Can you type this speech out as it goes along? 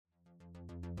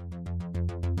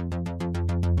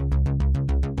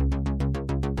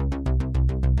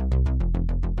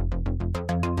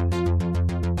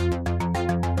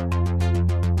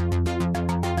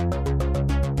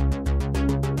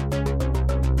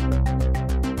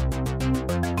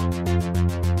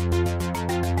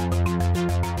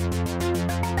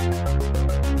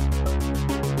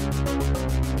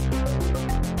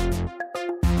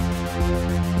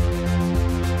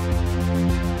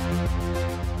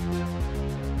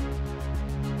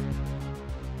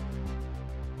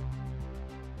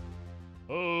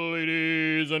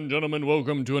Ladies and gentlemen,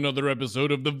 welcome to another episode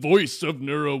of the Voice of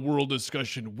Neuro World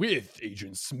Discussion with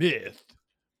Agent Smith.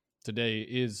 Today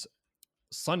is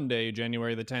Sunday,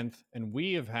 January the 10th, and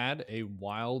we have had a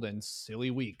wild and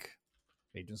silly week.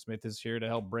 Agent Smith is here to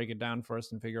help break it down for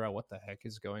us and figure out what the heck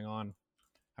is going on.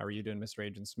 How are you doing, Mr.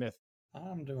 Agent Smith?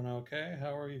 I'm doing okay.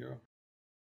 How are you?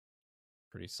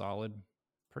 Pretty solid.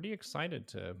 Pretty excited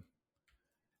to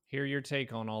hear your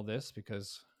take on all this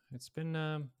because it's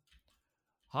been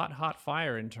hot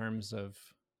fire in terms of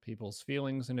people's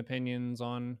feelings and opinions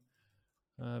on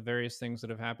various things that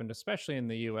have happened, especially in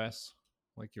the US.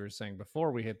 Like you were saying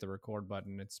before we hit the record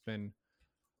button, it's been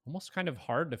almost kind of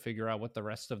hard to figure out what the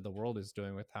rest of the world is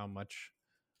doing with how much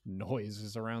noise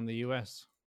is around the US.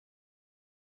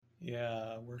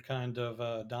 Yeah, we're kind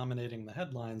of dominating the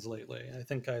headlines lately. I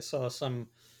think I saw some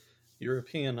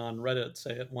European on Reddit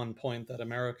say at one point that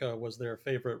America was their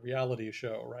favorite reality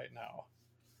show right now.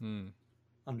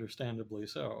 Understandably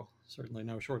so. Certainly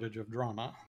no shortage of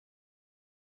drama.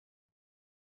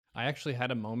 I actually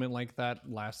had a moment like that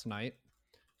last night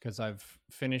because I've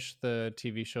finished the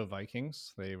TV show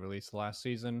Vikings. They released last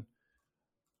season.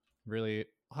 Really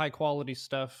high quality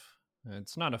stuff.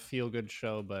 It's not a feel good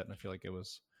show, but I feel like it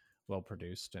was well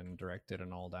produced and directed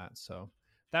and all that. So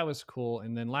that was cool.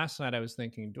 And then last night I was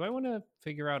thinking, do I want to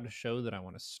figure out a show that I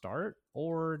want to start,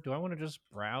 or do I want to just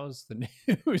browse the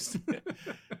news?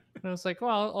 And I was like,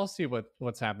 well, I'll see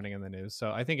what's happening in the news. So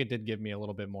I think it did give me a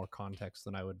little bit more context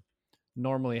than I would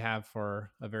normally have for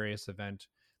a various event.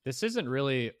 This isn't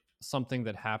really something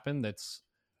that happened that's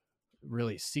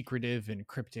really secretive and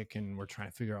cryptic, and we're trying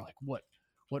to figure out like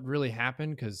what really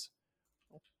happened, because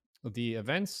the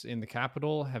events in the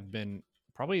Capitol have been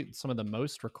probably some of the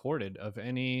most recorded of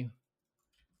any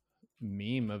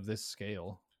meme of this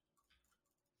scale.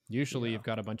 Usually you've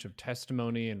got a bunch of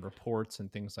testimony and reports and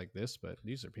things like this, but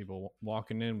these are people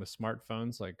walking in with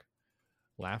smartphones, like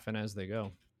laughing as they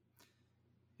go.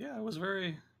 Yeah, it was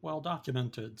very well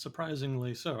documented,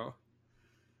 surprisingly so.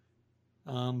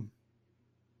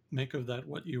 Make of that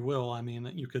what you will. I mean,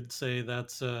 you could say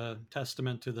that's a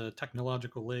testament to the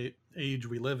technological age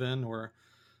we live in, or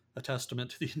a testament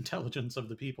to the intelligence of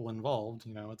the people involved.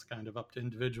 You know, it's kind of up to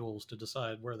individuals to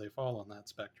decide where they fall on that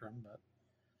spectrum. But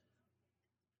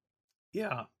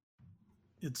yeah,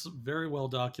 it's very well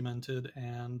documented,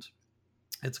 and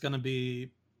it's going to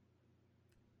be,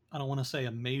 I don't want to say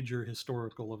a major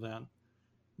historical event,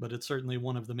 but it's certainly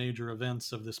one of the major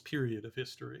events of this period of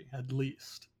history, at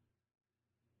least.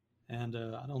 And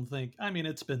I don't think, I mean,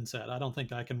 it's been said, I don't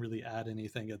think I can really add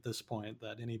anything at this point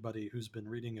that anybody who's been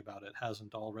reading about it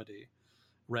hasn't already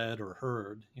read or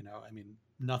heard. You know, I mean,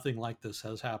 nothing like this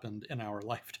has happened in our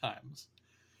lifetimes.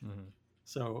 Mm-hmm.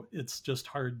 So it's just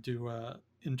hard to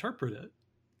interpret it.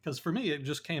 Because for me, it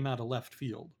just came out of left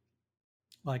field.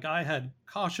 Like, I had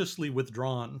cautiously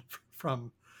withdrawn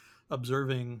from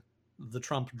observing the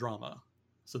Trump drama,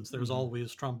 since there's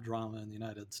always Trump drama in the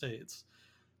United States,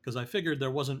 because I figured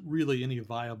there wasn't really any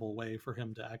viable way for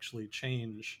him to actually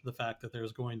change the fact that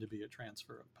there's going to be a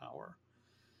transfer of power.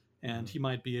 And he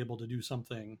might be able to do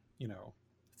something, you know,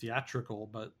 theatrical,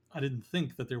 but I didn't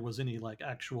think that there was any like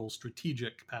actual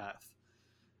strategic path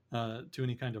to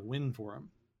any kind of win for him.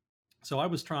 So I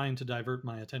was trying to divert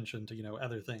my attention to, you know,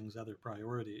 other things, other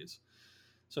priorities.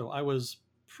 So I was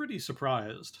pretty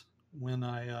surprised when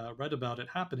I read about it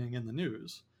happening in the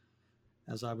news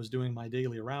as I was doing my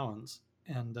daily rounds.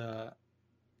 And I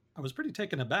was pretty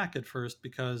taken aback at first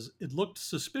because it looked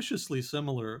suspiciously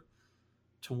similar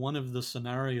to one of the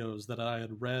scenarios that I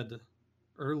had read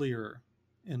earlier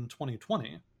in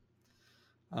 2020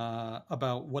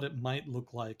 about what it might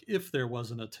look like if there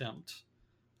was an attempt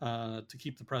to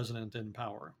keep the president in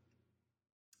power.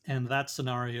 And that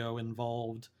scenario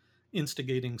involved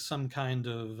instigating some kind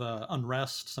of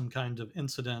unrest, some kind of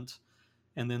incident,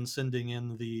 and then sending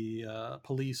in the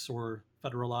police or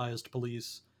federalized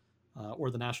police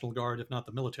or the National Guard, if not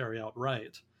the military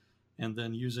outright, and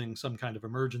then using some kind of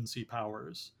emergency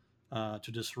powers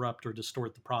to disrupt or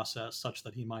distort the process such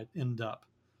that he might end up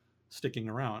sticking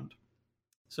around.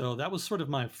 So that was sort of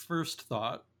my first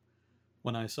thought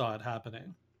when I saw it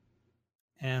happening.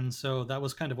 And so that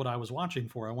was kind of what I was watching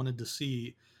for. I wanted to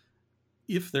see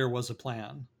if there was a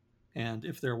plan, and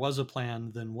if there was a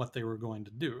plan, then what they were going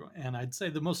to do. And I'd say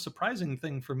the most surprising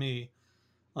thing for me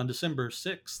on December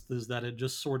 6th is that it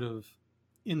just sort of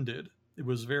ended. It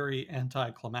was very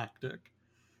anticlimactic.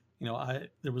 You know,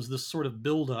 there was this sort of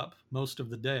buildup most of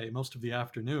the day, most of the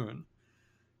afternoon,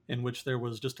 in which there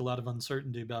was just a lot of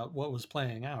uncertainty about what was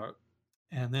playing out.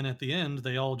 And then at the end,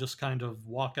 they all just kind of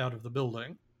walk out of the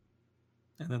building.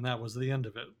 And then that was the end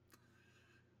of it.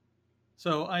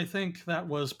 So I think that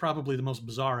was probably the most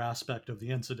bizarre aspect of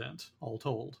the incident, all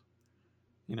told.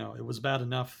 It was bad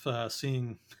enough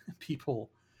seeing people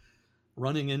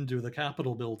running into the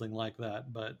Capitol building like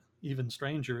that, but even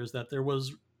stranger is that there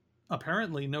was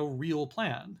apparently no real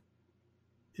plan.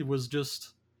 It was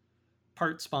just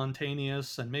part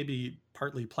spontaneous and maybe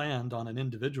partly planned on an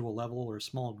individual level or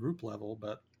small group level,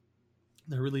 but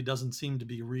there really doesn't seem to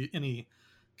be any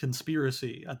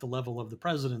conspiracy at the level of the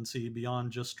presidency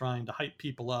beyond just trying to hype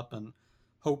people up and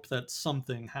hope that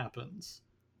something happens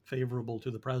favorable to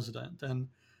the president. And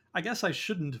I guess I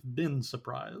shouldn't have been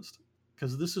surprised,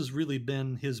 because this has really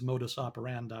been his modus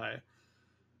operandi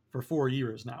for 4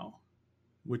 years now,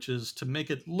 which is to make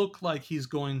it look like he's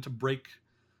going to break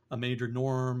a major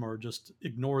norm or just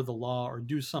ignore the law or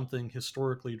do something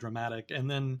historically dramatic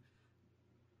and then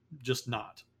just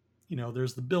not.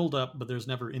 There's the build up, but there's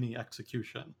never any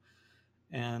execution.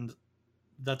 And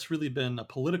that's really been a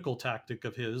political tactic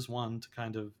of his, one, to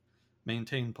kind of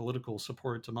maintain political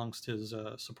support amongst his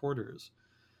supporters.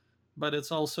 But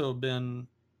it's also been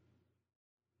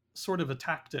sort of a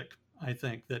tactic, I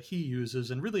think, that he uses,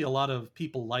 and really a lot of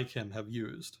people like him have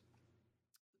used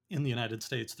in the United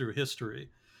States through history,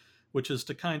 which is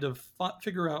to kind of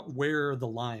figure out where the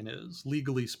line is,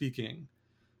 legally speaking,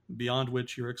 beyond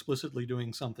which you're explicitly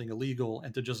doing something illegal,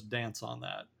 and to just dance on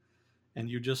that. And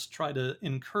you just try to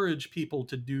encourage people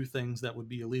to do things that would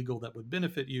be illegal that would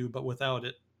benefit you, but without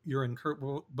your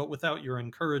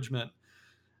encouragement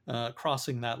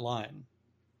crossing that line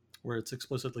where it's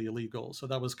explicitly illegal. So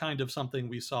that was kind of something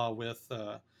we saw with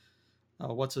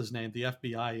what's his name, the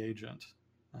FBI agent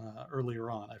earlier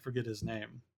on. I forget his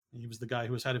name. He was the guy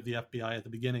who was head of the FBI at the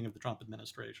beginning of the Trump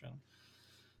administration.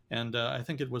 And I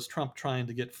think it was Trump trying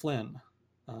to get Flynn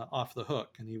off the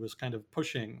hook, and he was kind of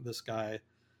pushing this guy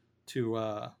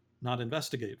to not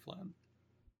investigate Flynn.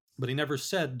 But he never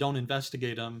said, don't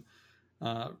investigate him.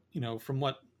 From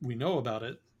what we know about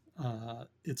it,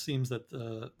 it seems that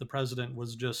the president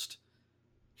was just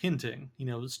hinting,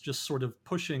 was just sort of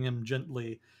pushing him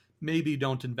gently, maybe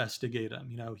don't investigate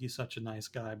him. He's such a nice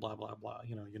guy, blah, blah, blah,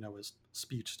 his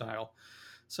speech style.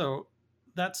 So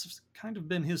that's kind of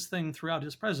been his thing throughout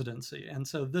his presidency. And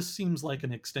so this seems like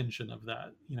an extension of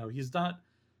that.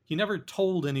 He never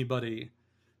told anybody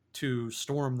to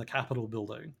storm the Capitol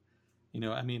building.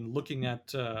 Looking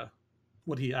at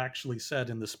what he actually said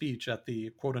in the speech at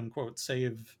the quote unquote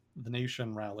Save the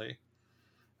Nation rally,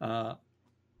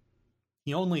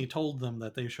 he only told them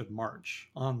that they should march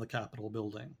on the Capitol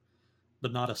building,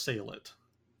 but not assail it.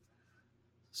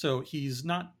 So he's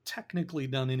not technically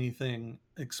done anything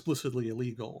explicitly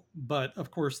illegal, but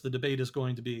of course the debate is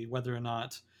going to be whether or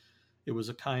not it was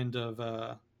a kind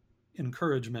of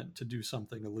encouragement to do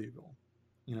something illegal,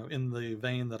 in the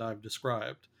vein that I've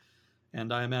described.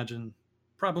 And I imagine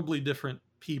probably different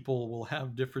people will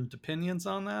have different opinions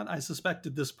on that. I suspect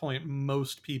at this point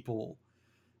most people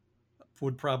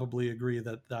would probably agree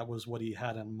that that was what he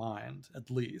had in mind, at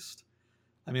least.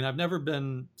 I've never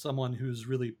been someone who's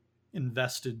really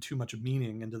invested too much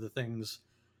meaning into the things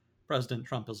President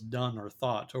Trump has done or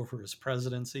thought over his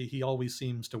presidency. He always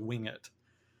seems to wing it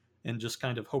and just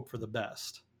kind of hope for the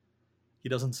best. He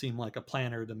doesn't seem like a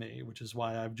planner to me, which is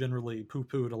why I've generally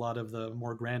poo-pooed a lot of the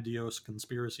more grandiose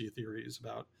conspiracy theories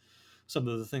about some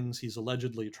of the things he's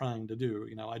allegedly trying to do.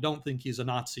 I don't think he's a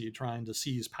Nazi trying to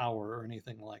seize power or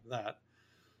anything like that.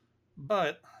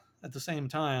 But at the same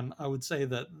time, I would say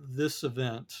that this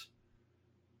event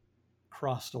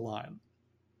crossed a line.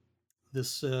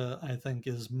 This, I think,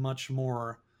 is much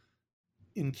more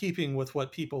in keeping with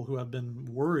what people who have been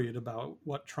worried about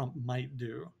what Trump might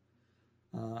do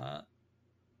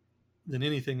than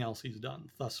anything else he's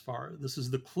done thus far. This is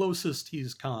the closest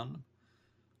he's come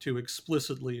to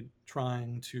explicitly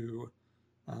trying to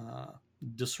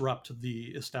disrupt the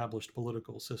established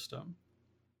political system.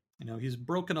 He's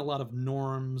broken a lot of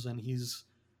norms and he's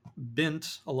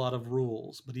bent a lot of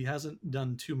rules, but he hasn't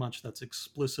done too much that's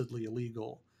explicitly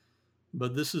illegal.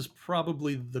 But this is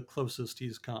probably the closest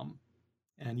he's come.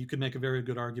 And you could make a very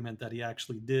good argument that he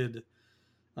actually did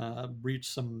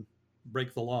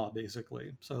break the law,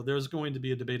 basically. So there's going to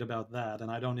be a debate about that,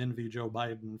 and I don't envy Joe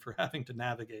Biden for having to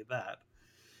navigate that.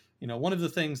 One of the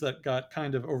things that got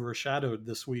kind of overshadowed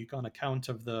this week on account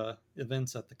of the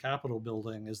events at the Capitol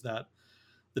building is that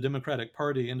the Democratic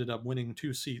Party ended up winning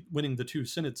the two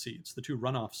Senate seats, the two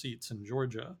runoff seats in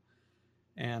Georgia.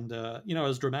 And,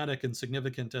 as dramatic and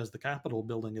significant as the Capitol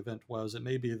building event was, it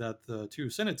may be that the two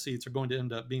Senate seats are going to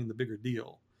end up being the bigger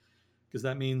deal, because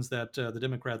that means that the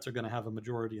Democrats are going to have a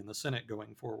majority in the Senate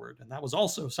going forward. And that was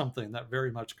also something that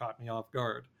very much caught me off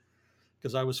guard,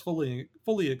 because I was fully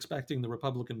expecting the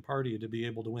Republican Party to be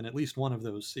able to win at least one of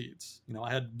those seats.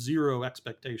 I had zero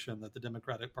expectation that the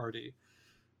Democratic Party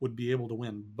would be able to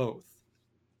win both.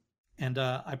 And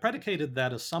I predicated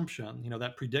that assumption,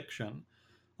 that prediction,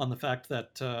 on the fact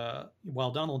that while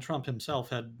Donald Trump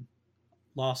himself had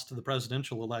lost the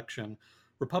presidential election,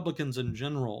 Republicans in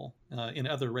general, in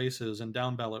other races and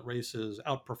down ballot races,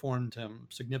 outperformed him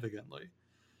significantly.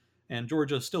 And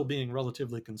Georgia still being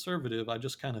relatively conservative, I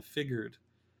just kind of figured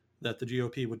that the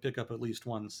GOP would pick up at least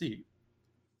one seat.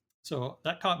 So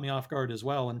that caught me off guard as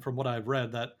well. And from what I've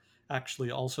read, that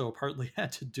actually also partly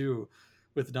had to do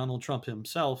with Donald Trump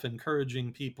himself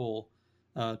encouraging people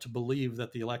to believe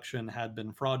that the election had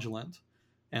been fraudulent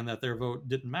and that their vote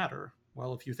didn't matter.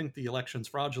 Well, if you think the election's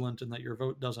fraudulent and that your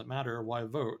vote doesn't matter, why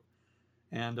vote?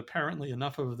 And apparently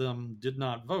enough of them did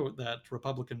not vote that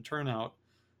Republican turnout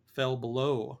fell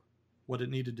below what it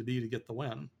needed to be to get the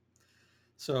win.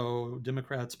 So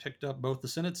Democrats picked up both the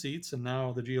Senate seats, and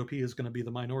now the GOP is going to be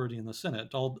the minority in the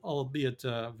Senate, albeit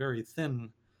a very thin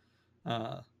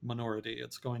minority.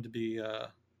 It's going to be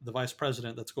the vice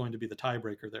president that's going to be the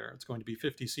tiebreaker there. It's going to be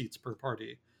 50 seats per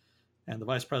party. And the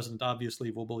vice president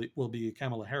obviously will be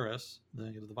Kamala Harris,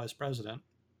 the vice president.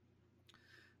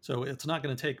 So it's not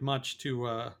going to take much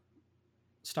to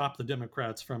stop the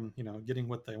Democrats from getting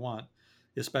what they want,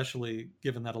 especially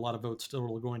given that a lot of votes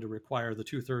still are going to require the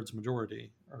 2/3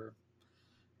 majority or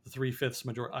the 3/5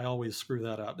 majority. I always screw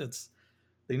that up.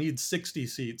 They need 60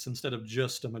 seats instead of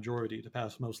just a majority to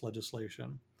pass most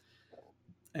legislation.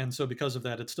 And so because of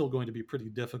that, it's still going to be pretty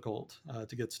difficult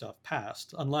to get stuff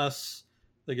passed unless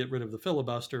they get rid of the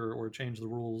filibuster or change the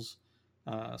rules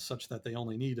such that they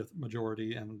only need a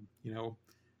majority. And,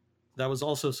 that was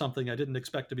also something I didn't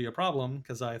expect to be a problem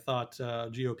because I thought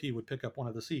GOP would pick up one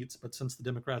of the seats. But since the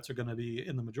Democrats are going to be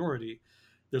in the majority,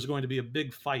 there's going to be a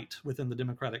big fight within the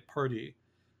Democratic Party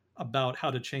about how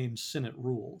to change Senate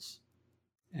rules.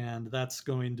 And that's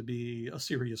going to be a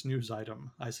serious news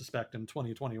item, I suspect, in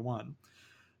 2021.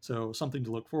 So something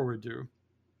to look forward to.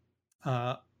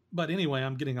 But anyway,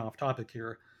 I'm getting off topic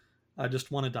here. I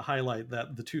just wanted to highlight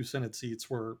that the 2 Senate seats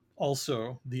were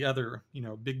also the other,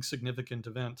 big significant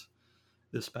event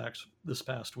this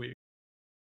past week.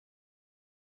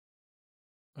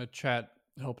 A chat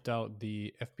helped out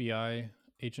the FBI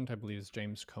agent, I believe is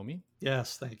James Comey.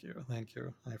 Yes, thank you.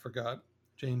 I forgot.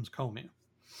 James Comey.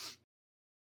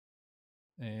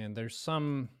 And there's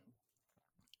some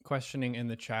questioning in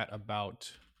the chat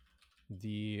about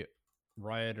the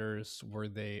rioters. Were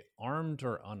they armed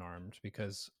or unarmed?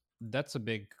 Because that's a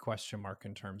big question mark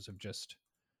in terms of just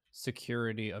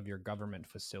security of your government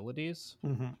facilities.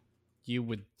 Mm-hmm. You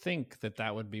would think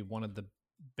that would be one of the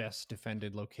best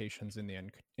defended locations in the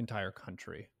entire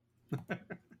country.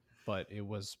 But it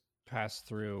was passed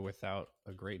through without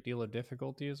a great deal of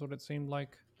difficulty, is what it seemed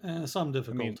like. Some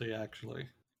difficulty, actually.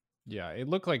 Yeah, it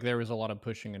looked like there was a lot of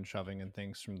pushing and shoving and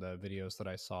things from the videos that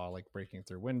I saw, like breaking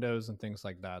through windows and things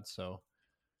like that. So,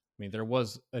 there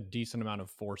was a decent amount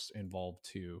of force involved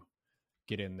to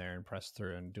get in there and press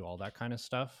through and do all that kind of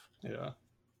stuff. Yeah.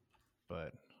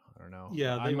 But I don't know.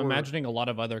 Yeah, I'm imagining a lot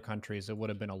of other countries, it would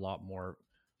have been a lot more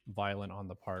violent on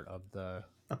the part of the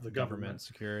government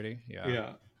security.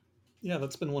 Yeah,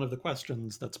 that's been one of the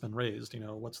questions that's been raised.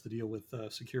 What's the deal with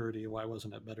security? Why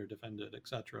wasn't it better defended,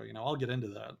 etc.? I'll get into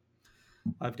that.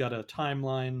 I've got a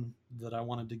timeline that I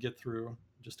wanted to get through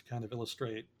just to kind of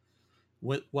illustrate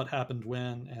what happened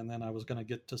when, and then I was going to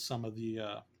get to some of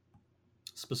the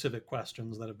specific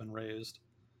questions that have been raised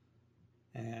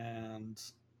and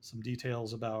some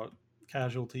details about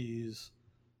casualties,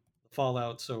 the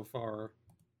fallout so far,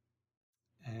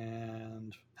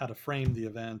 and how to frame the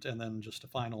event, and then just a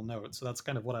final note. So that's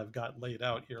kind of what I've got laid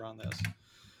out here on this.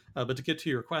 But to get to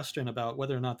your question about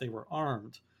whether or not they were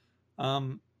armed,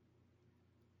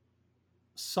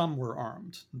 some were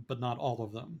armed, but not all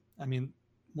of them.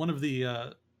 One of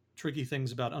the tricky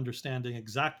things about understanding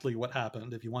exactly what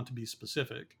happened, if you want to be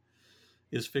specific,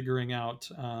 is figuring out,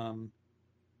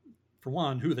 for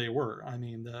one, who they were.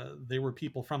 They were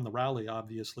people from the rally,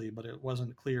 obviously, but it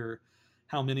wasn't clear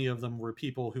how many of them were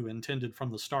people who intended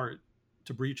from the start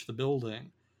to breach the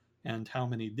building and how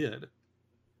many did.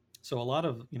 So a lot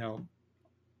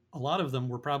of them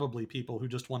were probably people who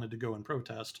just wanted to go and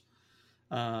protest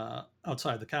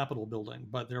outside the Capitol building,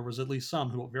 but there was at least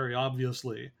some who very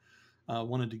obviously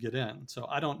wanted to get in. So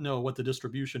I don't know what the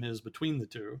distribution is between the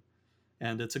two,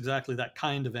 and it's exactly that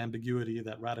kind of ambiguity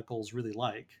that radicals really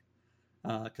like,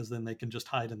 because then they can just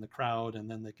hide in the crowd, and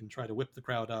then they can try to whip the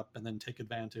crowd up and then take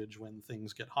advantage when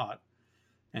things get hot.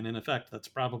 And in effect, that's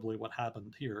probably what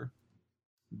happened here.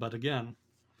 But again,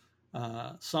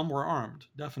 some were armed,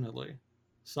 definitely.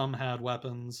 Some had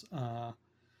weapons.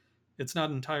 It's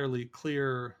not entirely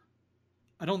clear.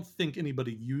 I don't think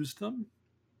anybody used them.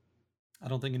 I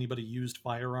don't think anybody used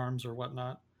firearms or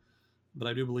whatnot, but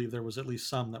I do believe there was at least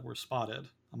some that were spotted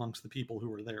amongst the people who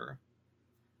were there.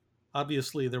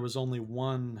 Obviously, there was only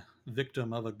one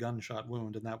victim of a gunshot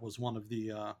wound, and that was one of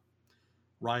the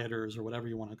rioters or whatever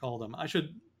you want to call them. I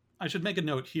should make a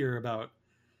note here about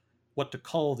what to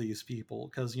call these people,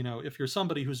 because if you're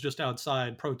somebody who's just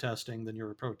outside protesting, then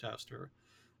you're a protester.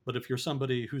 But if you're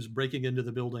somebody who's breaking into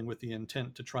the building with the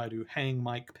intent to try to hang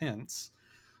Mike Pence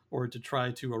or to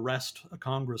try to arrest a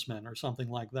congressman or something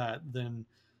like that, then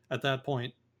at that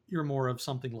point you're more of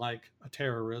something like a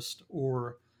terrorist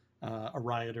or a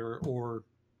rioter or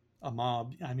a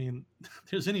mob. I mean,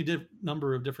 there's any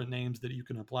number of different names that you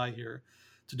can apply here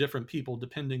to different people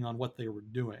depending on what they were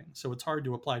doing. So it's hard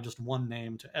to apply just one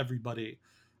name to everybody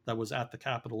that was at the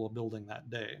Capitol building that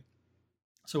day.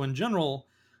 So in general,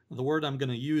 the word I'm going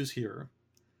to use here,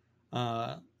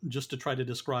 just to try to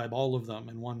describe all of them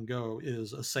in one go,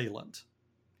 is assailant.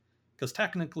 Because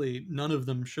technically, none of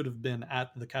them should have been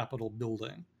at the Capitol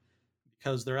building,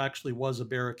 because there actually was a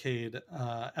barricade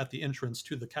at the entrance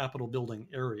to the Capitol building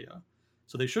area.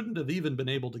 So they shouldn't have even been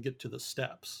able to get to the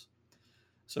steps.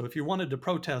 So if you wanted to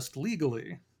protest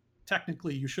legally,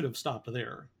 technically you should have stopped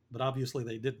there, but obviously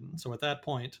they didn't. So at that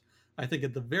point, I think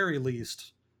at the very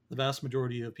least, the vast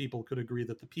majority of people could agree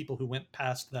that the people who went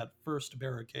past that first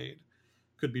barricade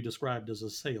could be described as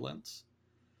assailants.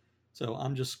 So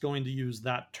I'm just going to use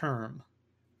that term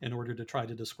in order to try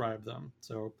to describe them.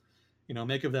 So,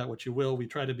 make of that what you will. We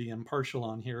try to be impartial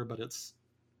on here, but it's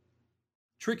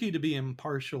tricky to be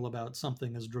impartial about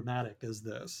something as dramatic as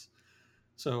this.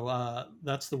 So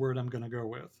that's the word I'm going to go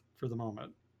with for the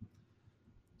moment.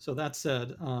 So that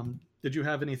said, did you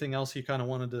have anything else you kind of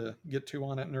wanted to get to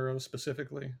on it, Neuro,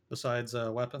 specifically, besides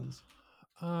weapons?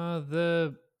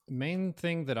 The main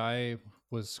thing that I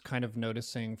was kind of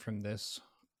noticing from this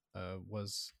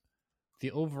was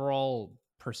the overall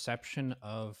perception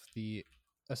of the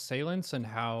assailants and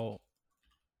how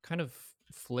kind of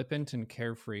flippant and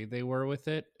carefree they were with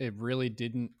it. It really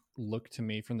didn't look to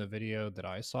me from the video that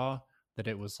I saw that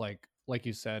it was like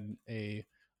you said, a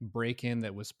break-in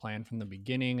that was planned from the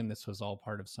beginning, and this was all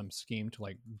part of some scheme to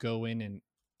like go in and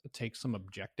take some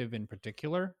objective in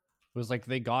particular. It was like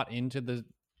they got into the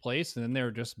place and then they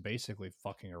were just basically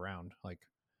fucking around. Like,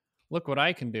 look what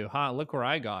I can do, huh? Look where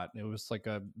I got. It was like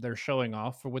they're showing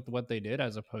off with what they did,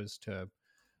 as opposed to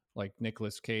like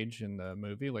Nicolas Cage in the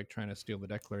movie, like trying to steal the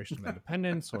Declaration of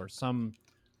Independence or some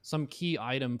key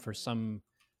item for some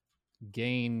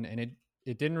gain. And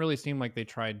it didn't really seem like they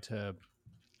tried to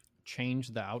change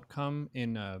the outcome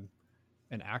in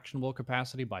an actionable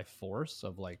capacity by force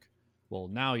of like, well,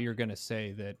 now you're going to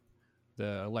say that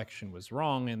the election was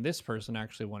wrong and this person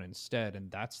actually won instead,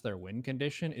 and that's their win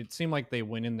condition. It seemed like they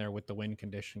went in there with the win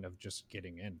condition of just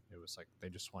getting in. It was like they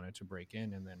just wanted to break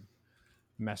in and then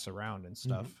mess around and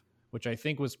stuff, which I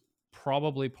think was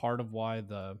probably part of why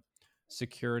the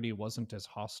security wasn't as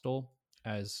hostile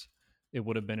as it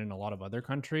would have been in a lot of other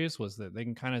countries, was that they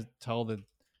can kind of tell that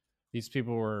these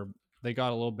people they got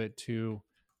a little bit too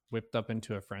whipped up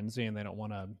into a frenzy and they don't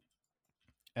want to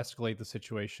escalate the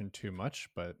situation too much.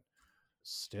 But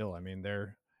still, I mean,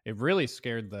 it really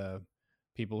scared the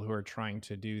people who are trying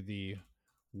to do the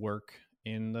work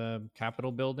in the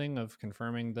Capitol building of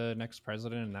confirming the next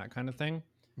president and that kind of thing.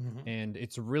 And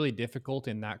it's really difficult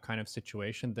in that kind of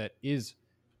situation that is,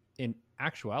 in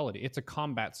actuality, it's a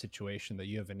combat situation that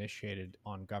you have initiated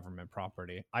on government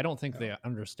property. I don't think they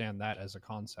understand that as a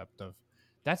concept of,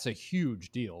 that's a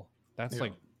huge deal. That's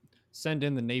like send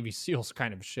in the Navy SEALs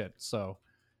kind of shit. So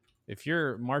if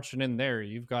you're marching in there,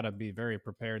 you've got to be very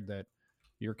prepared that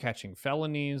you're catching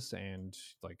felonies and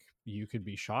like you could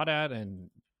be shot at, and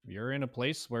you're in a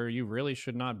place where you really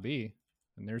should not be.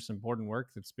 And there's important work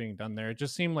that's being done there. It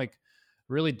just seemed like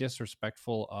really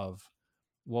disrespectful of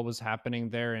what was happening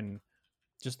there, and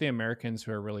just the Americans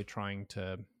who are really trying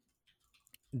to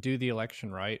do the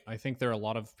election right. I think there are a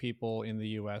lot of people in the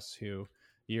US who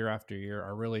year after year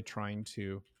are really trying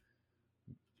to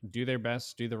do their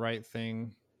best, do the right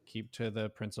thing, keep to the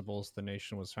principles the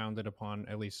nation was founded upon,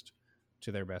 at least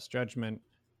to their best judgment.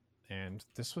 And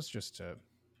this was just it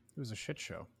was a shit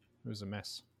show. It was a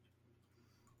mess.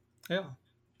 Yeah.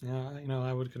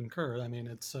 I would concur. I mean,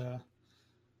 it's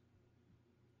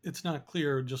not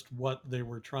clear just what they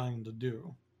were trying to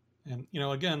do. And,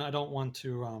 again, I don't want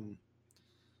to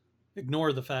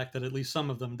ignore the fact that at least some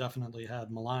of them definitely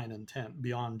had malign intent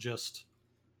beyond just,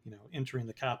 entering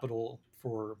the Capitol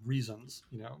for reasons.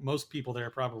 Most people there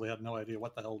probably had no idea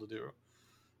what the hell to do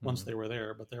once they were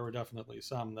there, but there were definitely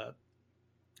some that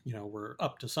were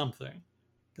up to something,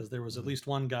 because there was at Mhm. least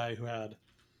one guy who had.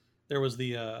 There was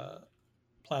the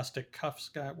plastic cuffs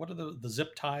guy. What are the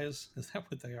zip ties? Is that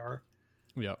what they are?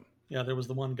 Yep. Yeah, there was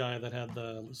the one guy that had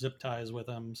the zip ties with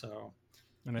him. So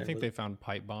And I there think was they found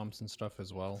pipe bombs and stuff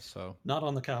as well. So, not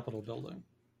on the Capitol building.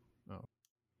 oh,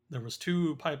 There was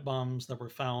two pipe bombs that were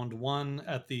found, one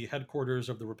at the headquarters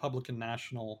of the Republican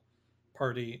National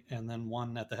Party and then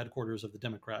one at the headquarters of the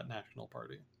Democrat National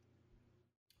Party.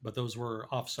 But those were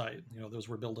off-site. Those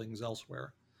were buildings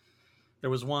elsewhere. There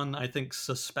was one, I think,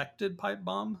 suspected pipe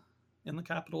bomb in the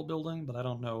Capitol building, but I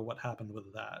don't know what happened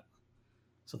with that.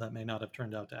 So that may not have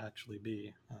turned out to actually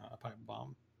be a pipe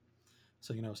bomb.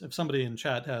 So, if somebody in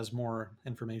chat has more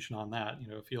information on that,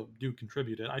 if you'll do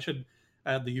contribute it, I should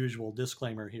add the usual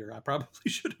disclaimer here. I probably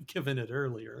should have given it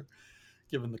earlier,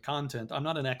 given the content. I'm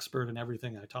not an expert in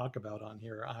everything I talk about on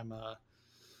here. I'm,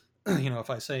 if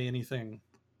I say anything,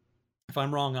 if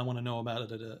I'm wrong, I want to know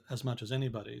about it as much as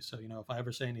anybody. So, if I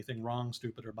ever say anything wrong,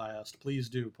 stupid, or biased, please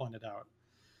do point it out.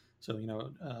 So,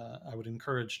 I would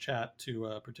encourage chat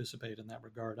to participate in that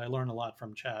regard. I learn a lot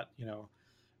from chat,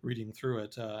 reading through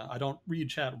it. I don't read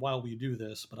chat while we do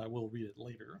this, but I will read it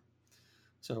later.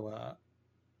 So,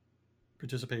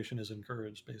 participation is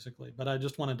encouraged, basically. But I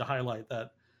just wanted to highlight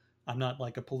that I'm not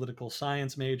like a political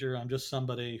science major. I'm just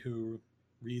somebody who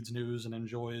reads news and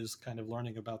enjoys kind of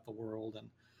learning about the world. And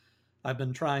I've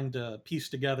been trying to piece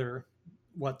together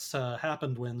what's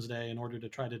happened Wednesday in order to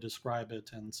try to describe it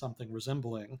in something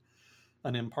resembling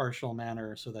an impartial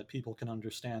manner so that people can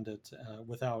understand it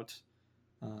without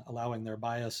allowing their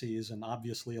biases and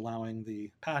obviously allowing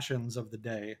the passions of the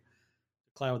day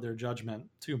to cloud their judgment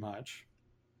too much.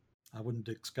 I wouldn't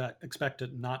expect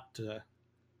it not to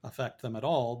affect them at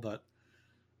all, but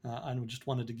I just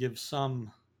wanted to give something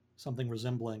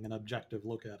resembling an objective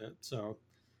look at it. So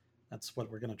that's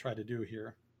what we're going to try to do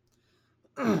here.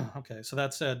 Okay, so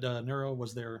that said, Neuro,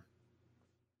 was there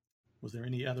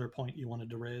any other point you wanted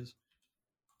to raise?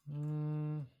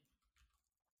 mm,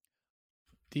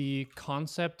 the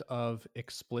concept of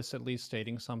explicitly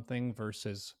stating something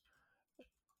versus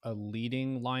a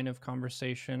leading line of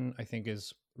conversation, I think,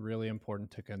 is really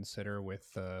important to consider with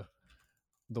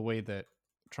the way that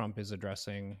Trump is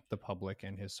addressing the public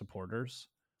and his supporters.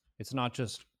 It's not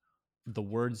just the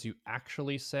words you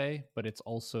actually say, but it's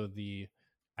also the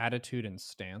attitude and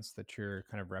stance that you're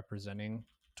kind of representing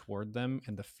toward them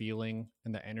and the feeling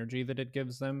and the energy that it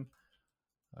gives them.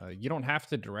 You don't have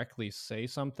to directly say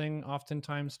something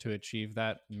oftentimes to achieve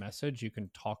that message. You can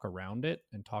talk around it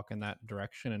and talk in that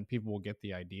direction, and people will get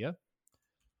the idea.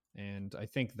 And I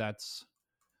think that's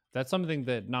something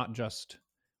that not just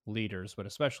leaders, but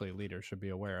especially leaders should be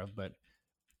aware of. But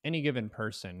any given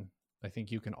person, I think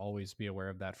you can always be aware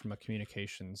of that from a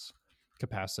communications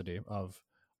capacity of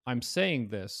I'm saying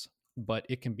this, but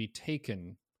it can be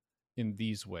taken in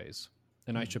these ways.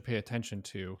 And I Hmm. should pay attention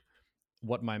to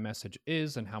what my message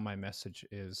is and how my message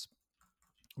is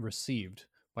received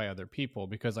by other people.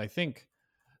 Because I think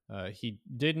he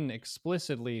didn't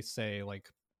explicitly say, like,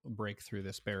 break through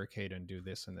this barricade and do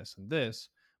this and this and this,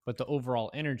 but the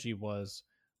overall energy was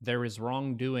there is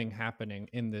wrongdoing happening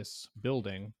in this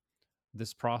building.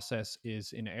 This process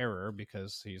is in error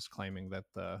because he's claiming that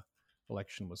the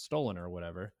election was stolen or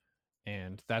whatever.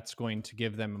 And that's going to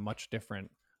give them a much different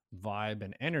vibe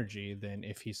and energy than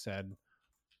if he said,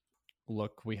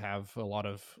 look, we have a lot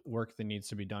of work that needs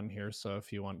to be done here. So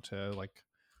if you want to like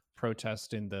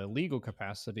protest in the legal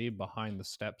capacity behind the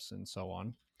steps and so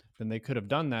on, then they could have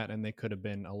done that and they could have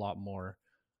been a lot more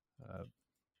uh,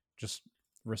 just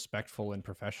respectful and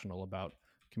professional about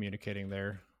communicating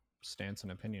their stance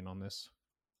and opinion on this.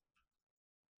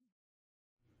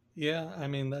 Yeah, I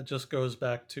mean, that just goes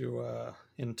back to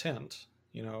intent.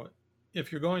 You know,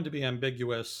 if you're going to be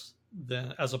ambiguous,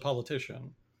 then as a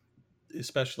politician,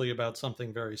 especially about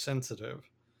something very sensitive,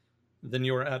 then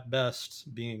you're at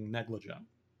best being negligent.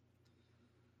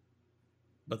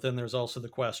 But then there's also the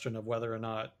question of whether or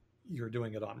not you're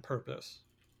doing it on purpose.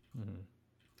 Mm-hmm.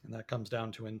 And that comes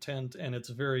down to intent. And it's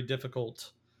very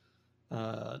difficult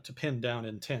to pin down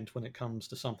intent when it comes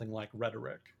to something like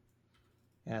rhetoric.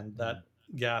 And Mm-hmm. that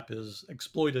gap is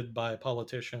exploited by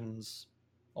politicians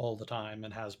all the time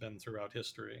and has been throughout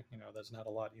history. There's not a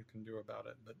lot you can do about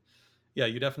it. But yeah,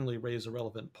 you definitely raise a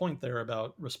relevant point there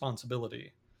about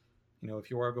responsibility.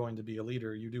 If you are going to be a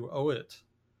leader, you do owe it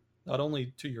not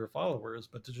only to your followers,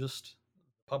 but to just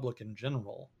the public in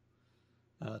general,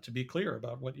 to be clear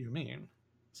about what you mean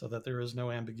so that there is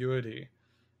no ambiguity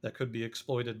that could be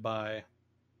exploited by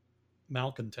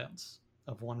malcontents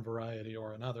of one variety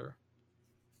or another.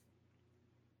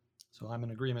 So I'm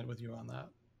in agreement with you on that.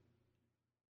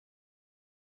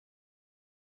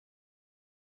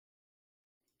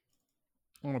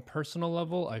 On a personal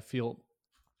level, I feel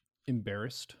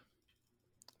embarrassed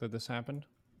that this happened.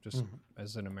 Just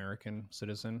as an American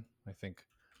citizen, I think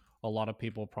a lot of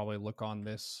people probably look on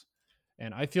this,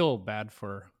 and I feel bad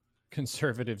for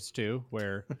conservatives too,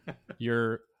 where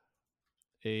you're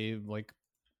a like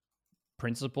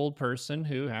principled person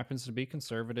who happens to be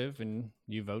conservative and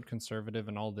you vote conservative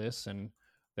and all this, and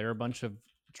there are a bunch of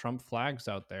Trump flags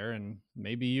out there, and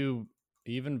maybe you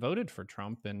even voted for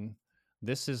Trump, and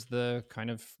this is the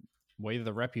kind of way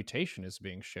the reputation is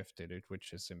being shifted,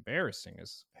 which is embarrassing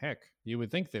as heck. You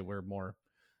would think they were more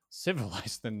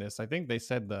civilized than this. I think they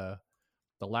said the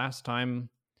last time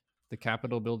the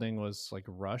Capitol building was like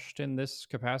rushed in this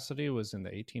capacity was in the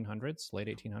 1800s, late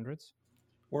 1800s.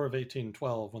 War of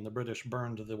 1812, when the British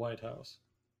burned the White House.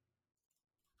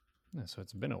 Yeah, so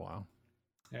it's been a while.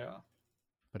 Yeah.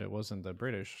 But it wasn't the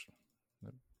British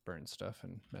that burned stuff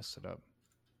and messed it up.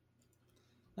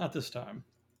 Not this time.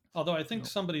 Although I think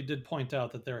somebody did point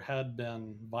out that there had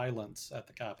been violence at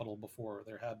the Capitol before.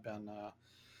 There had been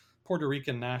Puerto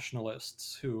Rican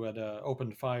nationalists who had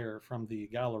opened fire from the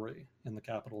gallery in the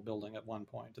Capitol building at one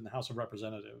point, in the House of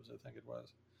Representatives, I think it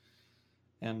was.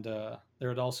 And there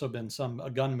had also been a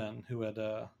gunman who had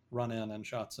run in and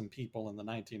shot some people in the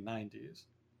 1990s.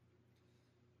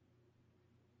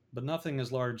 But nothing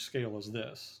as large scale as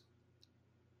this,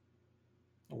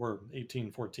 or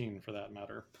 1814 for that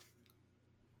matter.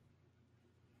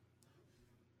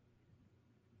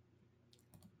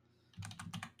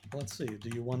 Let's see, do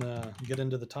you want to get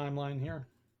into the timeline here?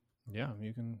 Yeah,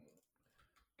 you can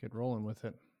get rolling with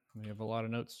it. We have a lot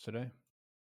of notes today.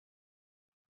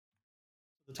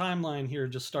 The timeline here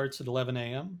just starts at 11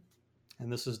 a.m., and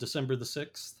this is December the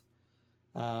 6th.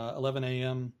 11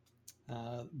 a.m.,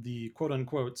 the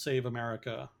quote-unquote Save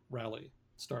America rally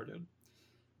started.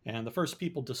 And the first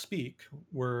people to speak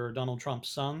were Donald Trump's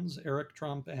sons, Eric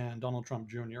Trump and Donald Trump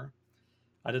Jr.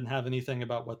 I didn't have anything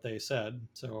about what they said,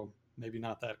 so maybe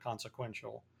not that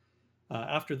consequential.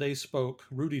 After they spoke,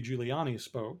 Rudy Giuliani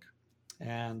spoke,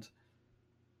 and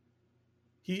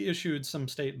he issued some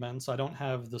statements. I don't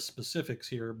have the specifics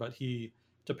here, but he,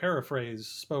 to paraphrase,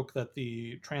 spoke that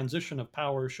the transition of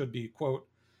power should be, quote,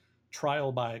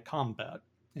 trial by combat,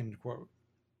 end quote.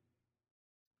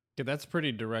 Yeah, that's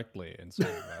pretty directly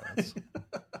inciting violence.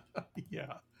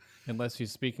 Yeah. Unless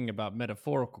he's speaking about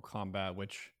metaphorical combat,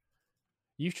 which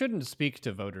you shouldn't speak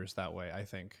to voters that way, I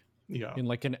think. Yeah. In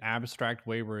like an abstract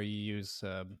way where you use...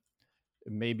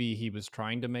 maybe he was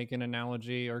trying to make an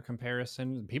analogy or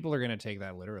comparison. People are going to take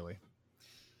that literally.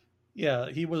 Yeah,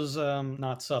 he was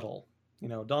not subtle. You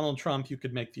know, Donald Trump, you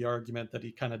could make the argument that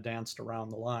he kind of danced around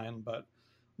the line, but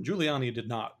Giuliani did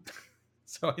not.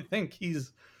 So I think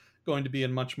he's going to be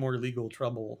in much more legal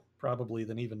trouble probably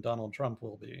than even Donald Trump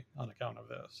will be on account of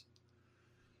this.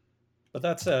 But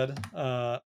that said,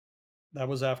 that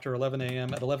was after 11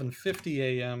 a.m. At 11:50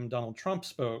 a.m., Donald Trump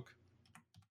spoke.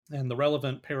 And the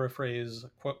relevant paraphrased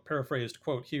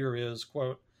quote here is,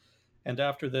 quote, and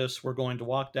after this, we're going to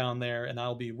walk down there and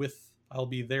I'll be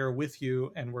there with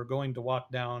you. And we're going to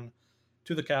walk down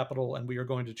to the Capitol and we are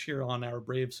going to cheer on our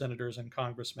brave senators and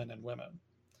congressmen and women,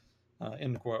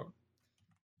 end quote.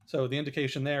 So the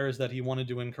indication there is that he wanted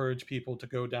to encourage people to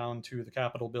go down to the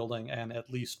Capitol building and at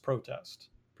least protest,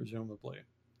 presumably.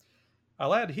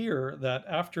 I'll add here that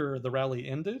after the rally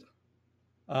ended,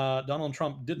 Donald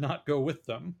Trump did not go with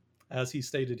them, as he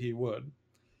stated he would.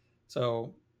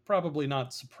 So probably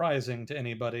not surprising to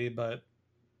anybody, but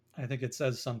I think it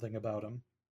says something about him.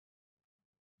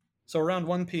 So around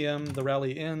 1 p.m., the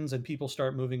rally ends and people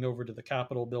start moving over to the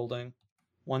Capitol building.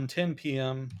 1:10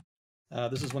 p.m.,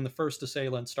 this is when the first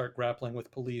assailants start grappling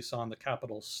with police on the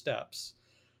Capitol steps.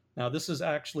 Now, this is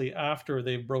actually after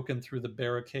they've broken through the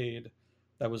barricade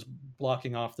that was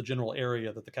blocking off the general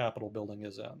area that the Capitol building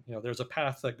is in. You know, there's a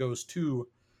path that goes to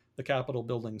the Capitol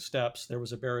building steps. There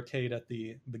was a barricade at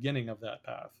the beginning of that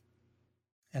path,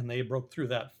 and they broke through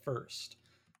that first.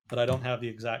 But I don't have the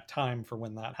exact time for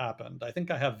when that happened. I think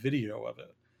I have video of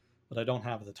it, but I don't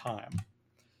have the time.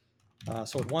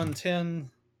 So at 1:10,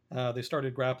 they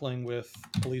started grappling with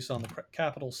police on the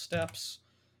Capitol steps.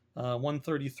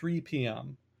 1:33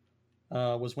 p.m.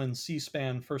 Was when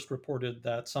C-SPAN first reported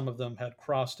that some of them had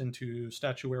crossed into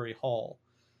Statuary Hall,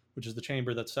 which is the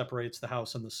chamber that separates the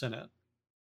House and the Senate.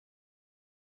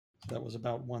 So that was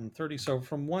about 1:30. So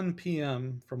from 1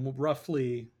 p.m., from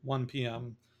roughly 1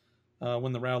 p.m.,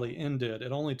 when the rally ended,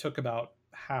 it only took about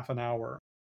half an hour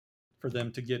for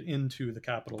them to get into the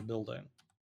Capitol building.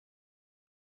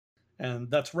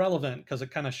 And that's relevant because it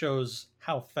kind of shows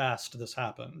how fast this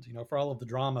happened. You know, for all of the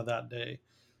drama that day,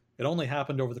 it only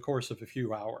happened over the course of a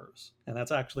few hours. And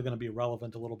that's actually going to be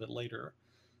relevant a little bit later.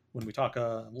 when we talk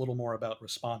a little more about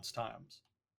response times.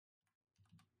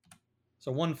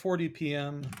 So 1:40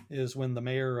 p.m. is when the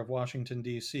mayor of Washington,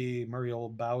 D.C., Muriel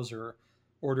Bowser,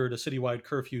 ordered a citywide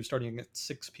curfew starting at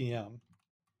 6 p.m.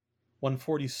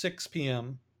 1:46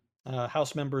 p.m.,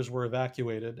 House members were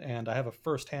evacuated, and I have a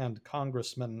firsthand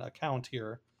congressman account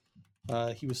here.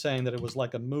 He was saying that it was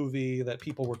like a movie, that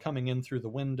people were coming in through the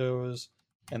windows,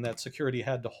 and that security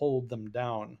had to hold them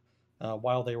down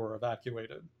while they were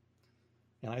evacuated.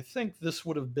 And I think this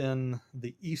would have been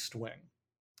the East Wing.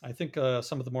 I think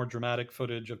some of the more dramatic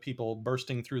footage of people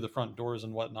bursting through the front doors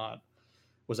and whatnot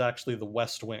was actually the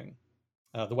West Wing,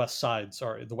 the West Side,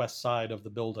 sorry, the West Side of the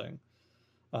building.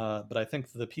 But I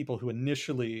think the people who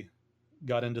initially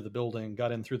got into the building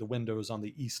got in through the windows on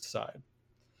the east side.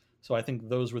 So I think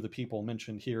those were the people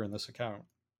mentioned here in this account.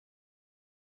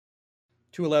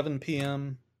 2:11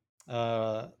 p.m.,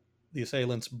 the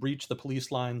assailants breached the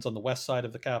police lines on the west side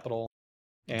of the Capitol,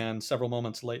 and several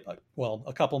moments later, well,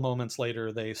 a couple moments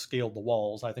later, they scaled the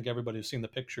walls. I think everybody's seen the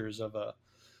pictures of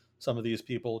some of these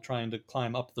people trying to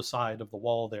climb up the side of the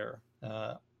wall there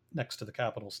next to the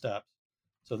Capitol steps.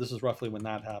 So this is roughly when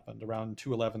that happened, around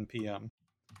 2:11 p.m.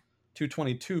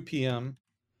 2:22 p.m.,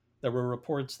 there were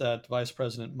reports that Vice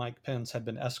President Mike Pence had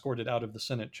been escorted out of the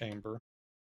Senate chamber.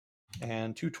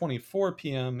 And 2:24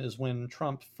 p.m. is when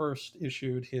Trump first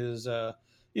issued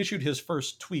his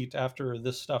first tweet after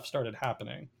this stuff started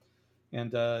happening.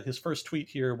 And his first tweet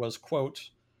here was, quote,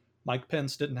 "Mike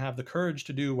Pence didn't have the courage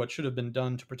to do what should have been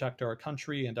done to protect our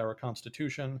country and our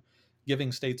Constitution,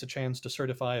 giving states a chance to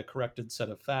certify a corrected set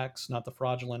of facts, not the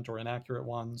fraudulent or inaccurate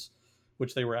ones,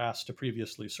 which they were asked to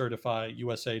previously certify.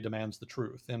 USA demands the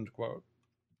truth," end quote.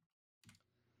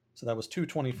 So that was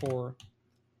 2:24.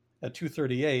 At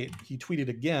 2:38, he tweeted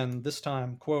again, this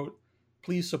time, quote,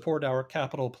 "Please support our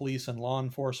Capitol Police and law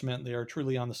enforcement. They are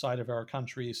truly on the side of our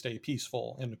country. Stay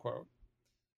peaceful," end quote.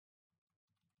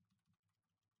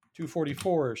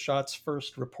 2:44, shots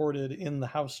first reported in the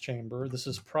House chamber. This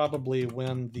is probably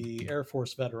when the Air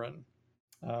Force veteran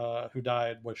who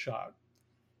died was shot.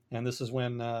 And this is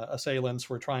when assailants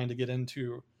were trying to get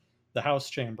into the House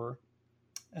chamber,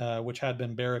 which had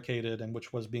been barricaded and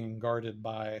which was being guarded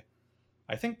by,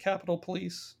 I think, Capitol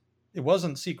Police. It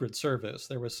wasn't Secret Service.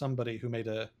 There was somebody who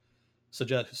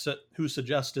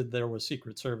suggested there was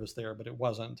Secret Service there, but it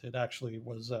wasn't. It actually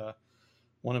was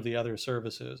one of the other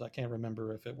services. I can't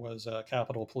remember if it was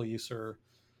Capitol Police or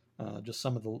just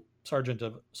some of the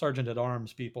sergeant at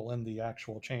arms people in the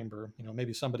actual chamber. You know,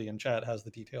 maybe somebody in chat has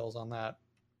the details on that.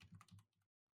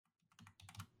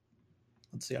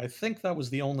 Let's see. I think that was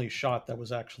the only shot that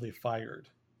was actually fired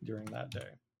during that day,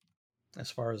 as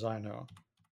far as I know.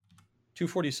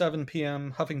 2:47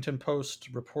 p.m., Huffington Post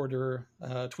reporter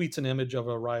tweets an image of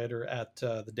a rioter at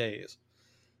the Days.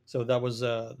 So that was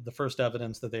the first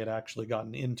evidence that they had actually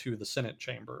gotten into the Senate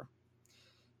chamber.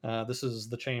 This is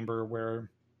the chamber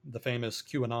where the famous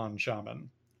QAnon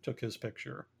shaman took his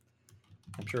picture.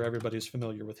 I'm sure everybody's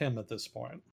familiar with him at this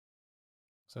point.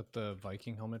 Is that the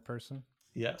Viking helmet person?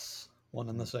 Yes, one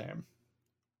and the same.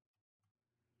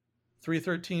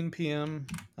 3:13 p.m.,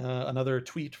 another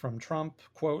tweet from Trump,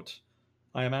 quote,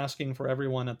 "I am asking for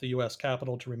everyone at the U.S.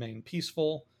 Capitol to remain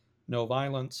peaceful, no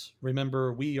violence.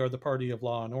 Remember, we are the party of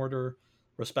law and order.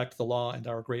 Respect the law and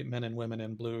our great men and women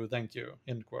in blue. Thank you,"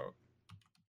 end quote.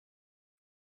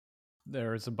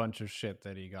 There's a bunch of shit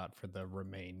that he got for the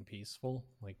remain peaceful.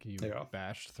 Like, you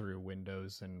bashed through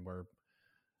windows and were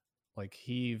like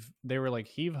they were like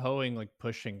heave-hoing, like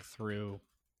pushing through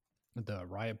the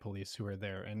riot police who were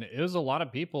there. And it was a lot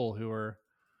of people who were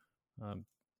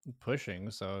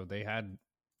pushing, so they had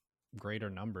greater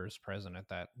numbers present at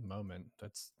that moment.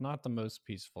 That's not the most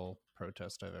peaceful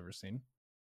protest I've ever seen.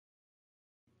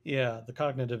 Yeah, the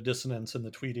cognitive dissonance in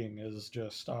the tweeting is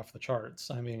just off the charts.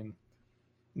 I mean,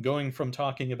 going from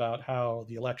talking about how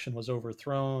the election was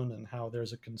overthrown and how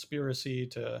there's a conspiracy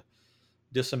to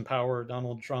disempower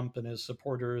Donald Trump and his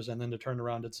supporters, and then to turn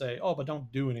around and say, "Oh, but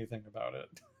don't do anything about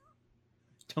it.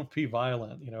 Don't be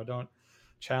violent, don't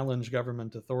challenge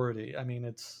government authority." I mean,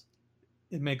 it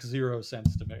makes zero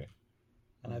sense to me.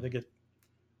 And I think it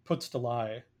puts to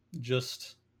lie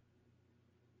just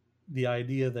the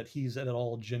idea that he's at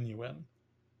all genuine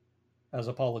as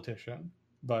a politician.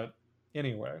 But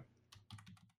anyway,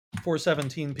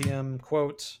 4:17 p.m.,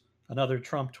 quote, another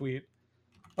Trump tweet.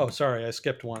 Oh, sorry, I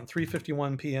skipped one.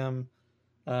 3:51 p.m.,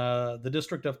 the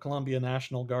District of Columbia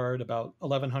National Guard, about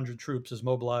 1,100 troops, is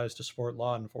mobilized to support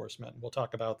law enforcement. We'll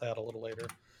talk about that a little later.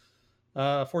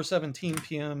 4:17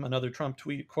 p.m., another Trump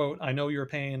tweet, quote, "I know your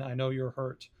pain. I know you're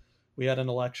hurt. We had an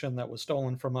election that was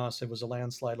stolen from us. It was a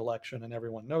landslide election, and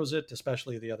everyone knows it,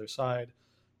 especially the other side.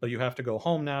 but you have to go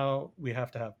home now. We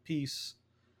have to have peace.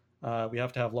 We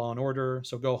have to have law and order.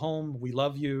 So go home. We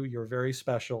love you. You're very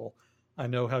special. I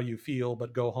know how you feel,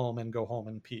 but go home and go home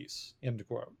in peace. End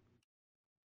quote.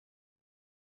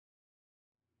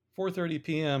 4:30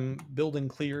 p.m. building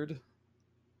cleared.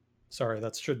 Sorry,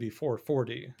 that should be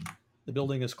 4:40. The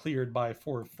building is cleared by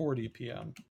 4:40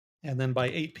 p.m. And then by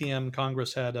 8 p.m.,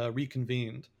 Congress had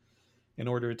reconvened in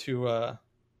order to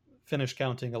finish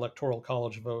counting electoral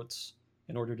college votes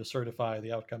in order to certify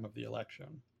the outcome of the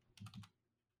election.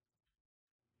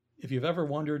 If you've ever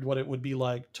wondered what it would be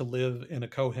like to live in a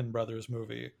Coen Brothers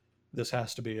movie, this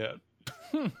has to be it.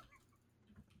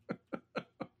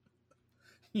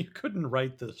 You couldn't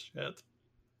write this shit.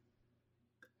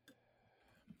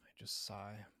 I just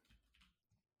sigh.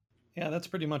 Yeah, that's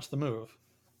pretty much the move.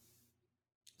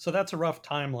 So that's a rough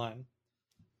timeline.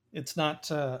 It's not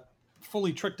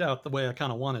fully tricked out the way I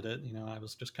kind of wanted it. You know, I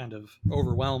was just kind of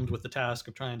overwhelmed with the task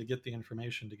of trying to get the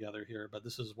information together here, but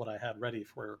this is what I had ready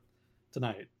for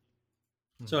tonight.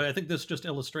 Mm-hmm. So I think this just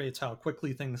illustrates how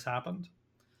quickly things happened,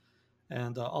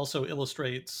 and also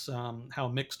illustrates how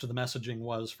mixed the messaging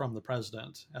was from the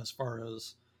president as far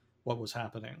as what was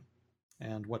happening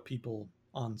and what people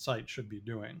on site should be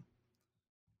doing.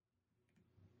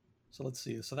 So let's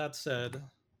see. So that said,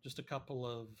 just a couple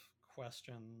of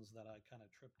questions that I kind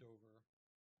of tripped over.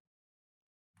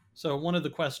 So one of the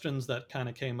questions that kind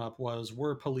of came up was,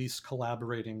 were police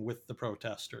collaborating with the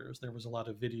protesters? There was a lot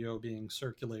of video being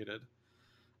circulated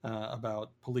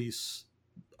about police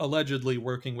allegedly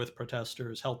working with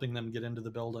protesters, helping them get into the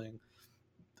building,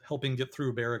 helping get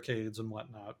through barricades and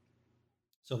whatnot.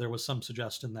 So there was some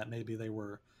suggestion that maybe they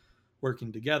were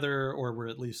working together or were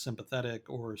at least sympathetic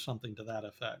or something to that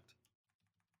effect.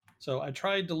 So I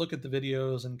tried to look at the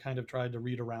videos and kind of tried to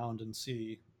read around and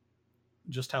see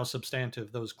just how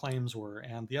substantive those claims were,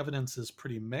 and the evidence is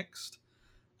pretty mixed.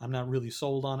 I'm not really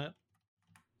sold on it.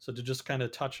 So to just kind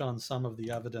of touch on some of the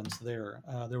evidence there,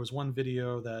 there was one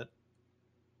video that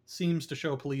seems to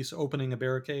show police opening a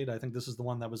barricade. I think this is the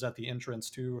one that was at the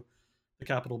entrance to the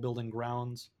Capitol building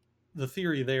grounds. The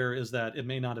theory there is that it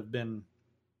may not have been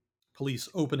police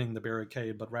opening the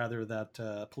barricade, but rather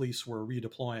that police were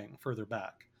redeploying further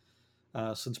back,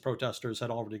 since protesters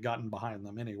had already gotten behind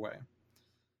them anyway.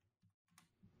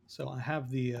 So I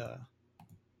have the,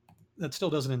 that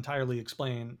still doesn't entirely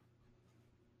explain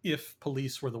if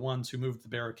police were the ones who moved the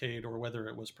barricade or whether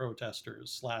it was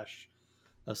protesters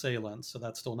 / assailants. So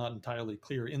that's still not entirely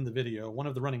clear in the video. One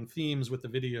of the running themes with the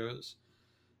videos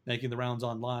making the rounds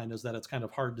online is that it's kind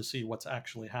of hard to see what's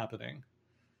actually happening.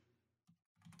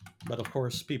 But of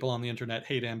course, people on the internet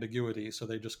hate ambiguity, so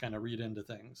they just kind of read into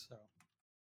things. So.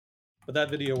 But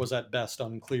that video was at best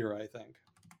unclear, I think.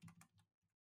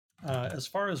 As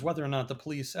far as whether or not the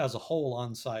police as a whole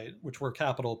on site, which were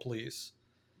Capitol Police,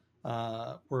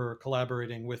 were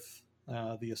collaborating with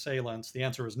the assailants, the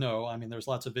answer is no. I mean, there's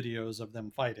lots of videos of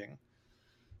them fighting.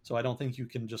 So I don't think you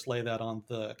can just lay that on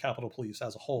the Capitol Police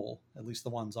as a whole, at least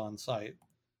the ones on site.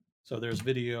 So there's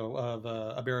video of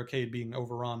a barricade being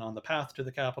overrun on the path to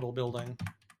the Capitol building,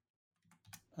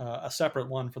 a separate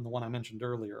one from the one I mentioned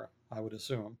earlier, I would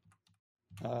assume.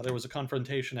 There was a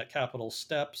confrontation at Capitol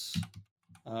steps.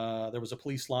 There was a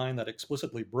police line that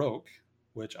explicitly broke,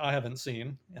 which I haven't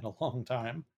seen in a long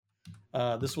time.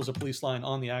 This was a police line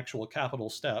on the actual Capitol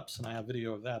steps, and I have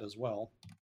video of that as well.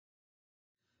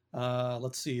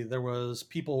 Let's see, there was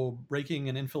people breaking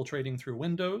and infiltrating through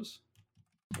windows.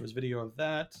 There was video of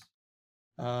that.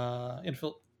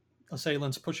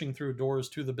 Assailants pushing through doors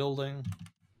to the building.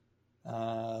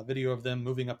 Video of them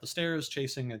moving up the stairs,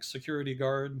 chasing a security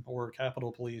guard or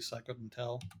Capitol Police, I couldn't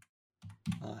tell.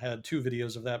 Had two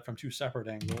videos of that from two separate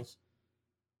angles.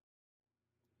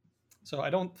 So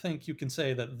I don't think you can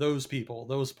say that those people,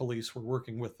 those police, were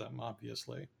working with them,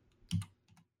 obviously.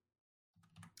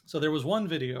 So there was one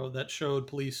video that showed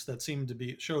police that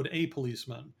showed a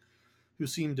policeman who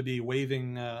seemed to be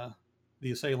waving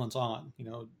the assailants on, you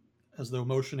know, as though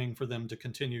motioning for them to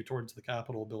continue towards the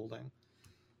Capitol building.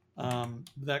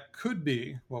 That could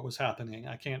be what was happening.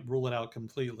 I can't rule it out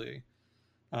completely.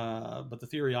 But the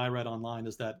theory I read online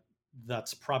is that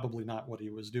that's probably not what he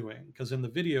was doing. Because in the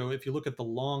video, if you look at the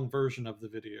long version of the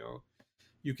video,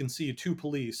 you can see two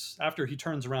police, after he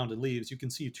turns around and leaves, you can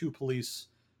see two police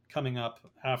coming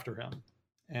up after him.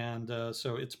 And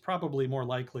so it's probably more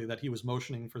likely that he was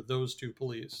motioning for those two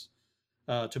police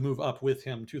to move up with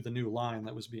him to the new line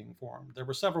that was being formed. There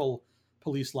were several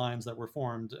police lines that were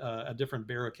formed at different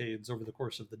barricades over the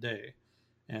course of the day,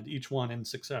 and each one in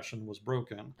succession was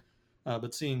broken.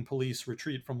 But seeing police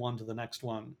retreat from one to the next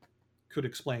one could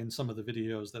explain some of the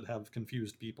videos that have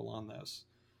confused people on this.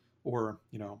 or,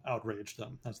 outraged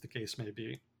them, as the case may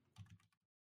be.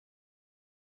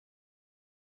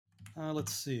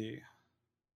 Let's see.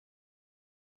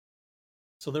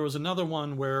 So there was another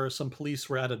one where some police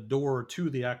were at a door to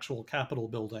the actual Capitol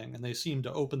building, and they seemed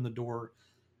to open the door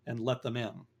and let them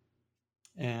in.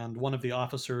 And one of the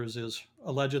officers is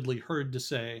allegedly heard to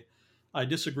say, "I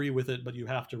disagree with it, but you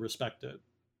have to respect it,"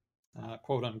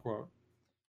 quote unquote.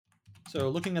 So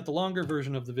looking at the longer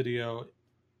version of the video,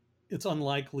 it's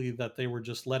unlikely that they were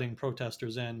just letting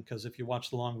protesters in, because if you watch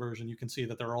the long version, you can see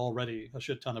that there are already a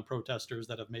shit ton of protesters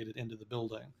that have made it into the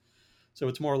building. So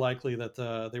it's more likely that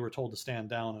they were told to stand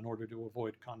down in order to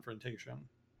avoid confrontation.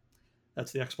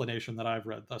 That's the explanation that I've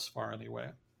read thus far,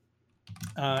 anyway.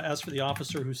 As for the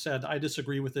officer who said, "I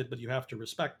disagree with it, but you have to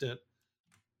respect it,"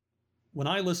 when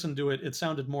I listened to it, it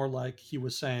sounded more like he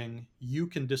was saying, you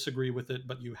can disagree with it,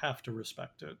 but you have to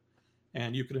respect it.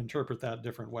 And you could interpret that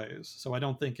different ways. So I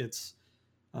don't think it's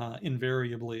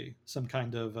invariably some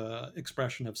kind of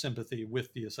expression of sympathy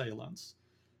with the assailants.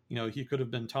 He could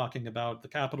have been talking about the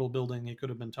Capitol building. He could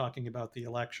have been talking about the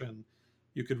election.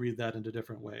 You could read that into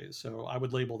different ways. So I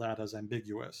would label that as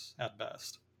ambiguous at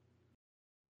best.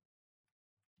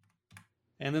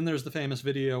 And then there's the famous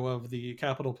video of the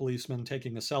Capitol policeman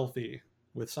taking a selfie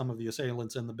with some of the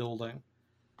assailants in the building.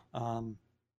 I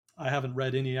haven't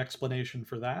read any explanation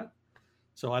for that,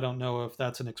 so I don't know if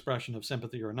that's an expression of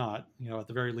sympathy or not. At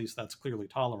the very least, that's clearly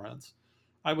tolerance.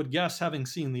 I would guess, having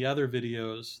seen the other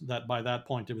videos, that by that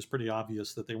point it was pretty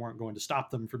obvious that they weren't going to stop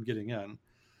them from getting in.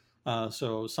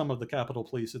 So some of the Capitol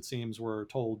Police, it seems, were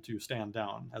told to stand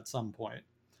down at some point.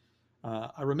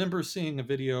 I remember seeing a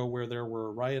video where there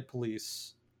were riot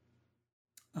police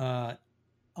on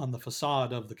the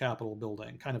facade of the Capitol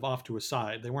building, kind of off to a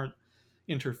side. They weren't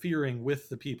interfering with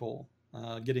the people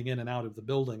getting in and out of the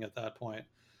building at that point,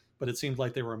 but it seemed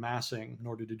like they were amassing in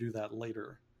order to do that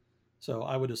later. So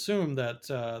I would assume that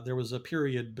there was a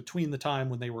period between the time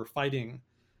when they were fighting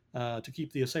to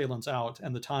keep the assailants out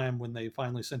and the time when they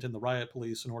finally sent in the riot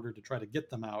police in order to try to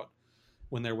get them out,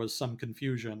 when there was some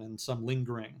confusion and some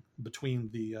lingering between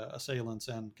the assailants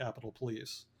and Capitol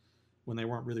Police, when they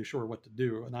weren't really sure what to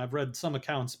do. And I've read some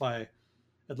accounts, by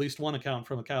at least one account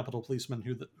from a Capitol policeman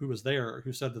who was there,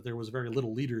 who said that there was very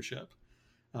little leadership,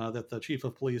 that the chief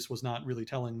of police was not really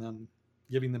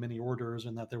giving them any orders,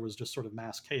 and that there was just sort of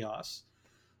mass chaos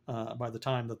by the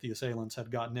time that the assailants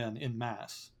had gotten in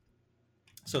mass.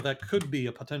 So that could be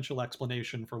a potential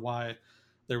explanation for why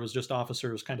there was just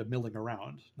officers kind of milling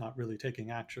around, not really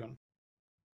taking action.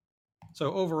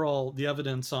 So overall, the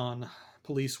evidence on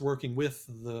police working with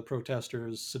the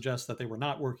protesters suggests that they were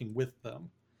not working with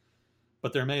them,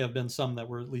 but there may have been some that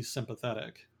were at least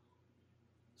sympathetic.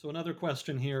 So another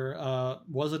question here,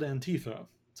 was it Antifa?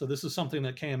 So this is something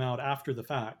that came out after the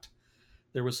fact.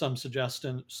 There was some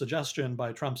suggestion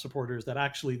by Trump supporters that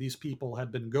actually these people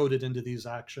had been goaded into these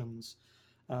actions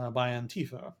by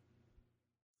Antifa,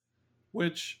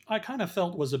 which I kind of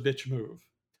felt was a bitch move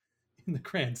in the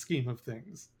grand scheme of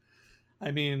things.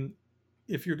 I mean,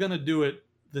 if you're going to do it,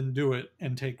 then do it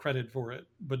and take credit for it,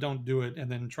 but don't do it and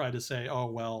then try to say, oh,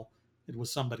 well, it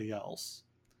was somebody else.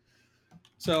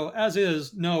 So as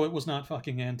is, no, it was not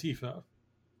fucking Antifa.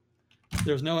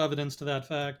 There's no evidence to that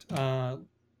fact.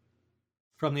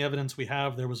 From the evidence we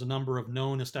have, there was a number of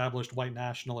known established white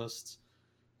nationalists.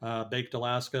 Baked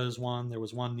Alaska is one. There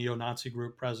was one neo-Nazi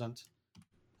group present.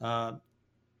 The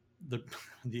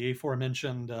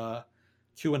aforementioned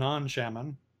QAnon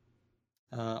shaman,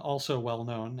 also well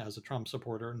known as a Trump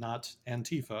supporter, not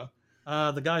Antifa.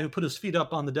 The guy who put his feet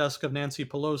up on the desk of Nancy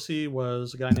Pelosi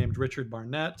was a guy named Richard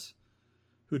Barnett,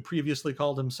 who'd previously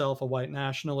called himself a white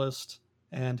nationalist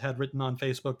and had written on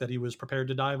Facebook that he was prepared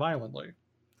to die violently.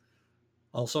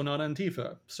 Also not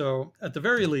Antifa. So at the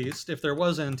very least, if there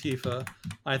was Antifa,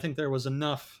 I think there was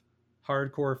enough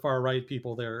hardcore far-right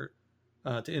people there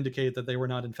to indicate that they were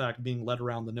not in fact being led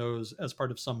around the nose as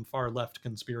part of some far-left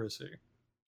conspiracy.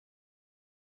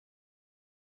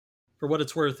 For what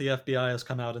it's worth, the FBI has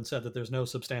come out and said that there's no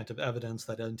substantive evidence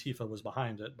that Antifa was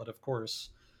behind it, but of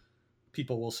course,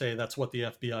 people will say that's what the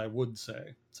FBI would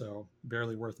say, so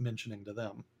barely worth mentioning to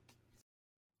them.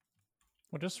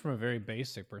 Well, just from a very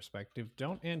basic perspective,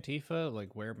 don't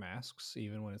Antifa wear masks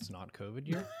even when it's not COVID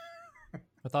year?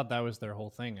 I thought that was their whole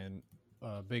thing, and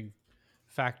a big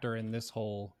factor in this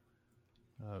whole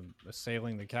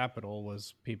assailing the Capitol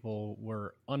was people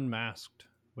were unmasked,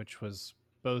 which was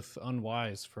both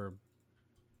unwise for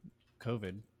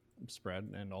COVID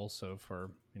spread and also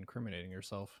for incriminating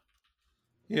yourself.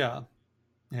 Yeah.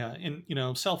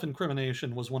 And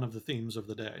self-incrimination was one of the themes of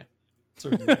the day.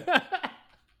 Certainly.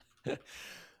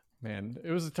 Man,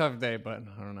 it was a tough day, but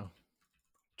I don't know.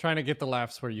 Trying to get the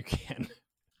laughs where you can.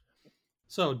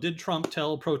 So, did Trump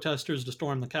tell protesters to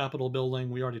storm the Capitol building?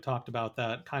 We already talked about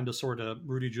that. Kind of, sort of,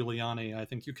 Rudy Giuliani. I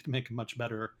think you could make a much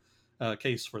better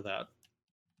case for that.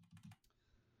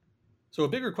 So, a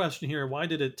bigger question here, why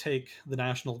did it take the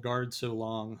National Guard so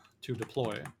long to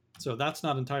deploy? So, that's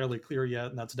not entirely clear yet,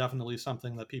 and that's definitely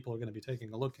something that people are going to be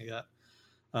taking a look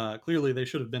at. Clearly, they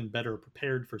should have been better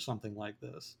prepared for something like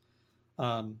this.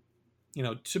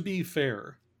 To be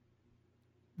fair,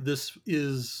 this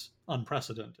is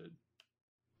unprecedented.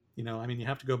 You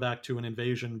have to go back to an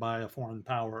invasion by a foreign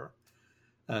power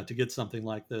to get something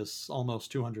like this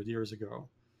almost 200 years ago.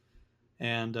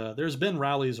 And there's been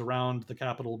rallies around the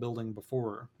Capitol building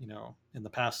before, in the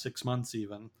past 6 months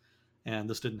even, and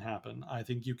this didn't happen. I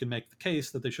think you can make the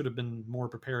case that they should have been more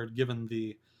prepared given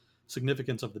the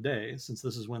significance of the day, since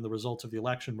this is when the results of the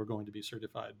election were going to be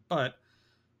certified. But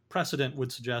precedent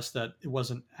would suggest that it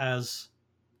wasn't as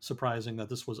surprising that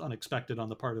this was unexpected on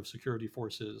the part of security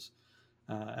forces,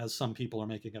 as some people are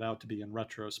making it out to be in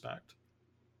retrospect.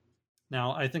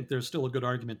 Now, I think there's still a good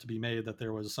argument to be made that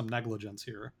there was some negligence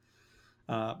here.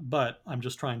 But I'm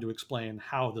just trying to explain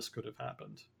how this could have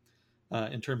happened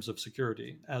in terms of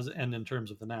security and in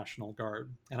terms of the National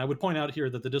Guard. And I would point out here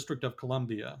that the District of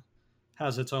Columbia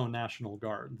has its own National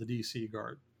Guard, the DC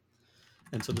Guard.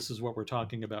 And so this is what we're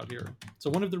talking about here.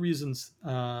 So one of the reasons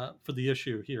for the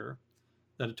issue here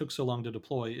that it took so long to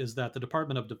deploy is that the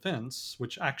Department of Defense,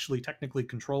 which actually technically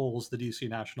controls the DC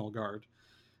National Guard,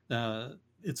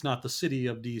 it's not the city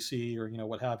of DC or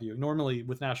what have you. Normally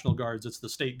with National Guards, it's the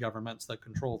state governments that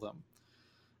control them.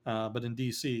 But in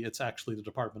DC, it's actually the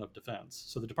Department of Defense.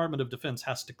 So the Department of Defense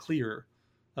has to clear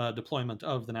deployment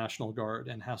of the National Guard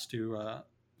and has to,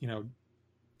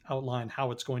 outline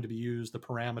how it's going to be used, the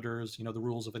parameters, the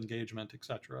rules of engagement,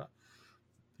 etc.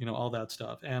 All that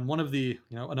stuff. And one of the,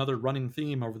 another running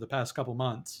theme over the past couple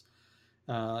months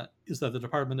is that the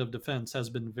Department of Defense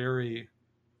has been very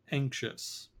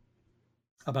anxious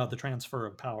about the transfer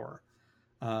of power.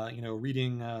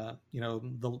 Reading,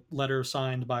 the letter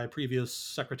signed by previous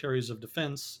secretaries of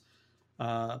defense,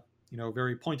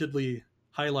 very pointedly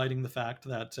highlighting the fact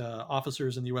that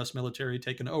officers in the U.S. military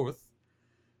take an oath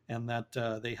and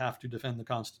that they have to defend the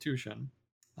Constitution.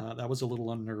 That was a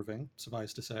little unnerving,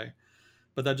 suffice to say.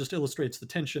 But that just illustrates the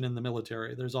tension in the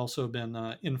military. There's also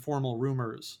been informal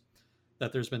rumors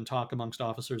that there's been talk amongst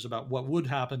officers about what would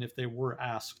happen if they were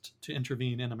asked to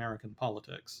intervene in American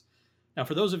politics. Now,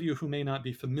 for those of you who may not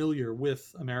be familiar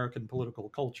with American political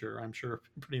culture, I'm sure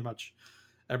pretty much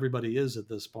everybody is at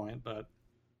this point, but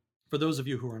for those of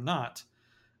you who are not,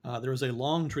 there is a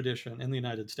long tradition in the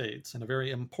United States and a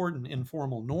very important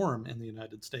informal norm in the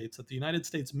United States that the United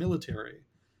States military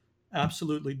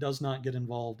absolutely does not get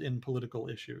involved in political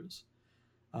issues.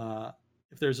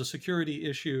 If there's a security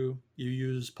issue, you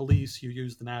use police, you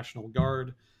use the National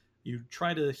Guard, you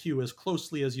try to hew as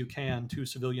closely as you can to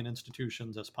civilian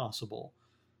institutions as possible,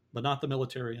 but not the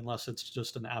military unless it's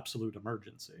just an absolute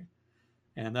emergency.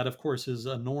 And that, of course, is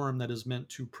a norm that is meant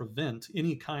to prevent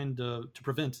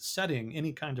setting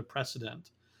any kind of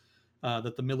precedent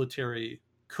that the military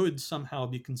could somehow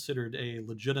be considered a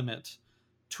legitimate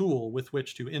tool with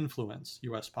which to influence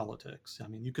U.S. politics. I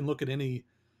mean, you can look at any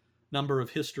number of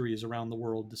histories around the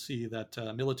world to see that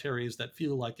militaries that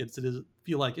feel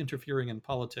like interfering in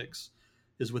politics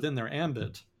is within their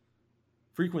ambit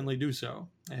frequently do so,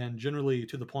 and generally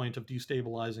to the point of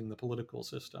destabilizing the political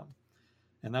system.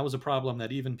 And that was a problem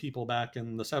that even people back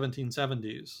in the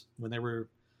 1770s, when they were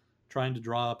trying to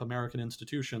draw up American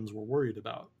institutions, were worried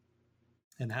about.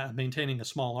 And maintaining a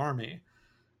small army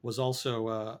was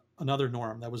also another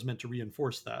norm that was meant to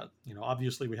reinforce that.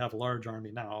 Obviously we have a large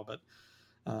army now, but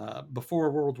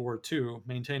before World War II,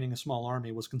 maintaining a small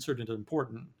army was considered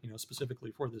important,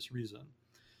 specifically for this reason.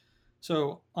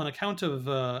 So on account of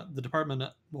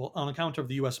on account of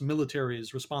the U.S.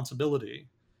 military's responsibility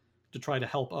to try to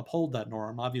help uphold that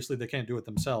norm, obviously they can't do it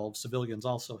themselves. Civilians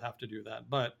also have to do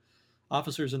that. But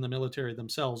officers in the military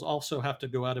themselves also have to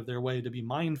go out of their way to be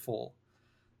mindful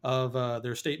of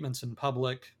their statements in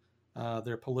public,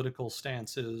 their political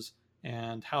stances,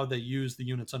 and how they use the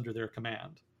units under their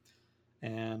command.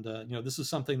 And, this is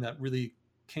something that really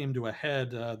came to a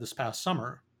head this past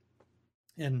summer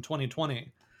in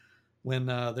 2020 when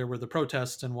there were the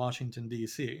protests in Washington,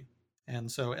 D.C. And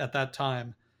so at that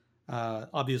time,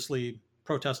 obviously,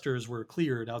 protesters were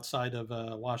cleared outside of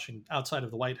outside of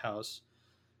the White House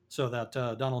so that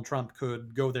Donald Trump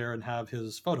could go there and have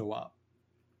his photo op,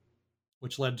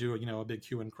 which led to, a big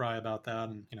hue and cry about that.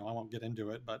 And, I won't get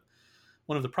into it, but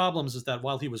one of the problems is that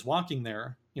while he was walking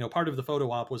there, part of the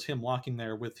photo op was him walking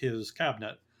there with his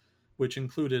cabinet, which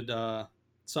included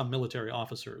some military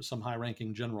officers, some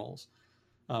high-ranking generals.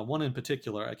 One in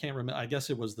particular, I can't remember. I guess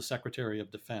it was the Secretary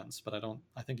of Defense, but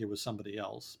I think it was somebody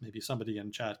else. Maybe somebody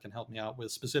in chat can help me out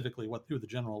with specifically who the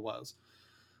general was.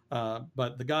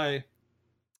 But the guy,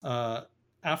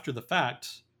 after the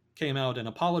fact, came out and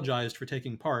apologized for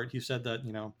taking part. He said that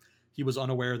he was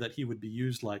unaware that he would be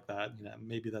used like that.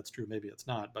 Maybe that's true, maybe it's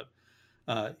not. But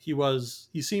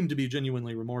he seemed to be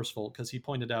genuinely remorseful, because he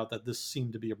pointed out that this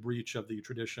seemed to be a breach of the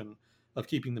tradition of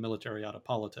keeping the military out of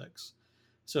politics.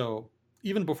 So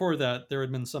even before that, there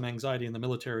had been some anxiety in the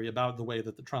military about the way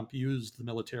that the Trump used the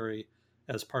military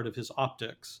as part of his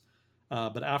optics.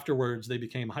 But afterwards, they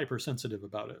became hypersensitive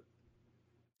about it.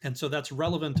 And so that's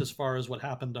relevant as far as what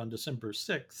happened on December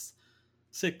 6th,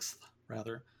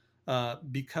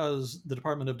 because the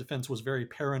Department of Defense was very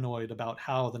paranoid about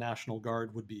how the National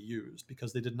Guard would be used,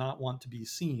 because they did not want to be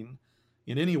seen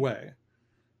in any way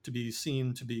to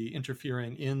be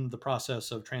interfering in the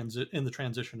process of the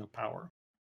transition of power.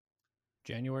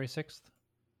 January 6th?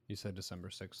 You said December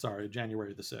 6th. Sorry,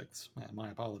 January the 6th. My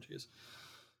apologies.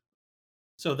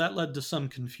 So that led to some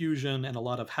confusion and a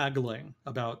lot of haggling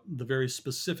about the very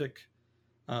specific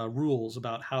rules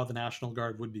about how the National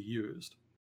Guard would be used.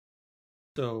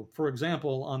 So, for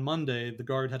example, on Monday, the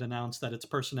Guard had announced that its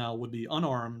personnel would be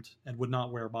unarmed and would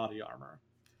not wear body armor.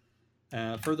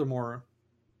 Furthermore,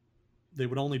 they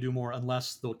would only do more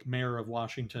unless the mayor of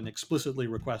Washington explicitly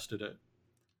requested it,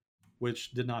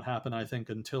 which did not happen, I think,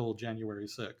 until January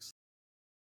 6th,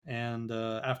 and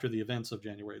after the events of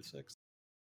January 6th.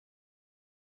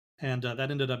 And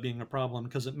that ended up being a problem,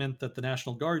 because it meant that the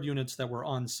National Guard units that were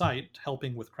on site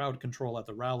helping with crowd control at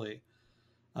the rally,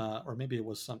 or maybe it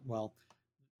was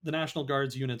the National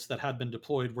Guard's units that had been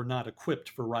deployed were not equipped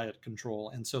for riot control,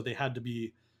 and so they had to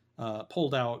be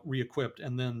pulled out, re-equipped,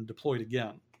 and then deployed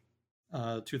again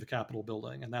to the Capitol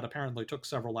building, and that apparently took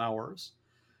several hours.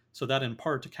 So that in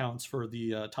part accounts for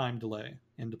the time delay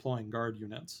in deploying Guard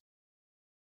units.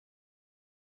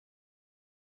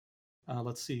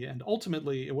 Let's see, and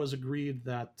ultimately it was agreed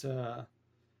that,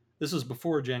 this is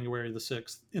before January the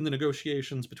 6th, in the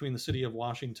negotiations between the city of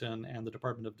Washington and the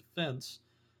Department of Defense,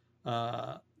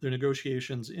 their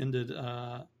negotiations ended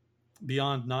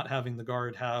beyond not having the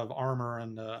Guard have armor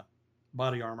and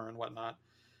body armor and whatnot.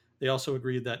 They also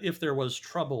agreed that if there was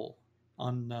trouble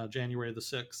on January the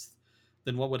 6th,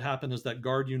 then what would happen is that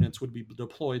Guard units would be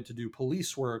deployed to do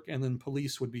police work, and then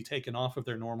police would be taken off of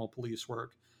their normal police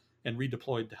work and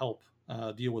redeployed to help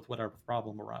deal with whatever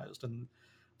problem arose. And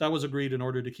that was agreed in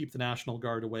order to keep the National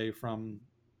Guard away from,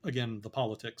 again, the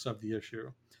politics of the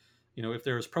issue. If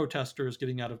there's protesters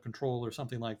getting out of control or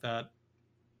something like that,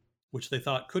 which they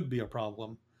thought could be a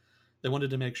problem, they wanted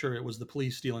to make sure it was the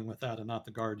police dealing with that and not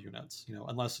the Guard units,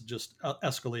 unless it just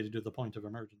escalated to the point of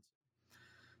emergency.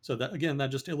 So that, again,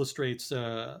 that just illustrates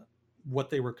what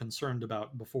they were concerned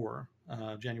about before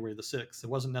January the 6th. It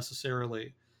wasn't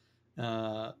necessarily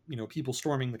people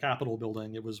storming the Capitol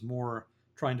building. It was more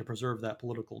trying to preserve that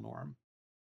political norm.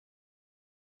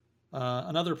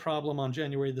 Another problem on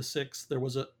January the 6th, there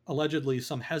was allegedly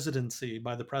some hesitancy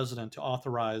by the president to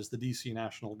authorize the DC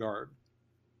National Guard.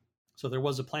 So there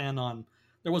was a plan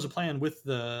with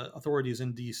the authorities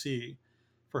in DC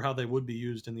for how they would be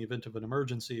used in the event of an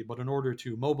emergency, but in order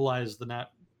to mobilize the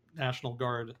National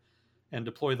Guard and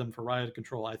deploy them for riot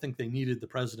control, I think they needed the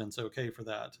president's okay for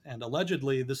that. And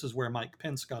allegedly, this is where Mike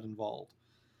Pence got involved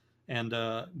and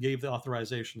gave the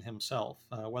authorization himself.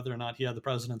 Whether or not he had the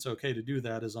president's okay to do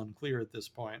that is unclear at this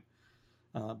point.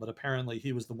 But apparently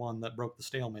he was the one that broke the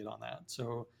stalemate on that.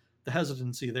 So the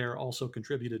hesitancy there also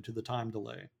contributed to the time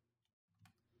delay.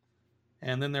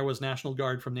 And then there was National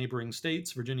Guard from neighboring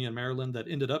states, Virginia and Maryland, that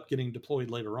ended up getting deployed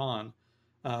later on,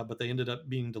 but they ended up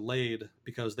being delayed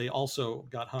because they also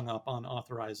got hung up on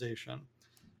authorization.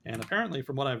 And apparently,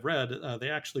 from what I've read, they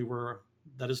actually were,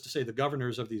 that is to say, the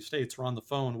governors of these states were on the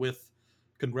phone with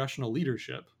congressional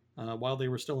leadership while they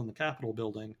were still in the Capitol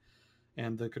building.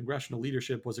 And the congressional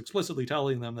leadership was explicitly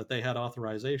telling them that they had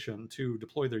authorization to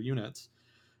deploy their units.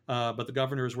 But the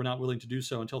governors were not willing to do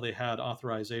so until they had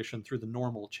authorization through the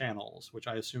normal channels, which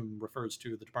I assume refers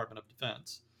to the Department of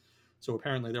Defense. So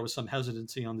apparently there was some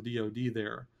hesitancy on the DoD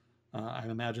there. I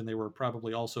imagine they were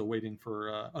probably also waiting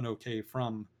for an okay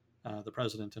from the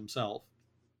president himself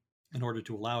in order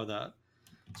to allow that.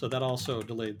 So that also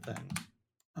delayed things.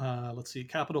 Let's see,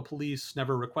 Capitol Police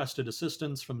never requested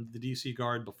assistance from the DC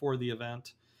Guard before the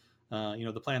event.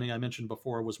 The planning I mentioned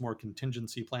before was more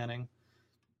contingency planning.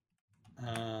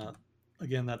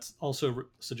 Again, that also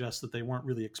suggests that they weren't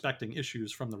really expecting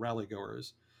issues from the rally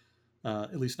goers,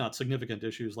 at least not significant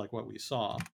issues like what we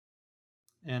saw.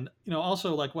 And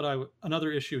also like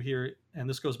another issue here, and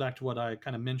this goes back to what I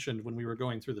kind of mentioned when we were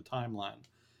going through the timeline.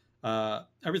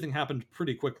 Everything happened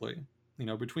pretty quickly.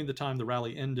 Between the time the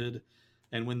rally ended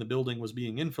and when the building was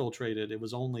being infiltrated, it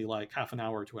was only like half an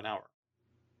hour to an hour,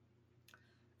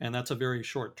 and that's a very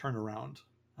short turnaround,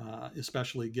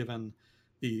 especially given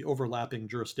the overlapping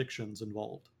jurisdictions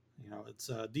involved. It's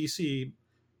DC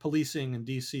policing and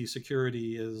DC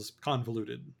security is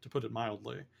convoluted, to put it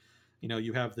mildly.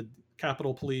 You have the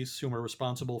Capitol Police, whom are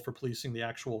responsible for policing the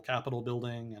actual Capitol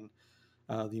building and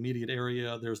the immediate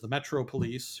area. There's the Metro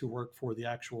Police, who work for the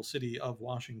actual city of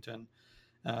Washington.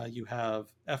 You have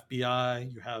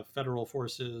FBI, you have federal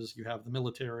forces, you have the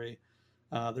military.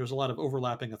 There's a lot of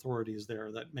overlapping authorities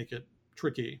there that make it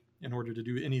tricky in order to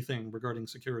do anything regarding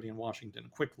security in Washington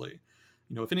quickly.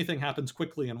 If anything happens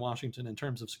quickly in Washington in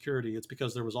terms of security, it's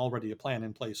because there was already a plan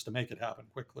in place to make it happen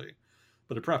quickly.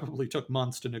 But it probably took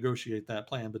months to negotiate that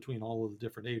plan between all of the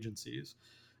different agencies.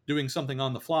 Doing something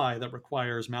on the fly that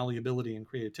requires malleability and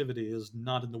creativity is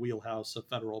not in the wheelhouse of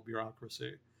federal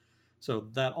bureaucracy. So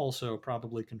that also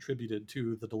probably contributed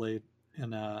to the delay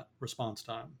in response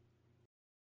time.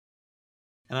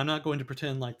 And I'm not going to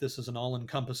pretend like this is an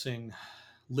all-encompassing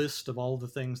list of all the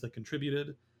things that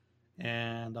contributed.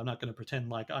 And I'm not going to pretend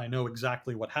like I know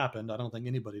exactly what happened. I don't think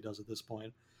anybody does at this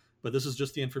point. But this is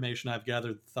just the information I've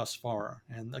gathered thus far.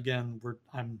 And again,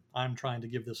 I'm trying to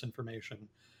give this information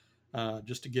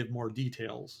just to give more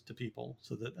details to people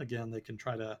so that, again, they can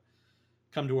try to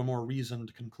come to a more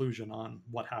reasoned conclusion on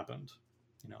what happened.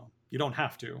 You don't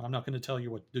have to. I'm not going to tell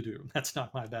you what to do. That's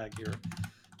not my bag here.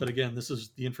 But again, this is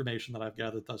the information that I've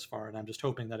gathered thus far, and I'm just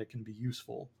hoping that it can be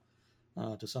useful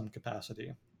to some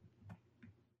capacity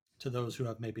to those who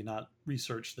have maybe not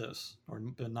researched this or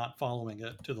been not following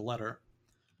it to the letter.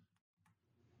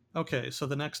 Okay, so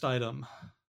the next item,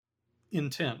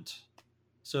 intent.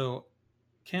 So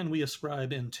can we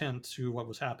ascribe intent to what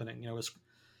was happening?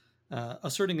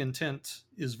 Asserting intent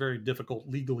is very difficult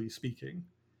legally speaking.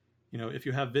 If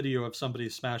you have video of somebody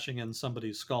smashing in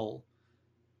somebody's skull,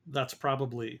 that's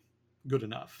probably good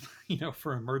enough,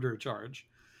 for a murder charge.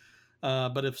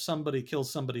 But if somebody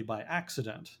kills somebody by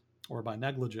accident or by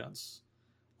negligence,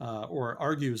 or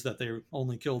argues that they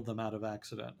only killed them out of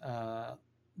accident,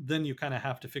 then you kind of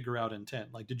have to figure out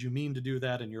intent. Like, did you mean to do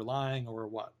that and you're lying, or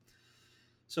what?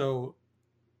 So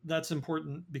that's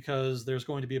important because there's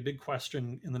going to be a big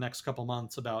question in the next couple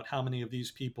months about how many of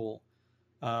these people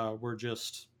were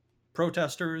just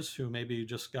protesters who maybe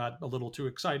just got a little too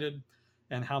excited,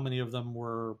 and how many of them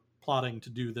were plotting to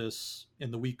do this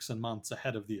in the weeks and months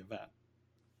ahead of the event.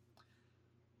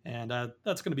 And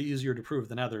that's going to be easier to prove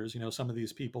than others. Some of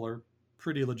these people are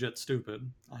pretty legit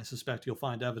stupid. I suspect you'll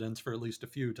find evidence for at least a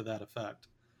few to that effect.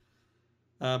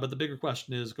 But the bigger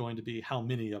question is going to be how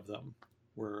many of them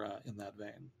were in that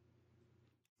vein.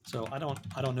 So I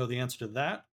don't know the answer to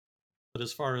that. But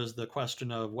as far as the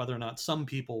question of whether or not some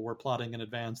people were plotting in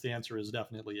advance, the answer is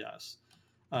definitely yes.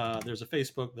 There was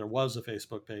a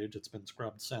Facebook page, it's been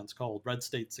scrubbed since, called Red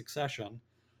State Succession.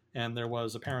 And there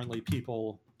was apparently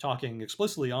people talking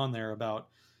explicitly on there about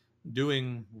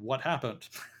doing what happened,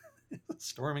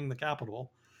 storming the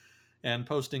Capitol, and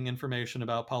posting information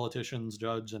about politicians,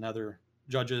 judges,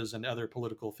 and other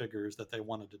political figures that they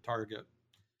wanted to target.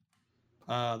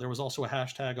 There was also a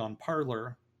hashtag on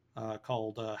Parler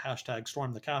called hashtag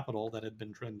Storm the Capitol that had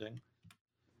been trending.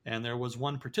 And there was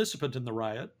one participant in the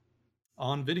riot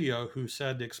on video who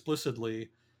said explicitly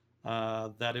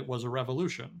that it was a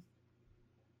revolution,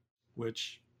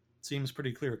 which seems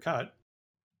pretty clear cut.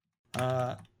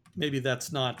 Maybe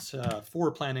that's not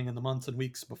foreplanning in the months and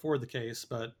weeks before the case,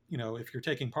 but if you're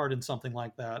taking part in something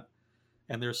like that,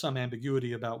 and there's some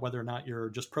ambiguity about whether or not you're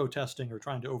just protesting or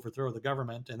trying to overthrow the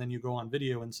government, and then you go on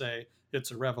video and say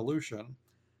it's a revolution,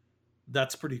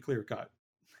 that's pretty clear cut.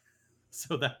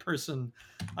 So that person,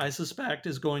 I suspect,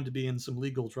 is going to be in some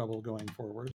legal trouble going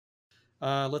forward.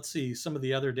 Let's see some of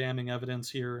the other damning evidence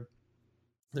here.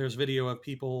 There's video of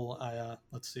people.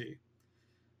 Let's see.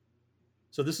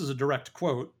 So this is a direct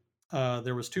quote.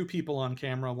 There was two people on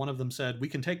camera. One of them said, "We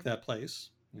can take that place,"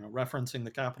 referencing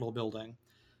the Capitol building.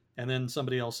 And then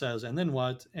somebody else says, "And then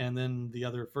what?" And then the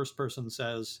other first person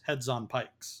says, "Heads on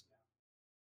pikes."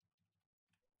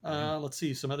 Let's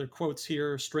see some other quotes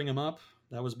here. "String 'em up."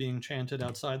 That was being chanted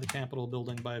outside the Capitol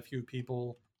building by a few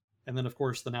people. And then, of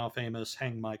course, the now famous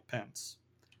 "Hang Mike Pence,"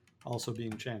 also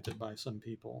being chanted by some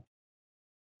people.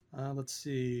 Let's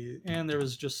see. And there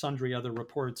was just sundry other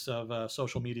reports of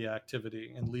social media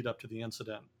activity in lead up to the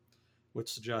incident,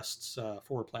 which suggests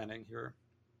foreplanning here.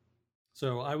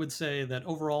 So I would say that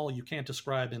overall, you can't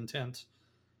ascribe intent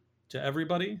to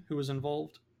everybody who was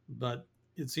involved, but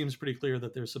it seems pretty clear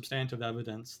that there's substantive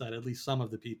evidence that at least some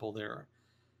of the people there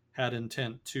had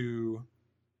intent to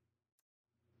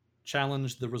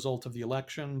challenge the result of the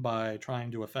election by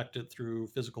trying to affect it through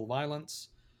physical violence,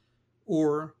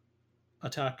 or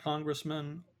attack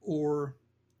congressmen, or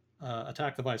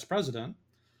attack the vice president,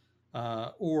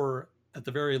 or at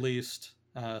the very least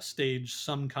stage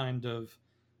some kind of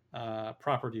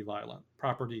property violence.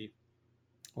 Property,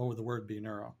 what would the word be,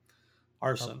 Neuro?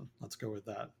 Arson. Let's go with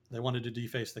that. They wanted to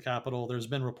deface the Capitol. There's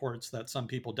been reports that some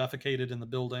people defecated in the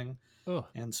building Ugh.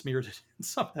 and smeared it in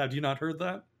something. Have you not heard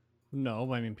that?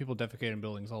 No, I mean people defecate in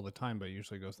buildings all the time, but it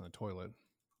usually goes in the toilet.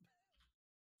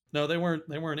 No, they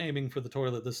weren't aiming for the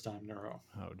toilet this time, Neuro.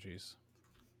 Oh, jeez.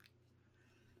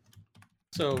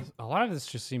 So a lot of this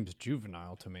just seems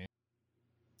juvenile to me.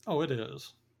 Oh, it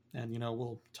is. And,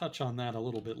 we'll touch on that a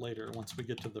little bit later once we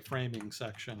get to the framing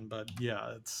section. But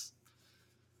yeah,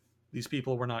 these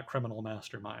people were not criminal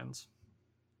masterminds.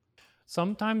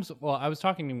 Sometimes, well, I was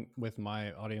talking with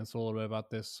my audience a little bit about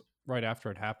this right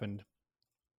after it happened.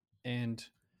 And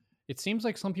it seems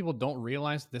like some people don't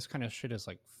realize this kind of shit is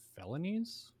like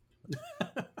felonies.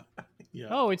 Yeah.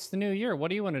 Oh, it's the new year. What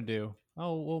do you want to do?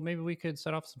 Oh, well, maybe we could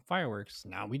set off some fireworks.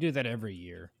 Now we do that every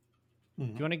year.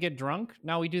 Mm-hmm. Do you want to get drunk?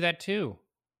 Now we do that too.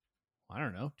 I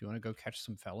don't know. Do you want to go catch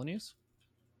some felonies?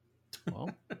 Well,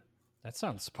 that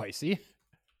sounds spicy.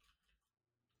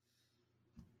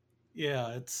 Yeah,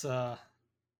 it's I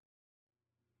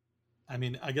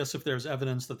mean, I guess if there's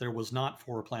evidence that there was not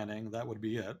foreplanning, that would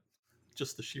be it.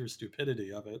 Just the sheer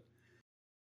stupidity of it.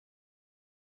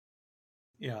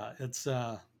 Yeah, it's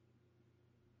I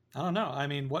don't know. I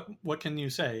mean, what can you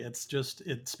say? It's just,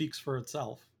 it speaks for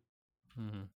itself.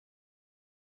 Mm-hmm.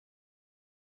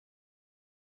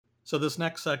 So this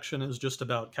next section is just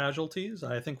about casualties.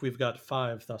 I think we've got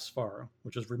 5 thus far,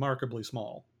 which is remarkably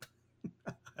small,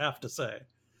 I have to say.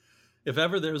 If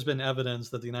ever there's been evidence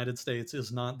that the United States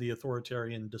is not the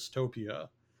authoritarian dystopia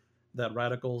that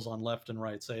radicals on left and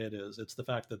right say it is, it's the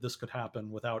fact that this could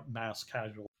happen without mass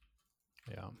casualties.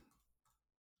 Yeah.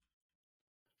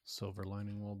 Silver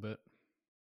lining a little bit.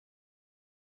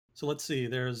 So let's see.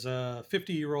 There's a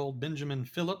 50-year-old Benjamin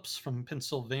Phillips from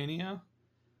Pennsylvania.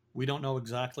 We don't know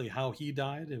exactly how he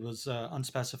died. It was an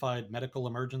unspecified medical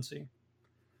emergency.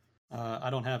 I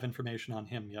don't have information on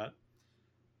him yet.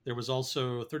 There was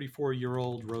also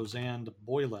 34-year-old Roseanne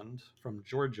Boyland from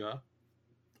Georgia.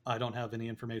 I don't have any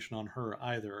information on her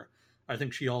either. I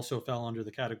think she also fell under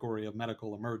the category of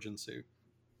medical emergency.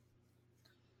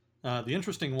 The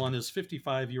interesting one is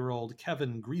 55-year-old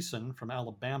Kevin Greeson from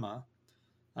Alabama.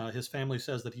 His family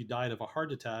says that he died of a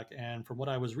heart attack, and from what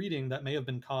I was reading, that may have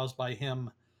been caused by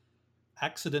him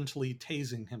accidentally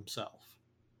tasing himself.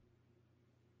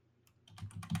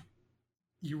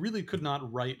 You really could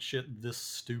not write shit this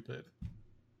stupid.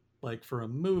 Like, for a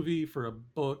movie, for a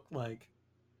book, like...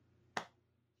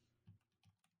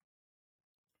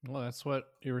 Well, that's what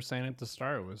you were saying at the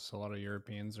start, was a lot of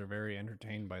Europeans are very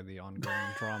entertained by the ongoing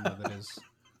drama that is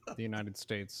the United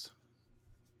States.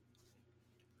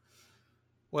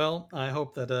 Well, I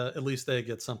hope that at least they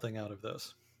get something out of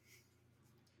this.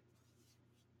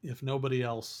 If nobody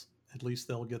else, at least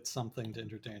they'll get something to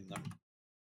entertain them.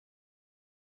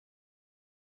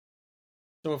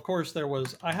 So of course there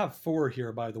was, I have 4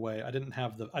 here, by the way. I don't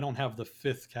have the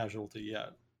 5th casualty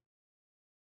yet.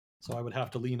 So I would have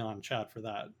to lean on chat for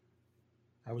that.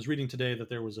 I was reading today that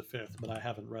there was a 5th, but I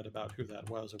haven't read about who that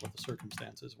was or what the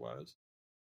circumstances was.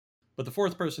 But the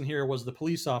 4th person here was the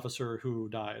police officer who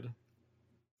died.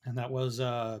 And that was,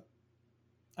 I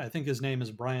think his name is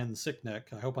Brian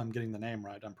Sicknick. I hope I'm getting the name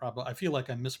right. I feel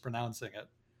like I'm mispronouncing it.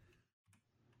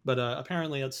 But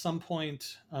apparently at some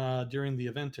point during the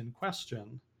event in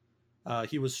question,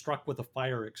 he was struck with a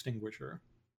fire extinguisher.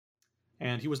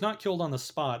 And he was not killed on the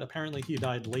spot. Apparently he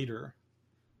died later.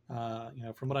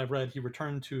 From what I've read, he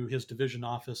returned to his division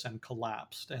office and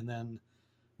collapsed, and then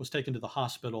was taken to the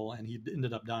hospital, and he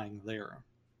ended up dying there.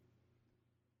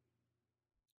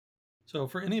 So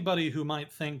for anybody who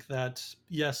might think that,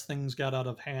 yes, things got out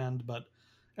of hand, but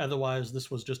otherwise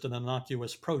this was just an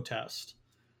innocuous protest,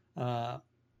 4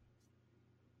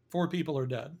 people are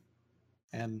dead,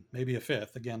 and maybe a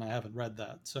 5th. Again, I haven't read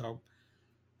that. So,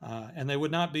 and they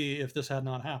would not be if this had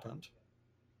not happened.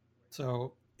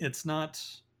 So it's not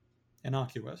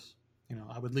innocuous.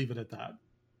 I would leave it at that.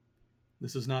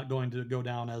 This is not going to go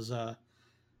down as a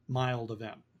mild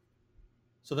event.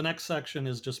 So the next section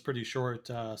is just pretty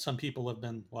short. Some people have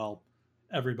been, well,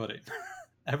 everybody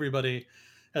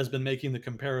has been making the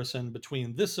comparison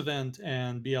between this event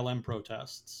and BLM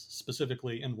protests,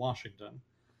 specifically in Washington.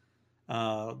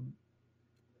 I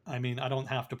mean, I don't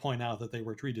have to point out that they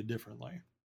were treated differently.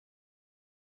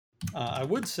 I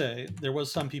would say there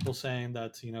was some people saying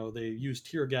that they used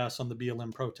tear gas on the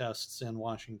BLM protests in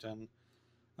Washington,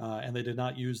 and they did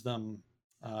not use them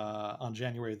on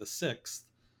January the 6th.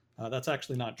 That's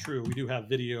actually not true. We do have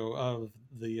video of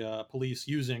the police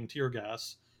using tear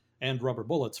gas and rubber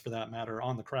bullets, for that matter,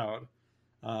 on the crowd.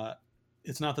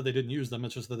 It's not that they didn't use them;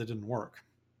 it's just that they didn't work.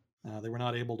 They were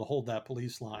not able to hold that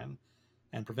police line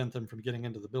and prevent them from getting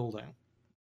into the building.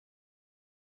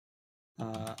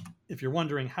 If you're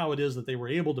wondering how it is that they were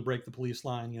able to break the police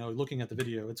line, looking at the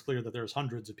video, it's clear that there's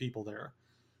hundreds of people there,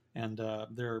 and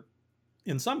they're,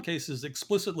 in some cases,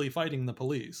 explicitly fighting the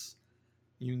police.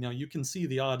 You can see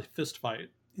the odd fist fight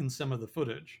in some of the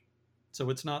footage.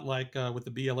 So it's not like with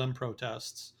the BLM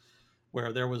protests,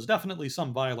 where there was definitely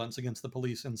some violence against the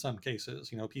police in some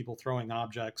cases. People throwing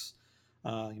objects,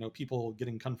 people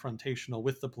getting confrontational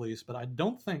with the police. But I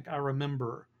don't think I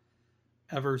remember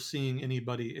ever seeing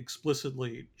anybody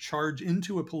explicitly charge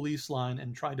into a police line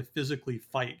and try to physically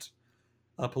fight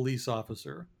a police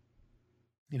officer.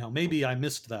 Maybe I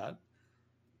missed that,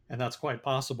 and that's quite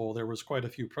possible. There was quite a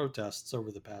few protests over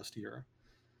the past year,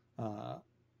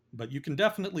 but you can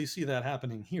definitely see that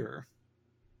happening here,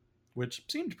 which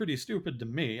seemed pretty stupid to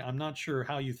me. I'm not sure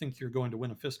how you think you're going to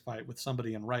win a fist fight with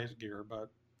somebody in riot gear,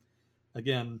 but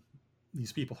again,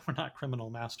 these people were not criminal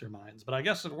masterminds, but I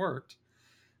guess it worked.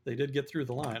 They did get through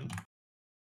the line.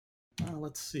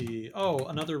 Let's see. Oh,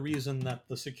 another reason that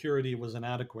the security was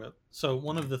inadequate. So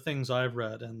one of the things I've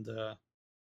read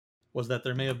was that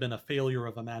there may have been a failure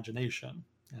of imagination.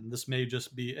 And this may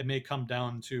just be, it may come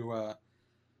down to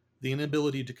the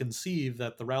inability to conceive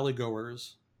that the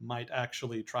rally-goers might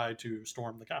actually try to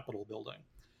storm the Capitol building.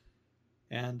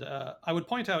 And I would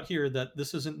point out here that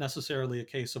this isn't necessarily a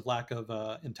case of lack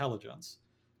of intelligence,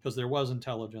 because there was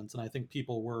intelligence, and I think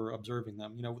people were observing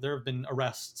them. There have been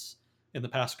arrests in the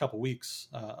past couple weeks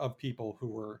of people who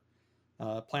were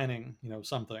planning,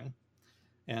 something.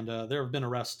 And there have been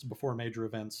arrests before major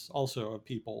events also of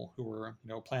people who were,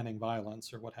 planning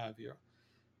violence or what have you.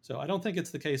 So I don't think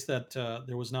it's the case that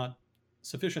there was not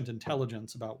sufficient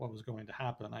intelligence about what was going to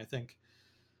happen. I think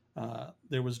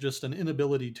there was just an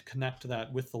inability to connect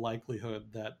that with the likelihood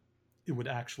that it would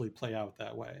actually play out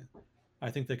that way. I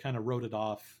think they kind of wrote it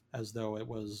off as though it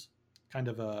was kind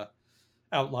of a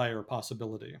outlier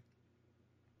possibility.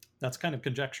 That's kind of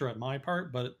conjecture on my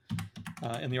part, but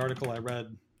in the article I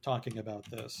read talking about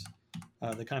this,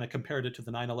 they kind of compared it to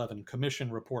the 9/11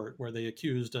 Commission report, where they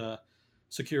accused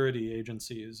security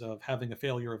agencies of having a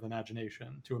failure of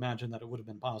imagination, to imagine that it would have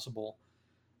been possible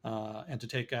and to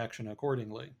take action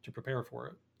accordingly to prepare for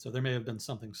it. So there may have been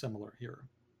something similar here.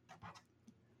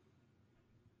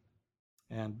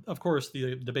 And of course,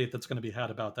 the debate that's going to be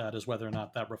had about that is whether or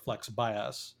not that reflects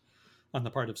bias on the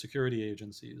part of security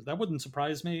agencies. That wouldn't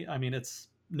surprise me. I mean, it's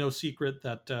no secret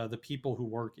that the people who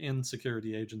work in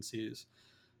security agencies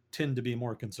tend to be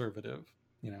more conservative.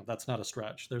 That's not a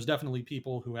stretch. There's definitely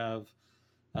people who have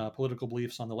political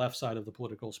beliefs on the left side of the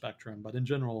political spectrum, but in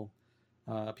general,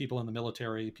 people in the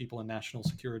military, people in national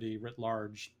security writ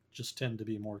large, just tend to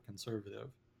be more conservative.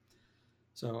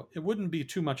 So it wouldn't be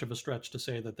too much of a stretch to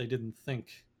say that they didn't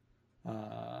think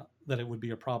that it would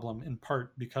be a problem, in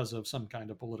part because of some kind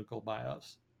of political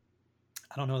bias.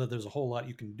 I don't know that there's a whole lot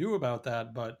you can do about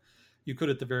that, but you could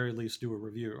at the very least do a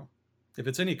review. If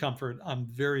it's any comfort, I'm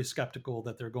very skeptical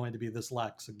that they're going to be this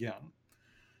lax again.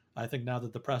 I think now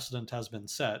that the precedent has been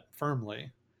set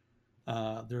firmly,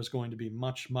 there's going to be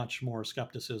much, much more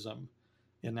skepticism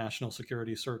in national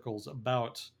security circles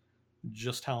about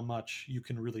just how much you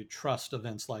can really trust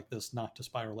events like this not to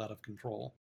spiral out of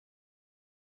control.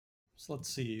 So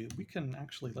let's see,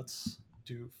 let's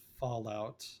do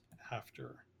Fallout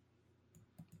after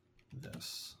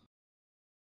this.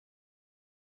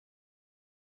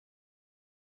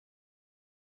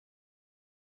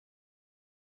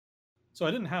 So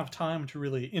I didn't have time to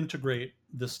really integrate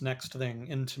this next thing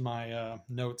into my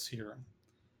notes here.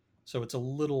 So it's a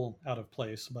little out of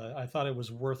place, but I thought it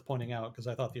was worth pointing out because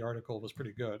I thought the article was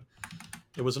pretty good.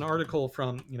 It was an article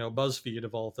from, BuzzFeed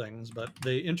of all things, but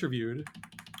they interviewed,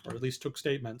 or at least took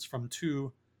statements from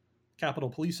 2 Capitol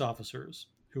police officers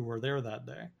who were there that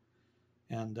day.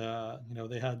 And,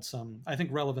 they had some, I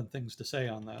think, relevant things to say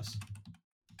on this.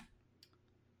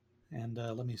 And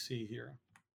let me see here.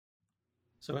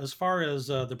 So as far as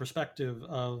the perspective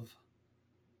of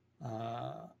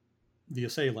the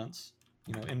assailants,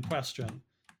 in question,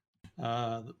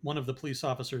 one of the police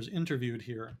officers interviewed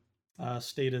here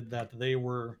stated that they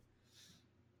were,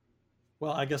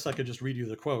 well, I guess I could just read you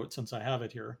the quote since I have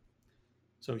it here.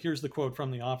 So here's the quote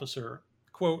from the officer.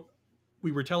 Quote,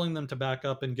 "We were telling them to back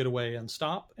up and get away and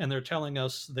stop, and they're telling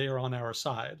us they are on our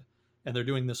side. and they're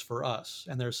doing this for us.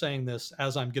 And they're saying this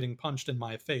as I'm getting punched in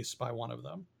my face by one of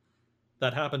them.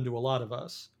 That happened to a lot of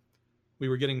us. We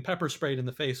were getting pepper sprayed in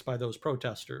the face by those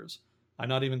protesters. I'm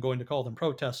not even going to call them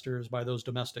protesters, by those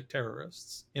domestic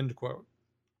terrorists, end quote.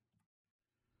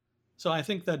 So I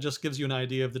think that just gives you an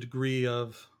idea of the degree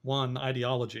of, one,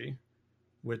 ideology,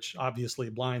 which obviously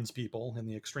blinds people in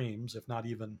the extremes, if not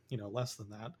even, less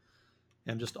than that,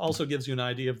 and just also gives you an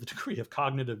idea of the degree of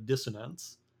cognitive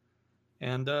dissonance.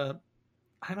 And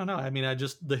I don't know. I mean,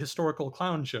 the historical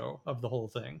clown show of the whole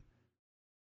thing.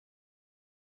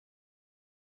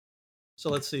 So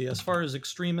let's see. As far as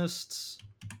extremists,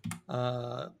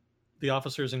 the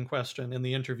officers in question in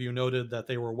the interview noted that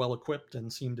they were well equipped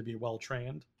and seemed to be well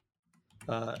trained.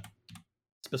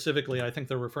 Specifically, I think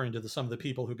they're referring to some of the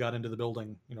people who got into the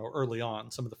building, early on,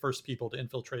 some of the first people to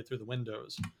infiltrate through the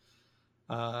windows.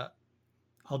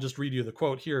 I'll just read you the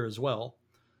quote here as well.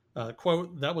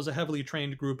 Quote, "That was a heavily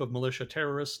trained group of militia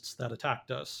terrorists that attacked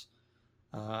us.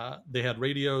 They had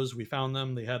radios. We found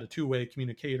them. They had a two-way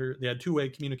communicator. They had two-way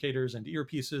communicators and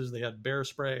earpieces. They had bear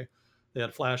spray. They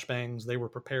had flashbangs. They were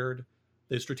prepared.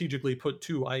 They strategically put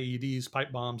 2 IEDs,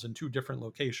 pipe bombs, in 2 different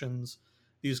locations.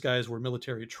 These guys were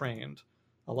military trained.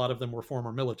 A lot of them were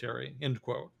former military," end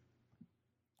quote.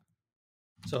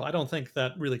 So I don't think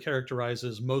that really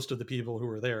characterizes most of the people who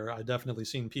were there. I definitely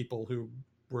seen people who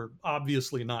were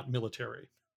obviously not military,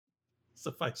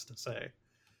 suffice to say.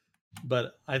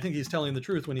 But I think he's telling the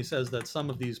truth when he says that some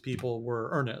of these people were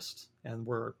earnest and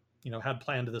were, had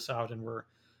planned this out and were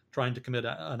trying to commit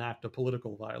an act of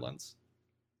political violence.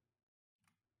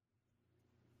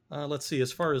 Let's see,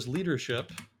 as far as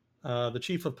leadership, the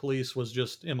chief of police was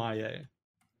just MIA,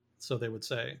 so they would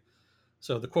say.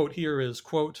 So the quote here is,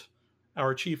 quote,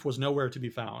 "Our chief was nowhere to be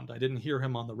found. I didn't hear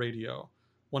him on the radio.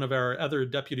 One of our other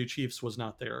deputy chiefs was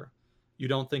not there. You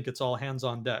don't think it's all hands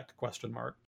on deck, question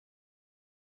mark."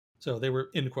 So they were,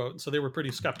 end quote. So they were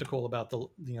pretty skeptical about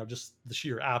just the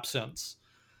sheer absence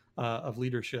of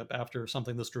leadership after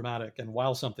something this dramatic and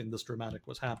while something this dramatic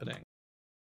was happening.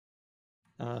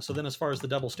 So then as far as the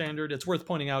double standard, it's worth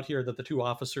pointing out here that the 2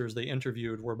 officers they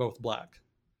interviewed were both black.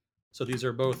 So these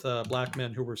are both black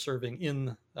men who were serving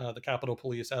in the Capitol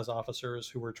Police as officers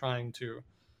who were trying to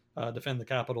defend the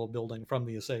Capitol building from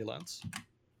the assailants.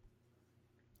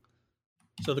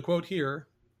 So the quote here,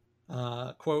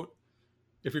 quote,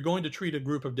 "If you're going to treat a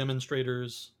group of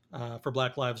demonstrators for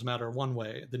Black Lives Matter one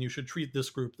way, then you should treat this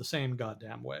group the same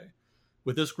goddamn way.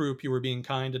 With this group, you were being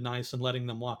kind and nice and letting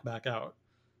them walk back out.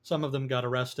 Some of them got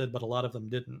arrested, but a lot of them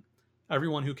didn't.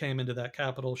 Everyone who came into that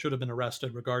Capitol should have been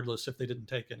arrested regardless if they didn't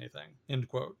take anything," end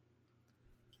quote.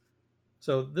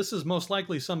 So this is most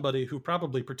likely somebody who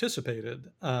probably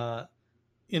participated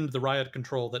in the riot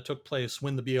control that took place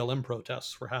when the BLM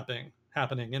protests were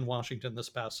happening in Washington this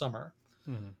past summer.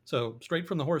 Mm-hmm. So straight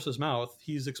from the horse's mouth,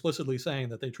 he's explicitly saying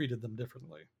that they treated them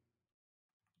differently.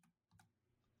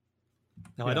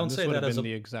 Now, I don't say that as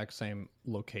the exact same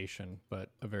location,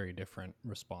 but a very different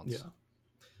response.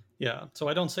 Yeah. So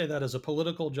I don't say that as a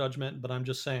political judgment, but I'm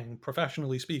just saying,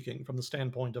 professionally speaking, from the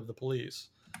standpoint of the police,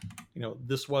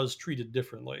 this was treated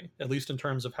differently, at least in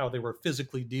terms of how they were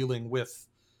physically dealing with,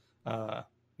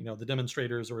 the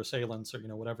demonstrators or assailants or,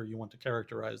 whatever you want to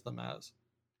characterize them as.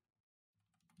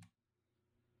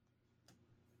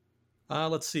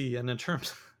 Let's see. And in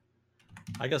terms,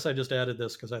 I guess I just added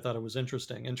this because I thought it was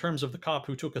interesting. In terms of the cop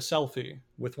who took a selfie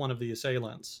with one of the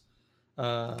assailants,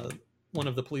 one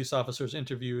of the police officers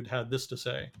interviewed had this to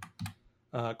say,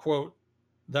 quote,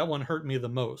 "That one hurt me the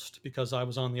most because I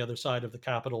was on the other side of the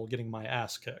Capitol getting my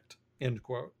ass kicked," end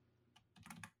quote.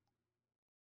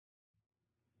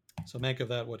 So make of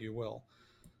that what you will.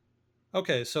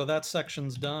 Okay, so that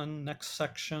section's done. Next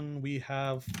section, we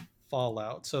have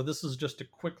fallout. So this is just a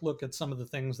quick look at some of the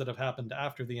things that have happened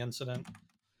after the incident.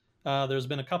 There's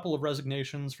been a couple of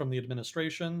resignations from the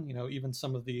administration. Even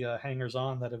some of the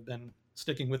hangers-on that have been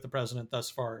sticking with the president thus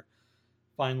far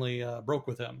finally broke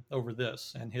with him over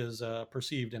this and his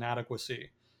perceived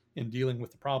inadequacy in dealing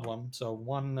with the problem. So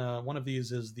one of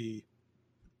these is the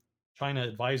China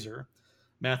advisor,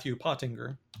 Matthew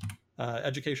Pottinger,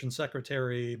 Education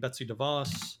Secretary Betsy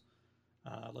DeVos.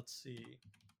 Let's see.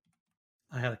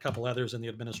 I had a couple others in the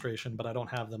administration, but I don't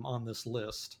have them on this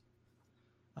list.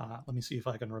 Let me see if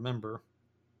I can remember.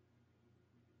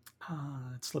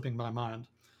 It's slipping my mind.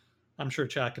 I'm sure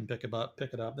Chad can pick it up.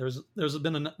 There's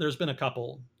been a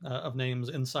couple of names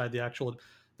inside the actual.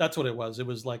 That's what it was. It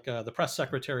was like the press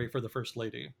secretary for the First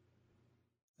Lady.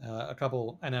 A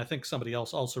couple, and I think somebody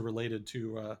else also related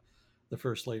to the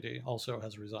First Lady also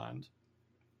has resigned.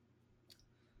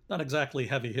 Not exactly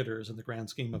heavy hitters in the grand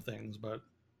scheme of things, but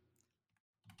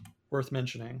worth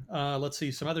mentioning. Let's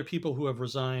see. Some other people who have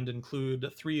resigned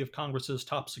include 3 of Congress's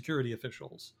top security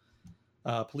officials.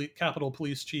 Capitol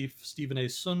Police Chief Stephen A.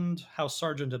 Sund, House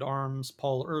Sergeant at Arms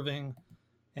Paul Irving,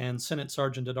 and Senate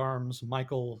Sergeant at Arms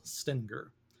Michael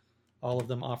Stenger. All of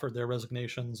them offered their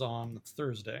resignations on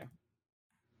Thursday.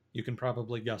 You can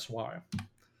probably guess why.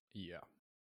 Yeah.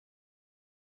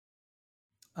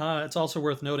 It's also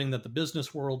worth noting that the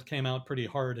business world came out pretty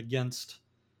hard against,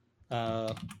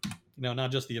 not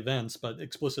just the events, but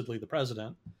explicitly the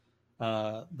president.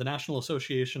 The National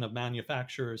Association of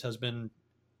Manufacturers has been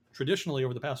traditionally,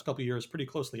 over the past couple of years, pretty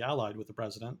closely allied with the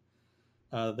president.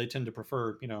 They tend to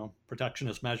prefer,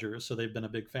 protectionist measures, so they've been a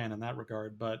big fan in that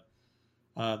regard. But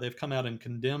they've come out and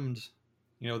condemned,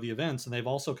 the events, and they've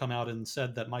also come out and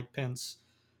said that Mike Pence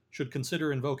should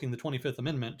consider invoking the 25th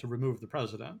Amendment to remove the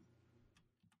president,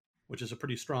 which is a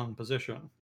pretty strong position.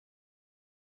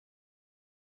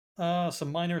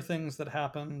 Some minor things that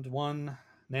happened. One,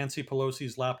 Nancy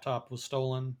Pelosi's laptop was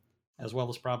stolen, as well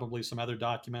as probably some other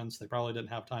documents. They probably didn't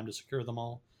have time to secure them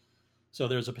all. So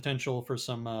there's a potential for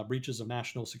some breaches of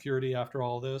national security after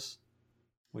all this,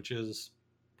 which is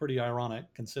pretty ironic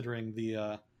considering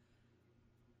the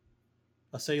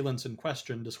assailants in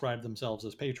question described themselves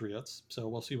as patriots. So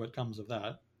we'll see what comes of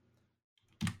that.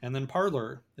 And then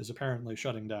Parler is apparently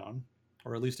shutting down,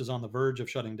 or at least is on the verge of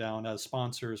shutting down as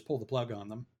sponsors pull the plug on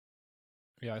them.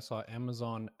 Yeah, I saw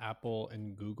Amazon, Apple,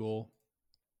 and Google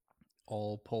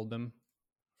all pulled them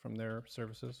from their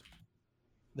services.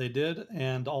 They did,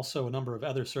 and also a number of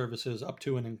other services up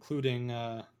to and including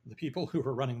the people who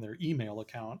are running their email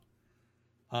account.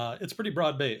 It's pretty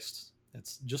broad-based.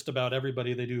 It's just about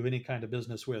everybody they do any kind of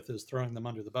business with is throwing them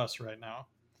under the bus right now.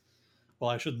 Well,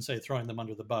 I shouldn't say throwing them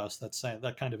under the bus.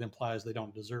 That kind of implies they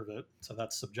don't deserve it, so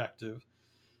that's subjective.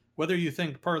 Whether you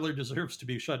think Parler deserves to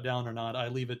be shut down or not, I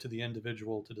leave it to the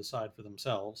individual to decide for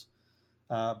themselves.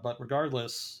 But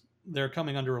regardless, they're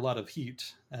coming under a lot of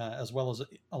heat, as well as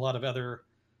a lot of other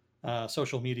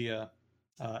social media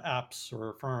apps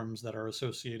or firms that are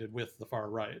associated with the far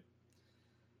right.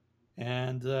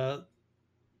 And,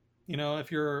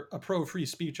 if you're a pro-free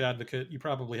speech advocate, you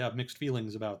probably have mixed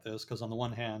feelings about this, because on the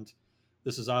one hand,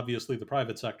 this is obviously the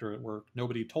private sector at work.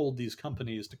 Nobody told these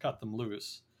companies to cut them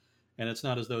loose. And it's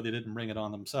not as though they didn't bring it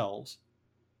on themselves.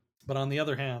 But on the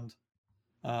other hand,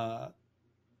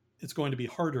 it's going to be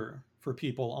harder for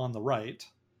people on the right,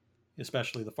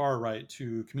 especially the far right,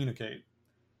 to communicate.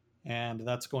 And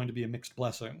that's going to be a mixed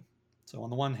blessing. So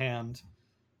on the one hand,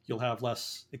 you'll have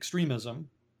less extremism.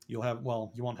 You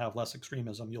won't have less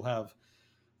extremism. You'll have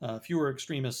fewer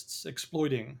extremists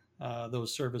exploiting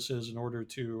those services in order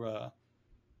to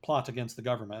plot against the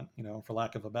government, for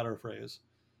lack of a better phrase.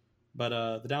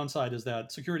 But the downside is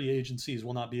that security agencies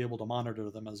will not be able to monitor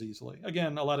them as easily.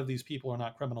 Again, a lot of these people are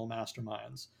not criminal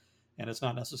masterminds, and it's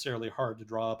not necessarily hard to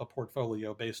draw up a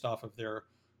portfolio based off of their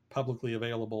publicly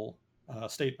available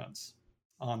statements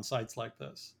on sites like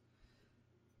this.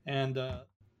 And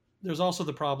there's also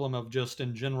the problem of just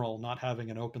in general not having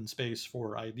an open space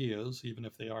for ideas, even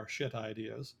if they are shit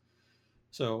ideas.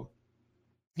 So,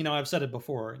 I've said it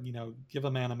before, give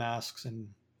a man a mask and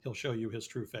he'll show you his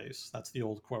true face. That's the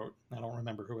old quote. I don't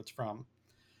remember who it's from.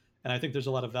 And I think there's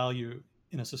a lot of value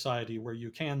in a society where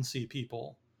you can see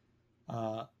people,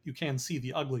 you can see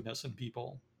the ugliness in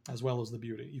people as well as the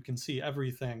beauty. You can see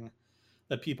everything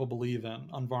that people believe in,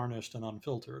 unvarnished and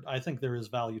unfiltered. I think there is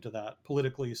value to that,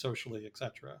 politically, socially,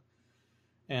 etc.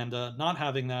 And not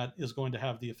having that is going to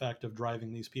have the effect of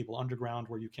driving these people underground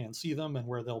where you can't see them and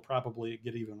where they'll probably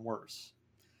get even worse.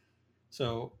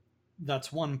 So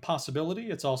that's one possibility.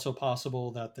 It's also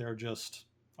possible that they're just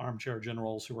armchair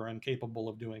generals who are incapable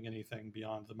of doing anything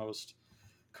beyond the most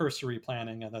cursory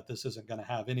planning, and that this isn't going to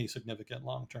have any significant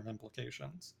long-term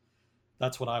implications.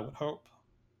 That's what I would hope.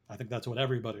 I think that's what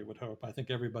everybody would hope. I think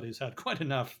everybody's had quite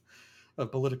enough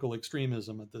of political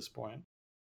extremism at this point.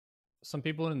 Some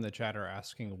people in the chat are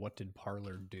asking, what did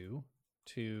Parler do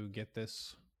to get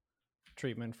this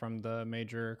treatment from the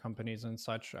major companies and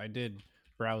such? I did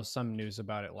browse some news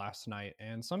about it last night,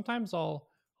 and sometimes I'll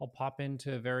pop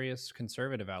into various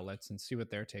conservative outlets and see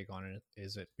what their take on it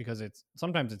is, because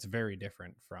sometimes it's very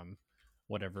different from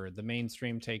whatever the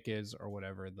mainstream take is or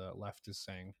whatever the left is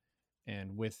saying.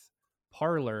 And with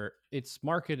Parler, it's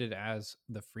marketed as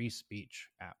the free speech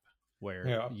app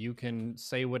where you can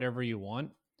say whatever you want.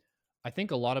 I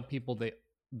think a lot of people,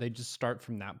 they just start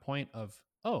from that point of,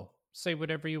 oh, say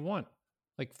whatever you want.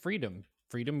 Like freedom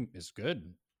is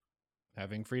good.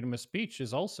 Having freedom of speech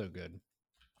is also good.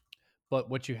 But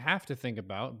what you have to think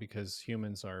about, because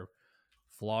humans are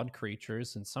flawed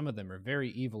creatures and some of them are very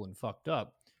evil and fucked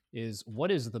up, is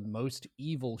what is the most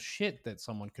evil shit that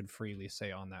someone could freely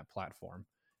say on that platform?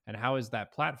 And how is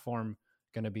that platform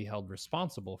going to be held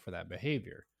responsible for that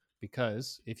behavior?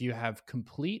 Because if you have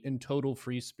complete and total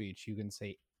free speech, you can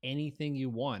say anything you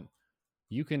want.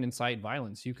 You can incite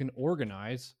violence. You can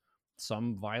organize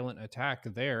some violent attack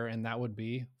there, and that would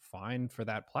be fine for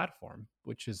that platform,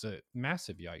 which is a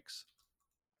massive yikes.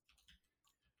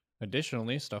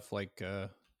 Additionally, stuff like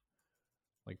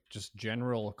just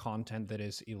general content that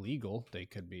is illegal, they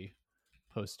could be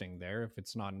posting there if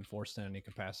it's not enforced in any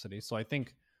capacity. So I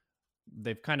think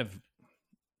they've kind of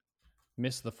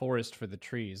missed the forest for the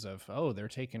trees of, oh, they're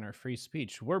taking our free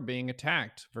speech, we're being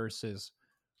attacked, versus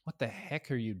what the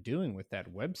heck are you doing with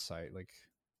that website? Like,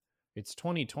 it's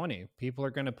 2020. People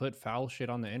are going to put foul shit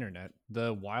on the internet.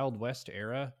 The Wild West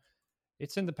era,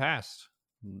 it's in the past.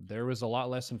 There was a lot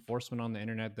less enforcement on the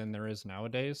internet than there is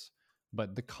nowadays.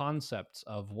 But the concepts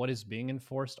of what is being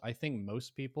enforced, I think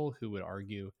most people who would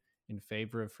argue in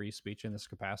favor of free speech in this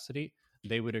capacity,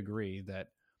 they would agree that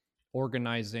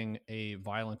organizing a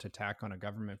violent attack on a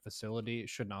government facility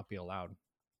should not be allowed.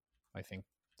 I think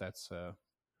that's a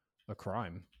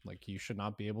crime. Like, you should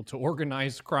not be able to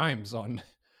organize crimes on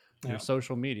your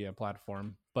social media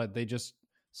platform, but they just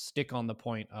stick on the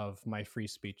point of my free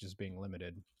speech is being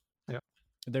limited. Yeah.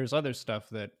 There's other stuff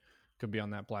that could be on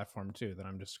that platform too that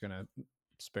I'm just going to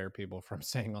spare people from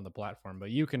saying on the platform.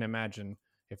 But you can imagine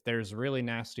if there's really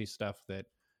nasty stuff that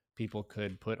people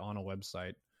could put on a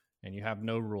website and you have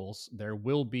no rules, there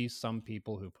will be some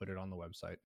people who put it on the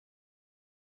website.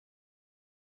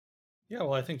 Yeah,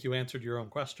 well, I think you answered your own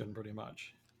question pretty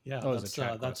much. Yeah, oh, that's a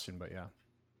chat question, but yeah.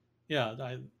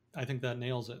 Yeah, I think that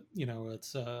nails it. You know,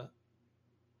 it's the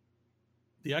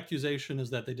accusation is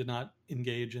that they did not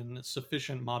engage in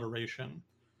sufficient moderation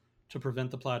to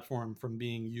prevent the platform from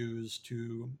being used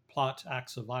to plot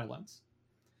acts of violence.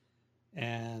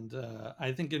 And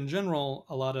I think in general,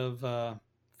 a lot of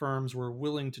firms were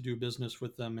willing to do business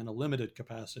with them in a limited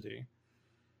capacity,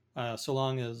 so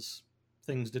long as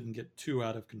things didn't get too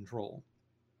out of control,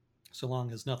 so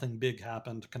long as nothing big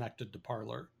happened connected to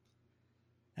Parler,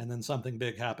 and then something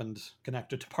big happened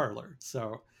connected to Parler.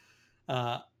 So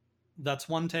that's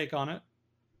one take on it.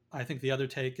 I think the other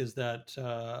take is that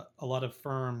a lot of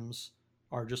firms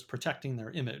are just protecting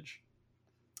their image,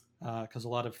 because a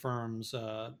lot of firms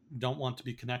don't want to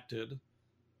be connected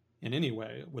in any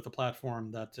way with a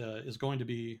platform that is going to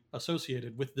be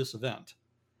associated with this event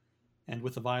and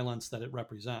with the violence that it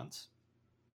represents.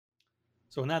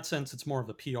 So in that sense, it's more of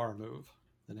a PR move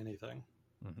than anything.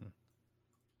 Mm-hmm.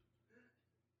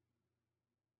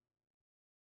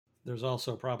 There's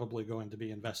also probably going to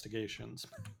be investigations.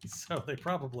 So they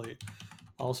probably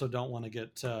also don't want to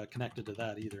get connected to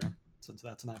that either, since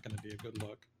that's not going to be a good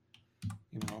look.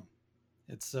 You know,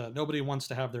 it's nobody wants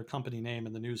to have their company name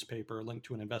in the newspaper linked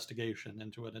to an investigation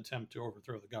into an attempt to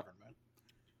overthrow the government.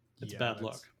 It's bad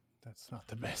luck. That's not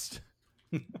the best.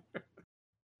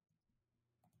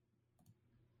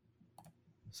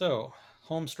 So,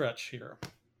 home stretch here.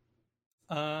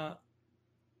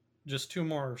 Just two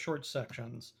more short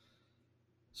sections.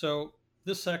 So,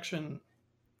 this section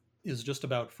is just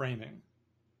about framing.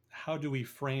 How do we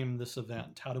frame this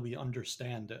event? How do we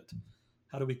understand it?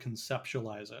 How do we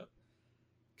conceptualize it?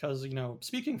 Because, you know,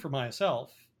 speaking for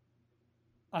myself,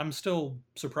 I'm still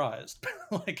surprised.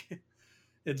 Like,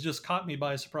 it just caught me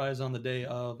by surprise on the day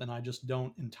of, and I just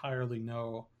don't entirely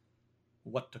know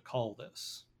what to call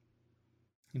this.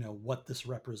 You know, what this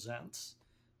represents.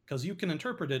 Because you can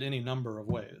interpret it any number of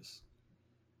ways.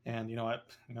 And,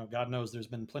 God knows there's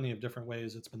been plenty of different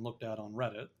ways it's been looked at on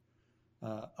Reddit.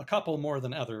 A couple more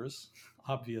than others,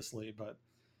 obviously, but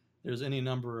there's any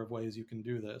number of ways you can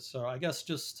do this. So I guess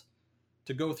just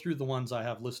to go through the ones I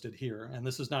have listed here, and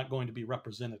this is not going to be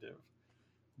representative,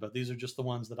 but these are just the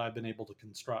ones that I've been able to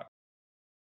construct.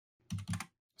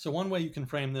 So one way you can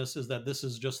frame this is that this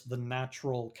is just the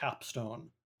natural capstone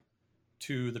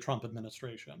to the Trump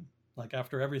administration. Like,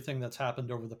 after everything that's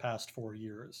happened over the past 4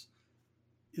 years,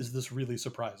 is this really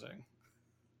surprising?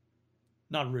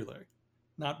 Not really.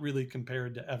 Not really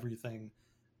compared to everything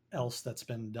else that's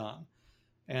been done.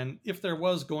 And if there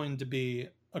was going to be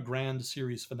a grand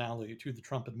series finale to the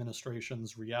Trump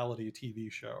administration's reality TV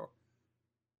show,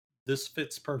 this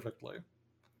fits perfectly.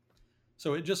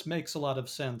 So it just makes a lot of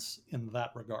sense in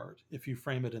that regard, if you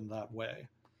frame it in that way.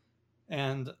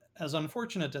 And as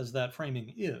unfortunate as that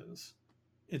framing is,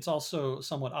 it's also a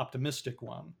somewhat optimistic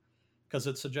one, because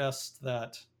it suggests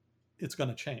that it's going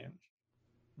to change.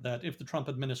 That if the Trump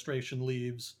administration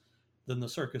leaves, then the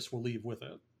circus will leave with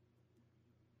it.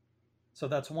 So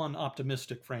that's one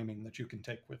optimistic framing that you can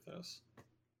take with this.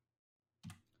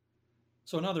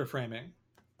 So another framing,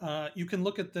 You can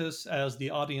look at this as the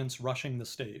audience rushing the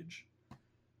stage.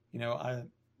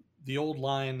 The old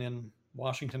line in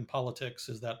Washington politics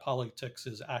is that politics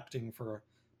is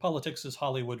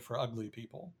Hollywood for ugly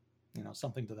people,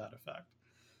 something to that effect.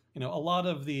 A lot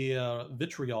of the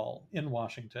vitriol in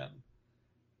Washington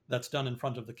that's done in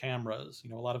front of the cameras,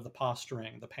 a lot of the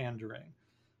posturing, the pandering,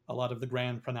 a lot of the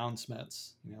grand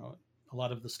pronouncements, a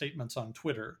lot of the statements on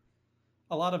Twitter,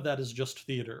 a lot of that is just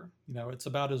theater. It's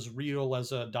about as real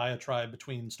as a diatribe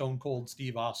between Stone Cold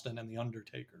Steve Austin and The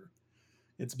Undertaker.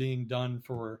 It's being done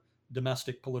for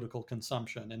domestic political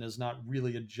consumption and is not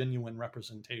really a genuine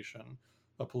representation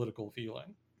of political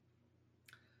feeling.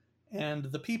 And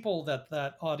the people that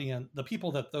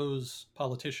those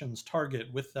politicians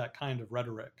target with that kind of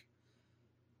rhetoric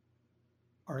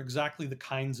are exactly the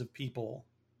kinds of people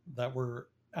that were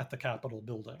at the Capitol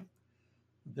building.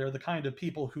 They're the kind of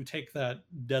people who take that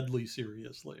deadly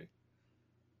seriously.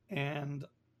 And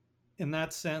in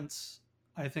that sense,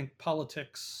 I think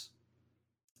politics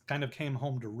kind of came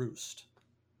home to roost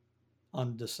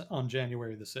on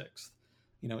January the 6th.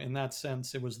 In that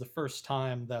sense, it was the first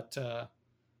time that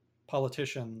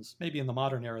politicians, maybe in the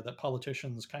modern era, that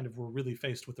politicians kind of were really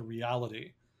faced with the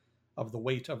reality of the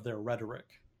weight of their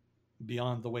rhetoric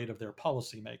beyond the weight of their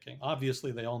policy making.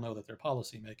 Obviously, they all know that their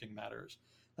policy making matters.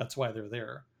 That's why they're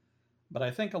there. But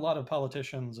I think a lot of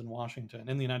politicians in Washington,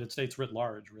 in the United States writ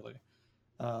large, really,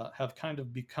 have kind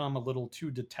of become a little too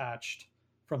detached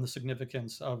from the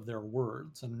significance of their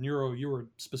words. And Nero, you were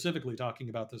specifically talking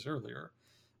about this earlier,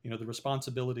 the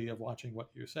responsibility of watching what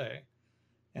you say.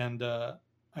 And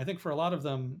I think for a lot of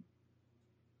them,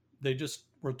 they just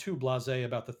were too blasé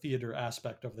about the theater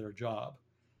aspect of their job.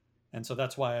 And so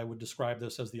that's why I would describe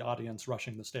this as the audience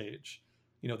rushing the stage.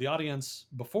 The audience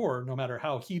before, no matter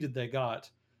how heated they got,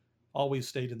 always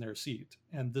stayed in their seat.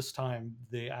 And this time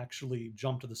they actually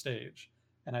jumped to the stage.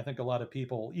 And I think a lot of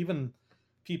people, even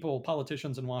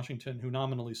politicians in Washington who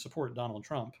nominally support Donald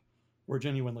Trump, were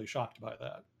genuinely shocked by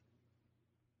that.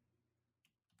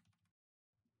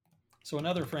 So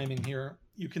another framing here,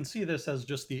 you can see this as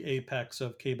just the apex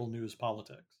of cable news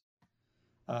politics.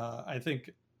 I think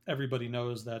everybody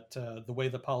knows that the way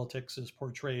the politics is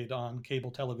portrayed on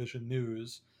cable television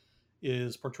news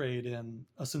is portrayed in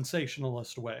a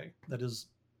sensationalist way that is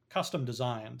custom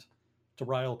designed to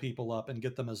rile people up and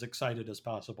get them as excited as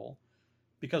possible,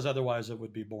 because otherwise it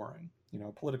would be boring.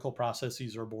 Political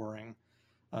processes are boring.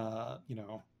 The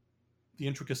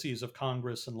intricacies of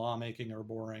Congress and lawmaking are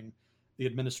boring. The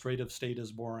administrative state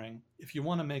is boring. If you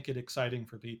want to make it exciting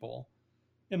for people,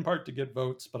 in part to get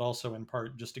votes, but also in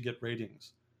part just to get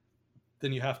ratings,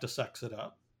 then you have to sex it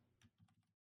up.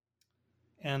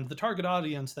 And the target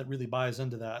audience that really buys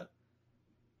into that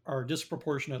are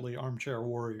disproportionately armchair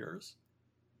warriors.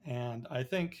 And I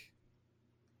think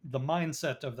the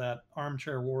mindset of that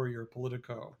armchair warrior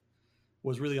politico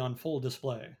was really on full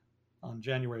display on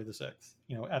January the 6th,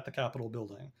 at the Capitol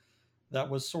building. That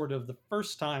was sort of the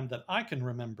first time that I can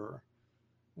remember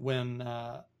when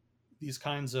these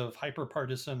kinds of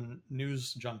hyper-partisan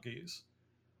news junkies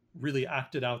really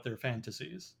acted out their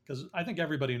fantasies. Because I think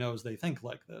everybody knows they think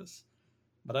like this,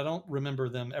 but I don't remember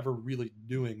them ever really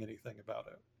doing anything about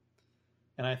it.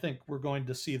 And I think we're going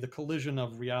to see the collision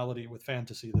of reality with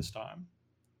fantasy this time.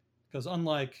 Because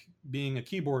unlike being a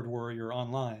keyboard warrior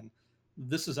online,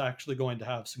 this is actually going to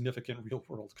have significant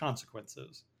real-world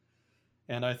consequences.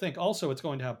 And I think also it's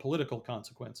going to have political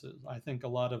consequences. I think a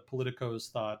lot of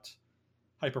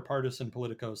hyper-partisan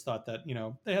politicos thought that,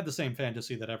 they had the same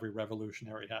fantasy that every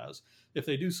revolutionary has. If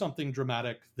they do something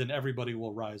dramatic, then everybody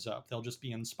will rise up. They'll just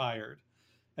be inspired.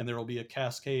 And there will be a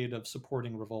cascade of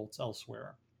supporting revolts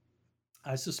elsewhere.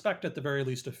 I suspect at the very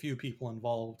least a few people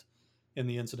involved in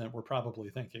the incident were probably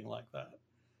thinking like that.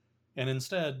 And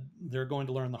instead, they're going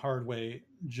to learn the hard way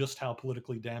just how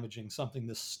politically damaging something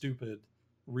this stupid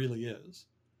really is.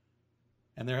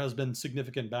 And there has been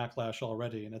significant backlash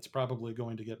already, and it's probably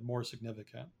going to get more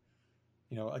significant.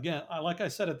 Again, like I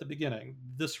said at the beginning,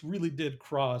 this really did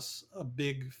cross a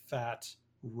big, fat,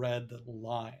 red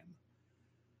line.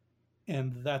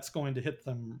 And that's going to hit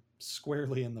them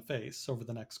squarely in the face over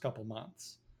the next couple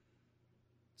months.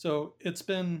 So it's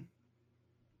been,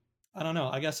 I don't know,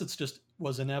 I guess it's just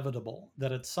was inevitable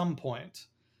that at some point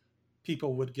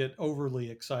people would get overly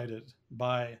excited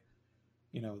by,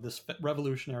 this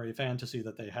revolutionary fantasy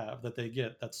that they have, that they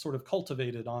get, that's sort of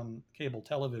cultivated on cable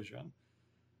television,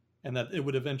 and that it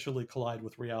would eventually collide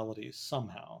with reality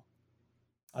somehow.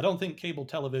 I don't think cable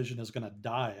television is going to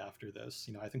die after this.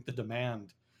 I think the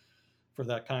demand for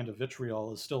that kind of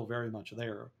vitriol is still very much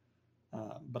there.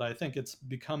 But I think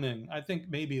I think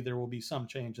maybe there will be some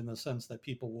change in the sense that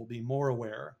people will be more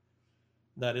aware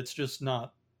that it's just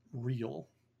not real,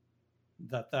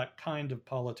 that that kind of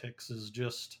politics is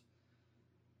just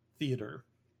theater,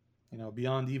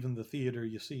 beyond even the theater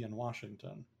you see in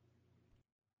Washington.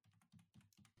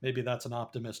 Maybe that's an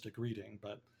optimistic reading,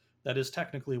 but that is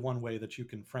technically one way that you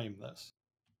can frame this.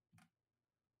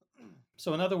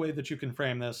 So another way that you can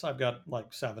frame this, I've got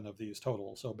like 7 of these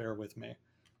total, so bear with me.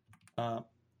 Uh,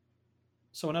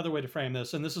 so another way to frame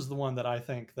this, and this is the one that I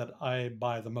think that I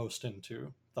buy the most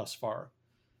into thus far.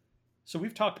 So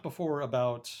we've talked before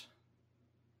about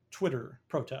Twitter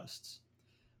protests.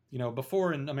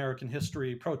 Before in American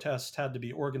history, protests had to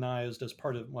be organized as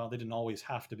part of, well, they didn't always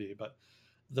have to be, but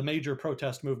the major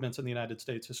protest movements in the United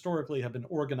States historically have been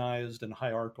organized and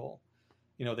hierarchical.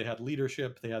 They had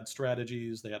leadership, they had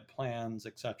strategies, they had plans,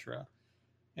 etc.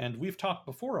 And we've talked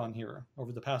before on here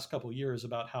over the past couple of years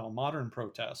about how modern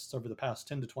protests over the past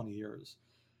 10 to 20 years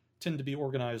tend to be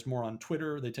organized more on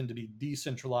Twitter. They tend to be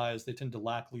decentralized. They tend to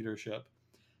lack leadership.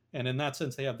 And in that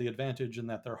sense, they have the advantage in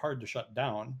that they're hard to shut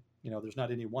down. There's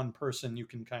not any one person you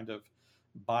can kind of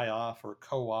buy off or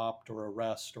co-opt or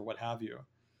arrest or what have you.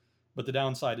 But the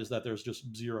downside is that there's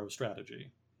just zero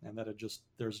strategy, and that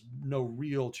there's no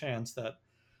real chance that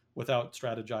without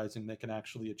strategizing they can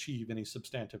actually achieve any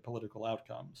substantive political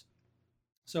outcomes.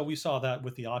 So we saw that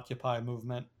with the Occupy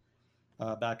movement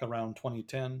back around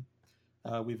 2010.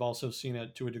 We've also seen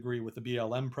it to a degree with the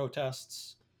BLM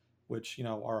protests, which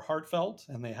are heartfelt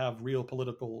and they have real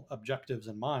political objectives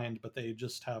in mind, but they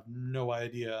just have no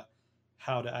idea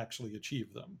how to actually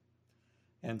achieve them.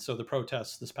 And so the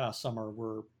protests this past summer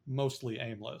were mostly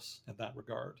aimless in that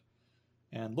regard.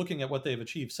 And looking at what they've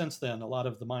achieved since then, a lot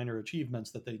of the minor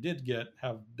achievements that they did get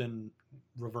have been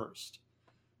reversed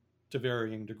to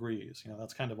varying degrees.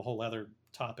 That's kind of a whole other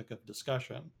topic of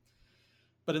discussion.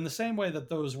 But in the same way that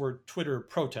those were Twitter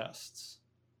protests,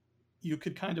 you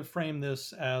could kind of frame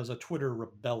this as a Twitter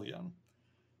rebellion.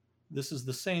 This is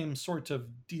the same sort of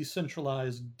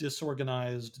decentralized,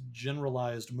 disorganized,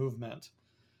 generalized movement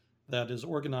that is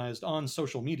organized on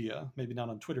social media, maybe not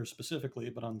on Twitter specifically,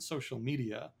 but on social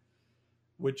media,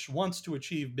 which wants to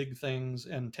achieve big things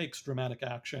and takes dramatic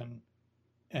action,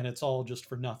 and it's all just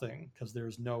for nothing because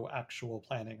there's no actual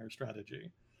planning or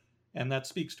strategy. And that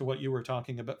speaks to what you were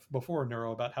talking about before,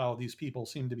 Neuro, about how these people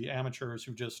seem to be amateurs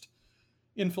who just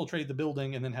infiltrate the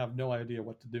building and then have no idea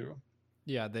what to do.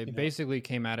 Yeah, they basically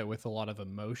came at it with a lot of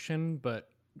emotion, but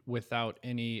without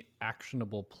any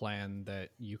actionable plan that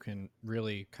you can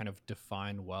really kind of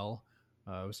define well.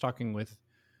 I was talking with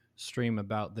Stream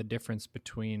about the difference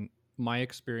between my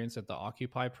experience at the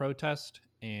Occupy protest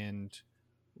and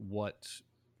what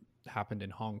happened in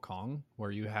Hong Kong,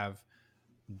 where you have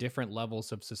different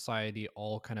levels of society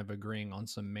all kind of agreeing on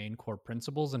some main core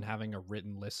principles and having a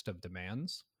written list of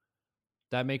demands.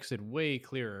 That makes it way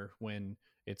clearer when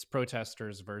it's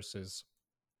protesters versus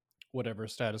whatever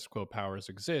status quo powers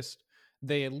exist.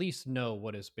 They at least know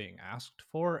what is being asked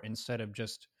for instead of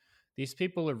just these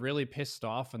people are really pissed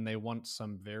off and they want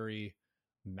some very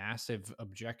massive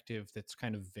objective that's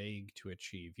kind of vague to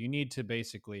achieve. You need to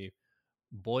basically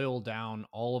boil down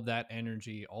all of that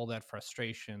energy, all that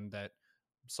frustration that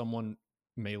someone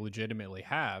may legitimately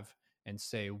have, and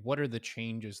say, what are the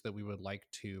changes that we would like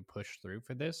to push through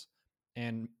for this?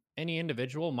 And any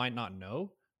individual might not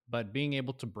know, but being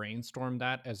able to brainstorm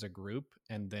that as a group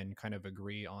and then kind of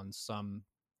agree on some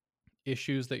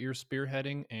issues that you're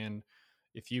spearheading, and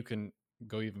if you can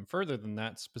go even further than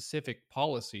that, specific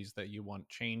policies that you want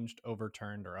changed,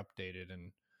 overturned, or updated,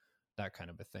 and that kind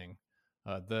of a thing.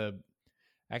 The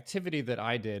activity that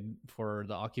I did for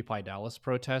the Occupy Dallas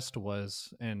protest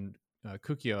was, and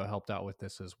Kukio helped out with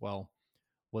this as well,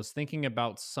 was thinking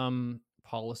about some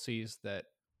policies that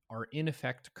are in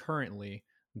effect currently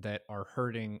that are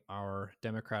hurting our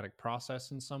democratic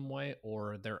process in some way,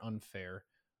 or they're unfair.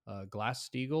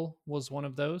 Glass-Steagall was one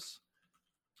of those.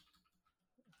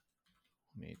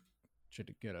 Let me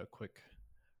should get a quick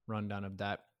rundown of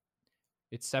that.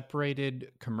 It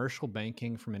separated commercial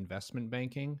banking from investment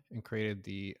banking and created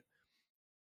the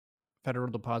Federal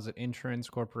Deposit Insurance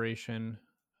Corporation,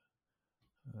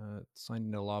 signed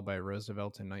into law by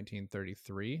Roosevelt in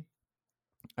 1933.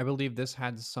 I believe this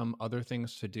had some other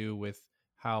things to do with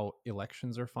how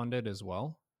elections are funded as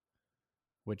well,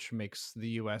 which makes the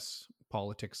US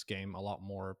politics game a lot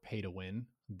more pay to win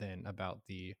than about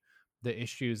the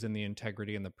issues and the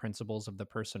integrity and the principles of the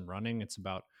person running. It's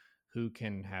about who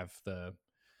can have the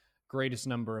greatest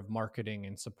number of marketing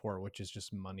and support, which is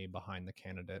just money behind the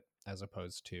candidate as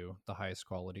opposed to the highest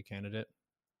quality candidate.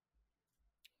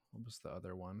 What was the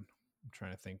other one I'm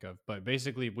trying to think of? But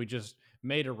basically, we just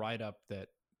made a write-up that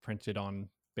printed on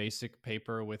basic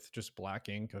paper with just black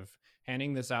ink of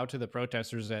handing this out to the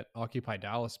protesters at Occupy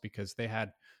Dallas because they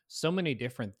had so many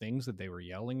different things that they were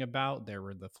yelling about. There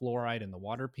were the fluoride and the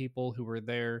water people who were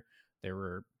there. There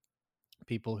were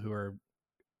people who are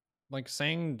like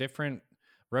saying different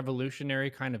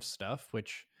revolutionary kind of stuff,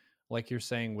 which, like you're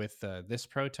saying with this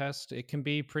protest, it can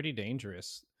be pretty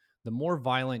dangerous. The more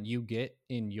violent you get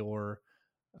in your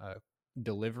uh,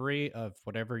 delivery of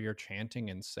whatever you're chanting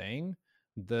and saying,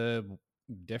 the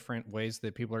different ways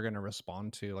that people are going to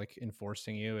respond to like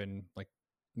enforcing you and like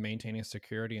maintaining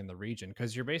security in the region,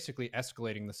 because you're basically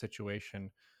escalating the situation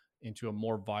into a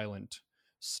more violent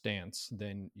stance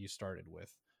than you started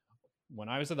with. When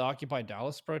I was at the Occupy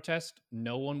Dallas protest,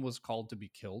 no one was called to be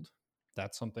killed.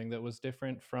 That's something that was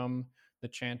different from the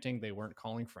chanting. They weren't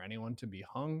calling for anyone to be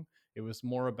hung. It was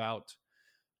more about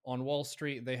on Wall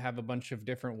Street, they have a bunch of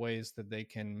different ways that they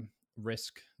can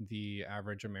risk the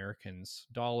average American's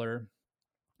dollar,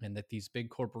 and that these big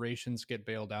corporations get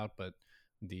bailed out, but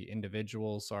the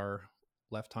individuals are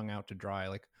left hung out to dry.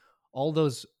 Like all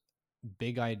those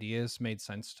big ideas made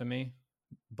sense to me,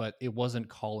 but it wasn't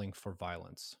calling for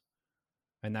violence.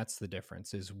 And that's the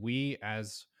difference is we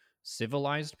as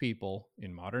civilized people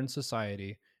in modern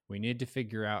society, we need to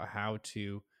figure out how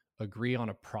to agree on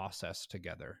a process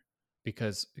together,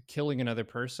 because killing another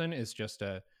person is just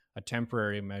a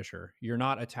temporary measure. You're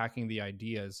not attacking the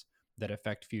ideas that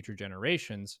affect future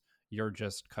generations. You're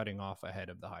just cutting off a head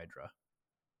of the Hydra,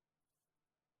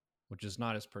 which is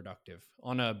not as productive.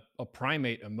 On a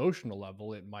primate emotional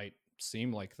level, it might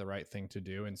seem like the right thing to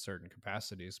do in certain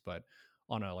capacities, but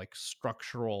on a like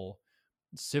structural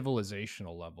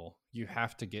civilizational level, you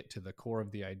have to get to the core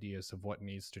of the ideas of what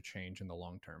needs to change in the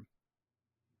long term.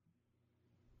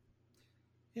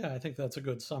 Yeah, I think that's a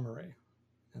good summary.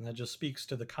 And that just speaks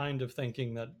to the kind of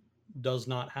thinking that does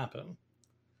not happen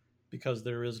because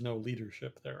there is no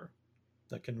leadership there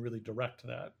that can really direct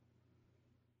that.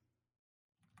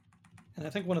 And I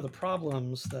think one of the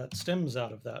problems that stems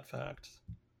out of that fact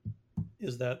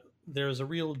is that there's a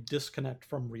real disconnect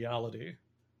from reality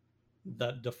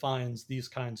that defines these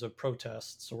kinds of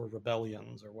protests or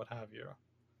rebellions or what have you.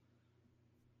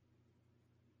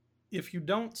 If you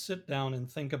don't sit down and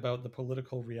think about the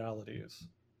political realities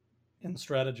and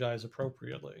strategize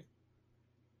appropriately,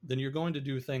 then you're going to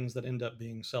do things that end up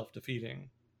being self-defeating,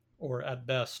 or at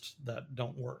best, that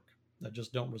don't work, that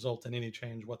just don't result in any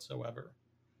change whatsoever.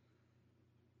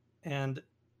 And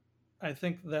I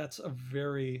think that's a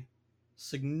very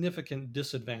significant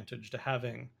disadvantage to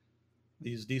having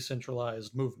these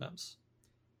decentralized movements.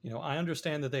 I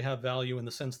understand that they have value in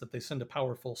the sense that they send a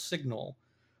powerful signal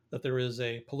that there is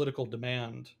a political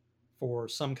demand for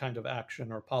some kind of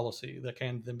action or policy that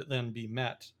can then be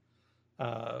met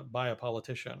by a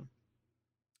politician.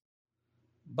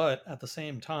 But at the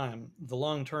same time, the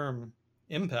long term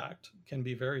impact can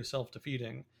be very self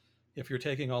defeating if you're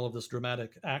taking all of this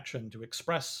dramatic action to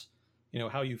express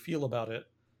how you feel about it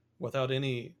without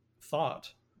any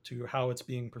thought to how it's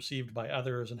being perceived by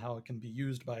others and how it can be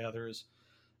used by others,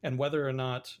 and whether or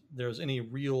not there's any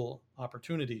real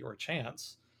opportunity or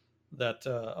chance that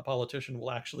a politician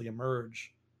will actually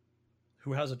emerge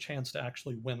who has a chance to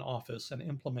actually win office and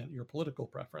implement your political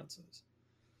preferences.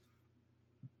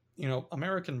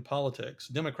 American politics,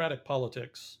 democratic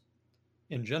politics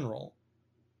in general,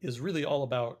 is really all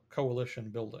about coalition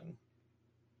building.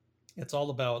 It's all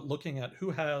about looking at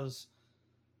who has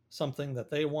something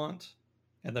that they want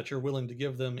and that you're willing to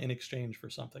give them in exchange for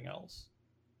something else.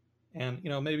 And,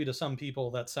 maybe to some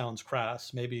people that sounds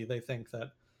crass. Maybe they think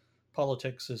that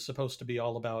politics is supposed to be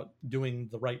all about doing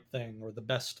the right thing or the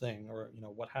best thing or,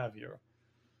 what have you.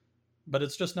 But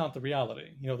it's just not the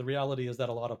reality. The reality is that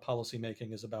a lot of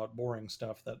policymaking is about boring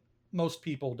stuff that most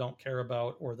people don't care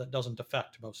about or that doesn't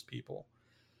affect most people.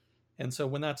 And so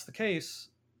when that's the case,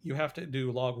 you have to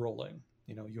do log rolling.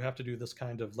 You have to do this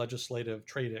kind of legislative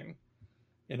trading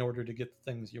in order to get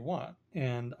the things you want.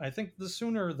 And I think the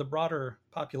sooner the broader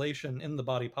population in the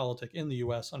body politic in the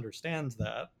US understands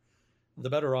that, the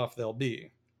better off they'll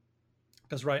be.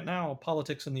 Because right now,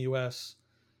 politics in the US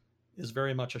is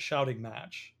very much a shouting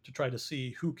match to try to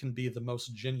see who can be the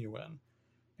most genuine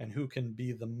and who can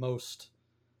be the most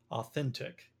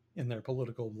authentic in their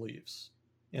political beliefs,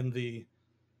 in the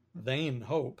vain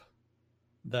hope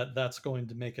that that's going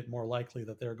to make it more likely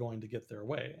that they're going to get their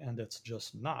way. And it's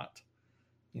just not.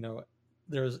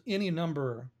 There's any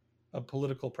number of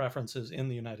political preferences in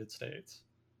the United States,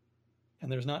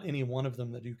 and there's not any one of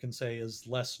them that you can say is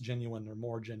less genuine or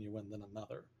more genuine than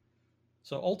another.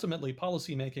 So ultimately,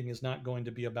 policymaking is not going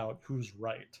to be about who's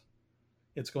right.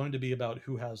 It's going to be about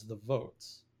who has the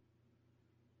votes.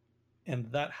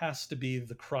 And that has to be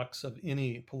the crux of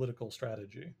any political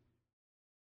strategy.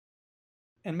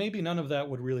 And maybe none of that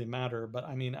would really matter, but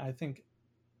I mean, I think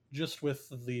just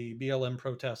with the BLM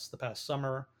protests the past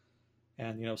summer,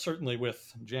 and certainly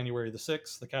with January the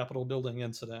 6th, the Capitol building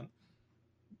incident,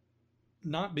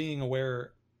 not being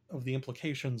aware of the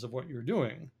implications of what you're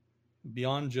doing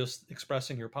beyond just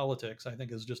expressing your politics, I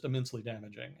think is just immensely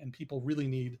damaging. And people really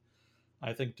need,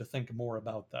 I think, to think more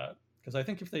about that. Because I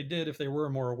think if they were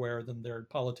more aware, then their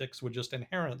politics would just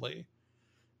inherently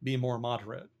be more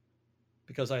moderate.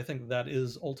 Because I think that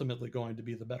is ultimately going to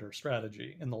be the better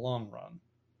strategy in the long run.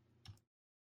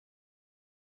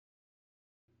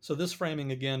 So this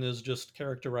framing, again, is just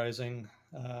characterizing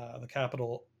the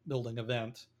Capitol building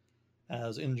event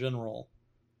as, in general,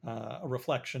 a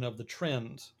reflection of the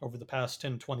trend over the past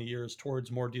 10, 20 years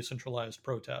towards more decentralized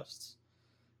protests.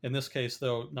 In this case,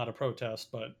 though, not a protest,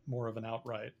 but more of an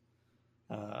outright,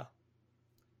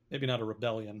 maybe not a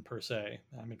rebellion per se.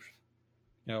 I mean,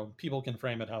 people can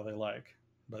frame it how they like,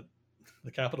 but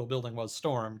the Capitol building was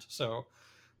stormed. So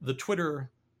the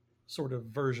Twitter sort of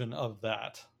version of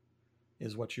that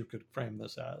is what you could frame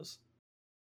this as.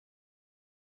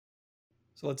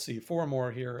 So let's see, 4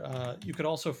 more here. You could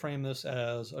also frame this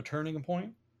as a turning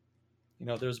point.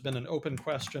 There's been an open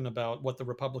question about what the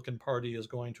Republican Party is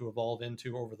going to evolve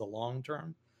into over the long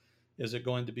term. Is it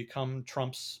going to become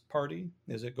Trump's party?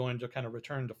 Is it going to kind of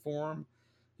return to form?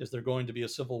 Is there going to be a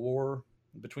civil war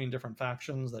between different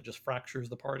factions that just fractures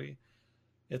the party?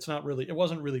 It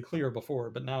wasn't really clear before,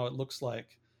 but now it looks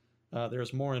like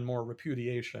there's more and more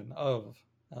repudiation of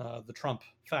the Trump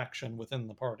faction within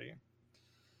the party.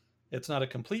 It's not a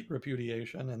complete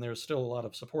repudiation, and there's still a lot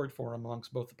of support for him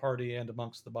amongst both the party and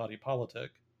amongst the body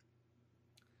politic.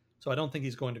 So I don't think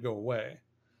he's going to go away.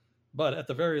 But at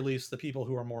the very least, the people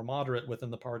who are more moderate within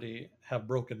the party have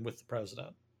broken with the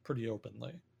president pretty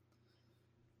openly.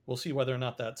 We'll see whether or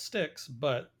not that sticks,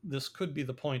 but this could be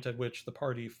the point at which the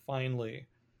party finally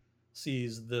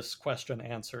sees this question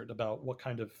answered about what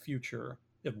kind of future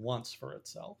it wants for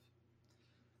itself.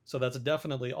 So that's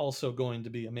definitely also going to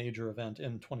be a major event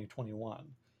in 2021.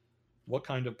 What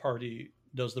kind of party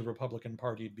does the Republican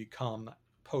Party become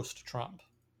post-Trump?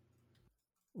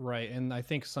 Right. And I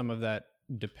think some of that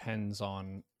depends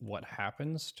on what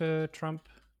happens to Trump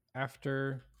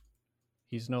after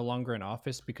he's no longer in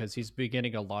office, because he's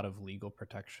beginning a lot of legal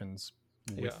protections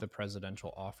with the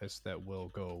presidential office that will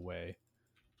go away.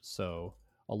 So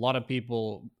a lot of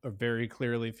people very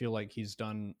clearly feel like he's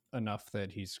done enough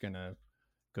that he's going to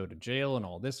go to jail and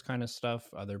all this kind of stuff.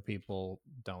 Other people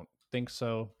don't think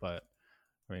so, but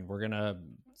I mean, we're going to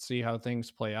see how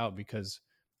things play out, because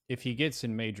if he gets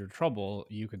in major trouble,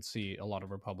 you could see a lot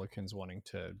of Republicans wanting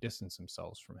to distance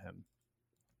themselves from him.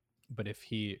 But if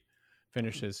he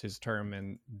finishes his term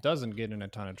and doesn't get in a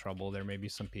ton of trouble, there may be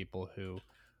some people who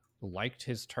liked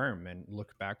his term and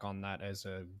look back on that as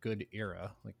a good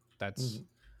era. Like, that's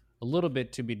a little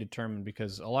bit to be determined,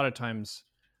 because a lot of times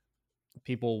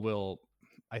people will,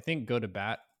 I think, go to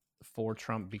bat for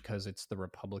Trump because it's the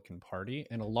Republican Party.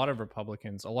 And a lot of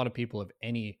Republicans, a lot of people of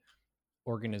any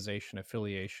organization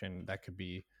affiliation, that could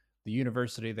be the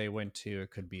university they went to,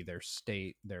 it could be their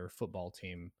state, their football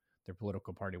team, their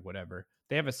political party, whatever,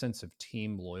 they have a sense of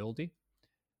team loyalty,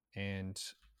 and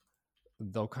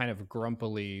they'll kind of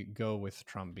grumpily go with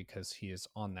Trump because he is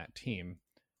on that team,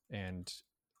 and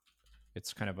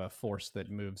it's kind of a force that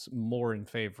moves more in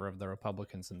favor of the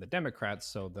Republicans than the Democrats,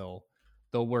 so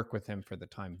they'll work with him for the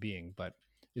time being. But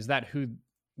is that who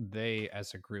they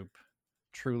as a group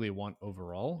truly want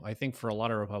overall? I think for a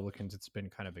lot of Republicans it's been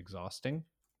kind of exhausting,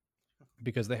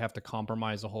 because they have to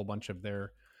compromise a whole bunch of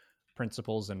their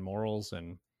principles and morals,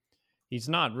 and he's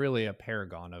not really a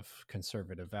paragon of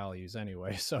conservative values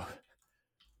anyway. So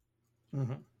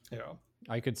yeah,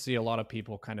 I could see a lot of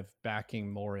people kind of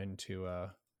backing more into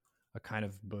a kind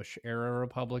of Bush era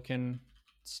Republican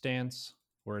stance,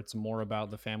 where it's more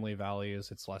about the family values.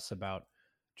 It's less about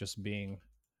just being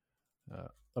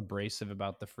abrasive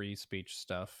about the free speech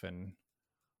stuff, and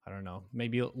I don't know,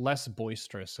 maybe less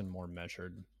boisterous and more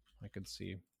measured. I could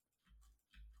see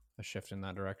a shift in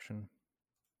that direction.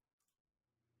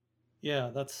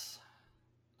 Yeah,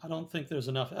 I don't think there's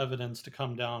enough evidence to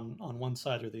come down on one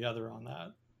side or the other on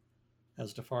that,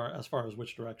 as far as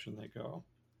which direction they go.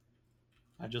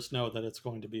 I just know that it's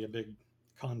going to be a big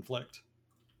conflict.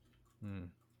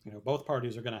 Both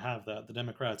parties are going to have that. The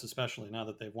Democrats, especially now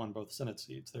that they've won both Senate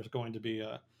seats, there's going to be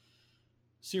a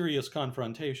serious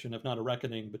confrontation, if not a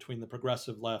reckoning, between the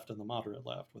progressive left and the moderate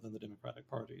left within the Democratic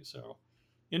Party. So,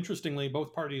 interestingly,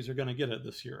 both parties are going to get it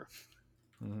this year.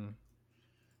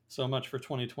 So much for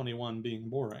 2021 being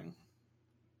boring.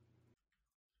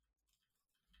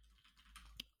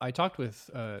 I talked with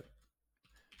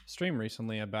Stream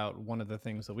recently about one of the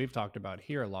things that we've talked about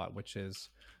here a lot, which is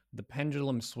the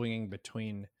pendulum swinging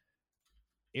between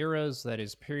eras, that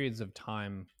is, periods of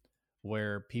time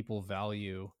where people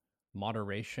value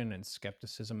moderation and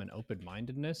skepticism and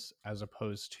open-mindedness as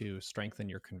opposed to strengthen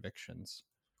your convictions.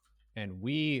 And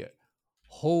we,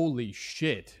 holy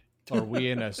shit, are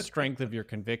we in a strength of your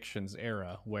convictions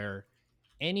era where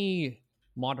any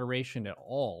moderation at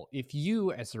all, if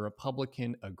you as a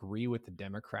Republican agree with the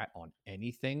Democrat on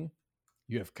anything,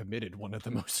 you have committed one of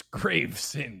the most grave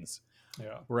sins.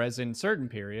 Yeah. Whereas in certain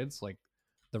periods, like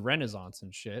the Renaissance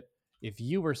and shit, if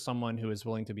you were someone who is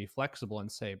willing to be flexible and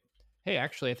say, hey,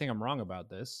 actually, I think I'm wrong about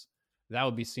this, that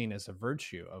would be seen as a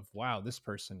virtue of, wow, this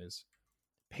person is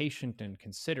patient and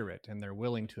considerate and they're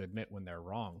willing to admit when they're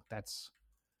wrong. That's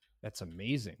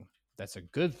amazing. That's a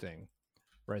good thing.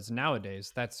 Whereas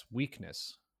nowadays, that's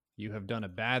weakness. You have done a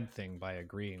bad thing by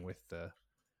agreeing with the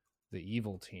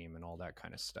evil team and all that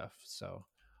kind of stuff. So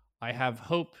I have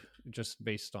hope, just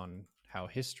based on how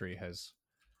history has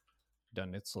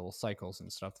done its little cycles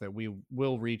and stuff, that we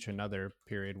will reach another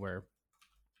period where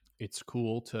it's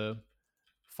cool to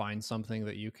find something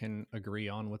that you can agree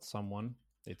on with someone.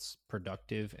 It's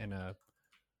productive and a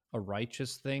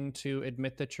righteous thing to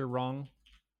admit that you're wrong,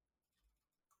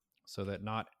 so that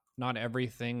not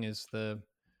everything is the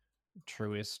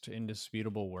truest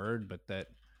indisputable word, but that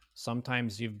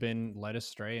sometimes you've been led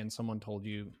astray and someone told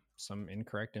you some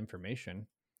incorrect information,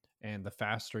 and the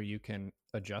faster you can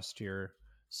adjust your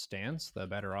stance, the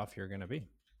better off you're going to be.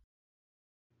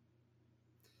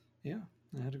 Yeah,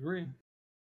 I'd agree.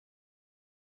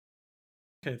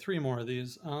 Okay, 3 more of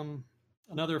these.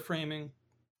 Another framing.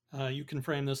 You can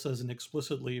frame this as an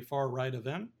explicitly far-right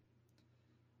event.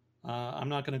 I'm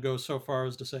not going to go so far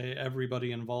as to say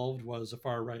everybody involved was a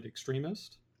far-right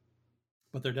extremist,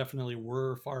 but there definitely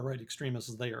were far-right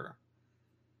extremists there.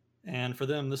 And for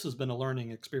them, this has been a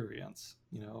learning experience.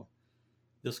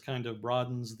 This kind of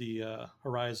broadens the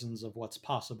horizons of what's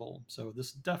possible. So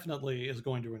this definitely is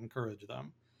going to encourage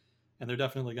them. And they're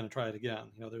definitely going to try it again.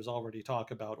 There's already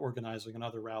talk about organizing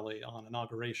another rally on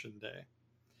Inauguration Day.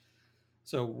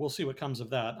 So we'll see what comes of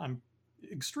that. I'm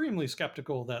extremely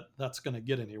skeptical that that's going to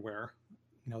get anywhere.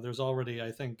 There's already,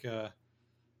 I think,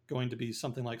 going to be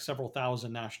something like several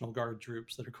thousand National Guard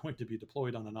troops that are going to be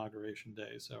deployed on Inauguration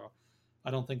Day. So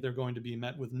I don't think they're going to be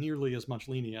met with nearly as much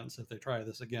lenience if they try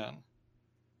this again,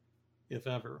 if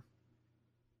ever.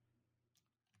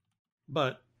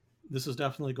 But this is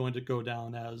definitely going to go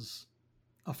down as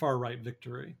a far-right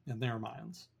victory in their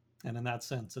minds. And in that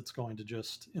sense, it's going to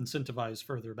just incentivize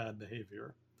further bad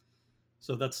behavior.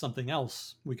 So that's something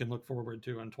else we can look forward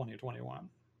to in 2021.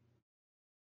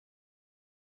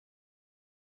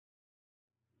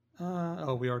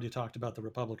 We already talked about the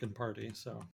Republican Party.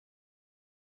 So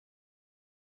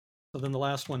then the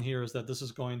last one here is that this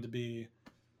is going to be,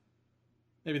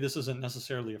 maybe this isn't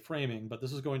necessarily a framing, but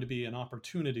this is going to be an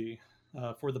opportunity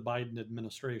for the Biden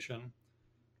administration,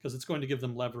 because it's going to give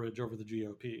them leverage over the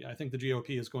GOP. I think the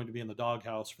GOP is going to be in the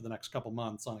doghouse for the next couple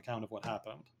months on account of what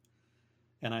happened.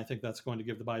 And I think that's going to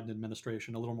give the Biden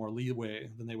administration a little more leeway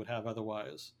than they would have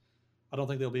otherwise. I don't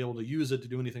think they'll be able to use it to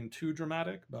do anything too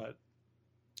dramatic, but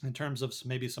in terms of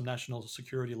maybe some national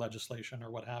security legislation or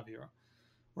what have you,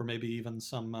 or maybe even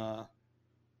some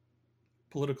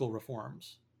political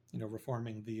reforms,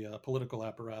 reforming the political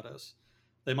apparatus,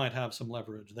 they might have some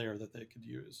leverage there that they could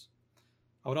use.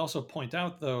 I would also point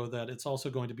out, though, that it's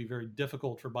also going to be very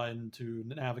difficult for Biden to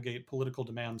navigate political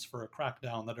demands for a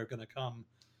crackdown that are going to come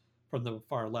from the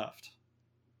far left.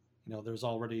 There's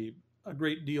already a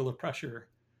great deal of pressure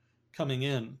coming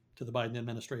in to the Biden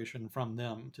administration from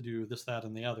them to do this, that,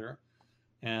 and the other.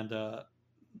 And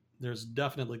there's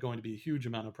definitely going to be a huge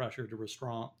amount of pressure to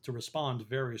respond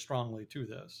very strongly to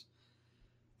this.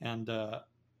 And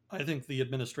I think the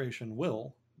administration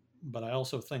will, but I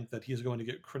also think that he's going to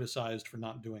get criticized for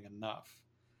not doing enough.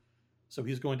 So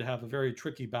he's going to have a very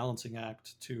tricky balancing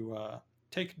act to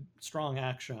take strong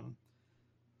action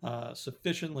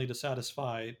sufficiently to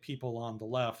satisfy people on the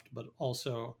left, but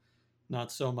also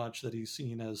not so much that he's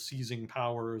seen as seizing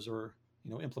powers or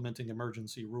implementing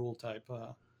emergency rule type,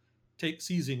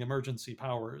 seizing emergency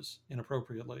powers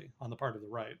inappropriately on the part of the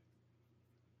right.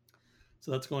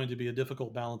 So that's going to be a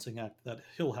difficult balancing act that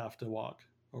he'll have to walk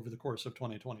over the course of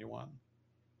 2021.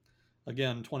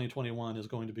 Again, 2021 is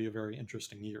going to be a very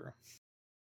interesting year.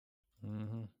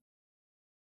 Mm-hmm.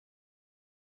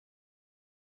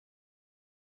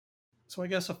 So I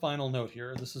guess a final note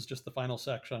here. This is just the final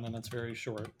section, and it's very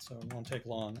short, so it won't take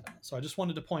long. So I just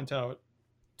wanted to point out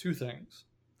 2 things.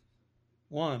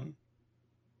 One,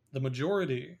 the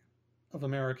majority of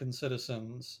American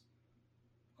citizens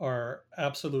are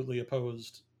absolutely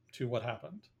opposed to what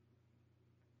happened.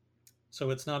 So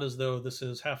it's not as though this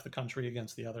is half the country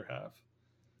against the other half.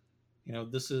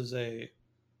 This is a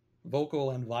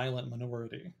vocal and violent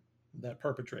minority that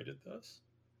perpetrated this,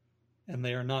 and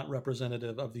they are not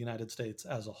representative of the United States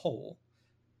as a whole.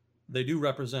 They do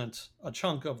represent a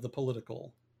chunk of the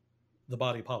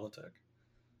body politic.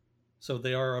 So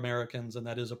they are Americans, and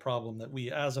that is a problem that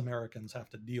we as Americans have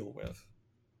to deal with.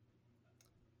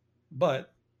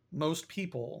 But most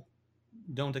people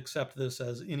don't accept this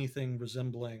as anything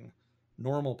resembling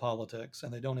normal politics,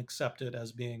 and they don't accept it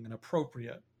as being an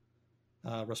appropriate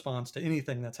response to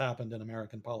anything that's happened in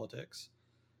American politics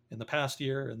in the past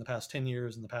year, in the past 10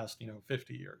 years, in the past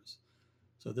 50 years.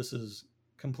 So this is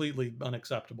completely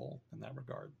unacceptable in that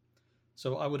regard.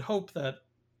 So I would hope that,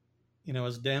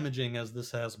 as damaging as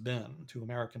this has been to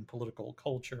American political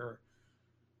culture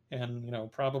and,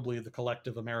 probably the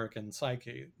collective American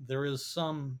psyche, there is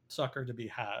some succor to be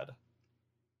had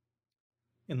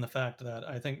in the fact that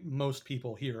I think most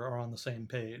people here are on the same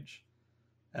page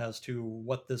as to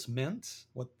what this meant,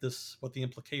 what the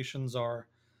implications are,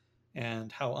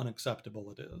 and how unacceptable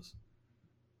it is.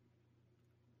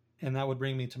 And that would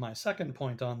bring me to my second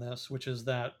point on this, which is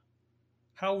that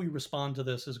how we respond to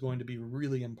this is going to be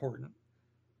really important,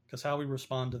 because how we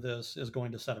respond to this is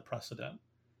going to set a precedent,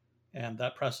 and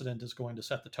that precedent is going to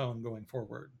set the tone going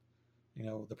forward.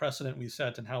 The precedent we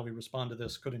set and how we respond to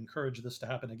this could encourage this to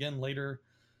happen again later.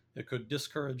 It could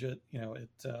discourage it.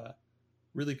 It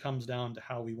really comes down to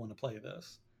how we want to play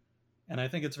this. And I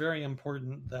think it's very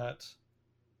important that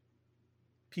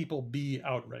people be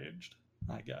outraged,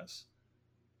 I guess.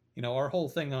 Our whole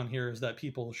thing on here is that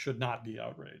people should not be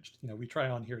outraged. We try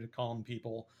on here to calm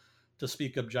people, to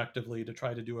speak objectively, to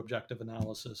try to do objective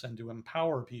analysis, and to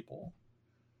empower people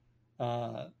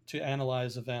to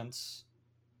analyze events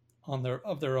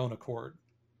of their own accord.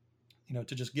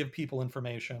 To just give people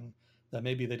information that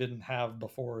maybe they didn't have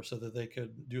before, so that they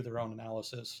could do their own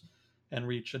analysis and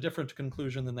reach a different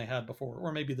conclusion than they had before,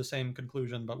 or maybe the same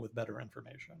conclusion but with better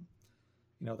information.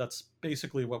 That's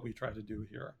basically what we try to do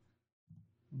here.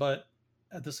 But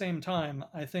at the same time,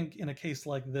 I think in a case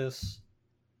like this,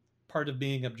 part of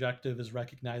being objective is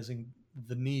recognizing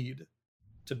the need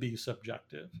to be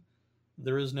subjective.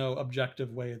 There is no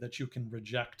objective way that you can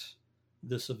reject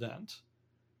this event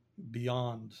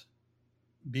beyond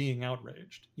being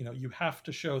outraged. You have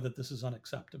to show that this is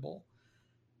unacceptable.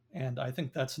 And I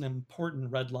think that's an important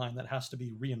red line that has to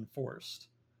be reinforced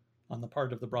on the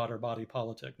part of the broader body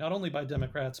politic, not only by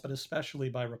Democrats, but especially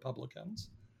by Republicans.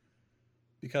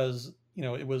 Because,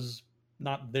 it was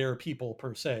not their people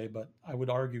per se, but I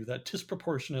would argue that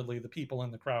disproportionately the people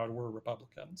in the crowd were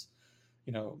Republicans.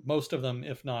 Most of them,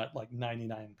 if not like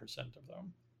 99% of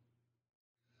them.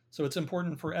 So it's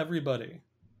important for everybody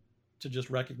to just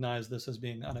recognize this as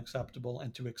being unacceptable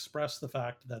and to express the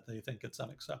fact that they think it's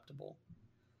unacceptable.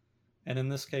 And in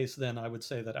this case, then, I would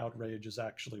say that outrage is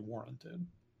actually warranted.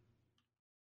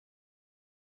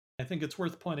 I think it's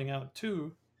worth pointing out,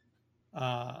 too,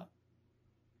 that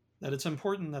it's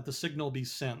important that the signal be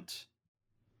sent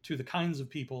to the kinds of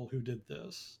people who did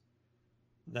this,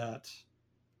 that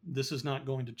this is not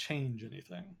going to change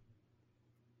anything.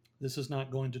 This is not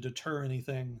going to deter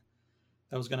anything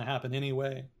that was going to happen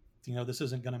anyway. This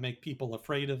isn't going to make people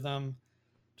afraid of them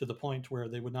to the point where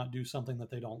they would not do something that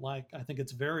they don't like. I think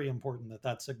it's very important that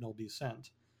that signal be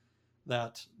sent,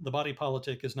 that the body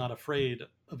politic is not afraid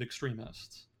of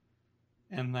extremists,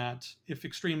 and that if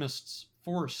extremists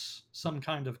force some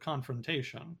kind of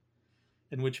confrontation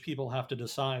in which people have to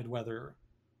decide whether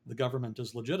the government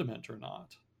is legitimate or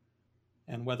not,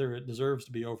 and whether it deserves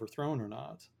to be overthrown or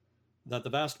not, that the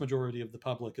vast majority of the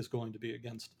public is going to be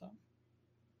against them.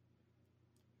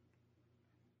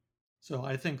 So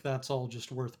I think that's all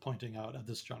just worth pointing out at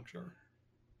this juncture.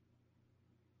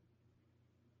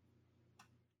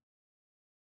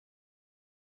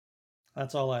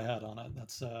 That's all I had on it.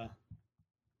 That's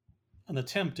an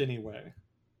attempt, anyway,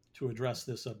 to address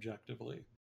this objectively.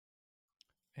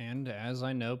 And as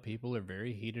I know, people are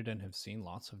very heated and have seen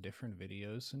lots of different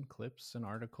videos and clips and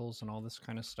articles and all this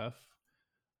kind of stuff.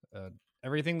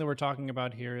 Everything that we're talking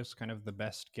about here is kind of the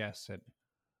best guess at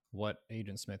what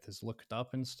Agent Smith has looked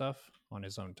up and stuff on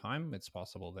his own time. It's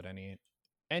possible that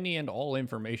any and all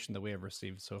information that we have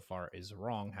received so far is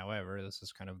wrong. However, this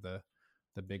is kind of the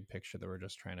big picture that we're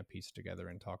just trying to piece together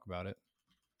and talk about it.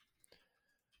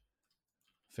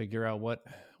 Figure out what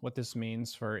this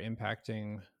means for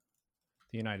impacting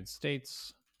the United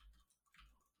States,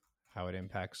 how it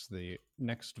impacts the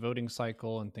next voting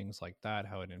cycle and things like that,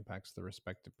 how it impacts the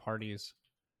respective parties,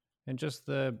 And just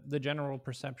the general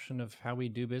perception of how we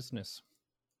do business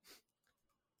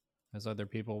as other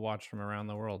people watch from around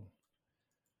the world.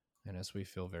 And as we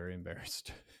feel very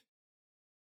embarrassed.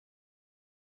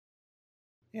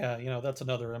 Yeah, that's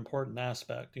another important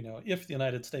aspect. If the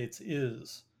United States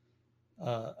is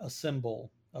a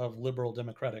symbol of liberal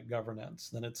democratic governance,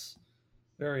 then it's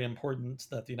very important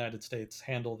that the United States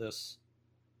handle this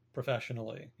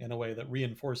professionally in a way that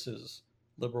reinforces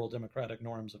liberal democratic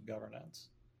norms of governance.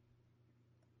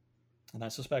 And I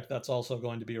suspect that's also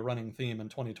going to be a running theme in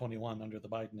 2021 under the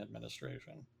Biden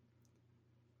administration.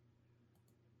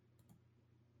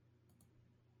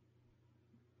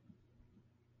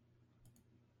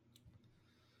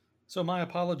 So, my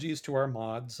apologies to our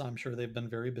mods. I'm sure they've been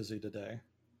very busy today.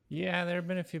 Yeah, there have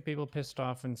been a few people pissed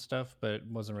off and stuff, but it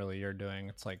wasn't really your doing.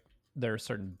 It's like there are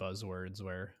certain buzzwords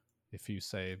where if you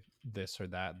say this or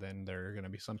that, then there are going to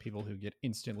be some people who get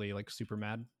instantly like super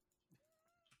mad.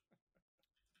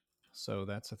 So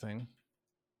that's a thing.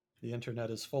 The internet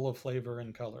is full of flavor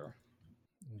and color.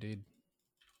 Indeed.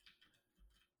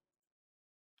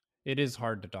 It is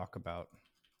hard to talk about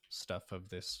stuff of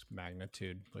this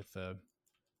magnitude with a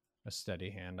steady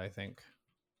hand, I think.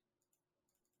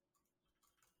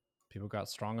 People got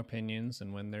strong opinions,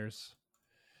 and when there's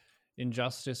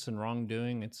injustice and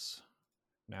wrongdoing, it's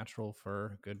natural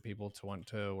for good people to want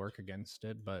to work against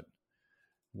it. But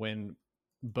when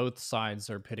both sides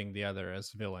are pitting the other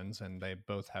as villains and they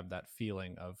both have that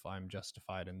feeling of I'm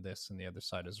justified in this and the other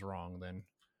side is wrong, then,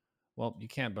 well, you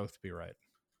can't both be right.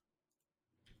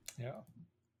 Yeah.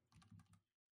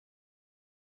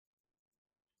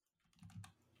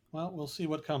 Well, we'll see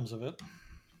what comes of it.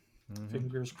 Mm-hmm.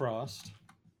 Fingers crossed.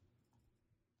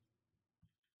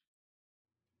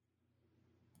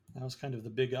 That was kind of the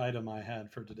big item I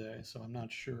had for today, so I'm not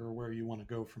sure where you want to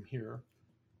go from here.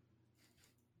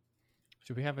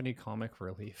 Do we have any comic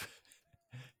relief?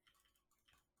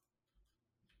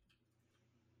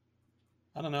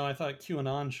 I don't know. I thought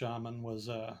QAnon Shaman was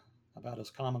about as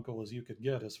comical as you could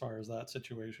get as far as that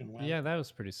situation went. Yeah, that was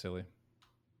pretty silly.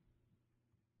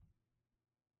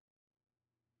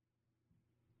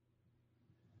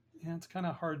 Yeah, it's kind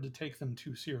of hard to take them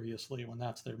too seriously when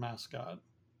that's their mascot.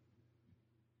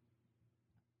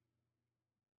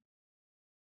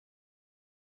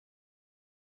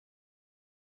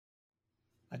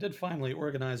 I did finally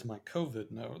organize my COVID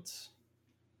notes,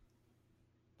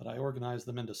 but I organized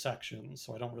them into sections,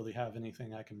 so I don't really have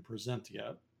anything I can present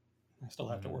yet. I still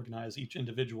have to organize each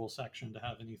individual section to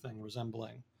have anything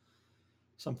resembling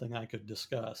something I could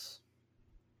discuss.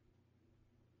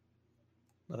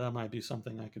 But that might be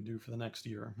something I could do for the next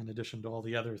year, in addition to all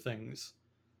the other things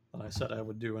that I said I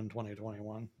would do in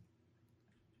 2021.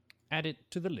 Add it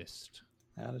to the list.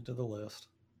 Add it to the list.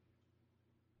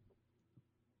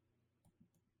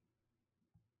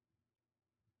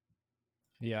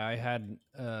 Yeah, I had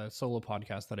a solo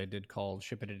podcast that I did called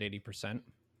Ship It at 80%.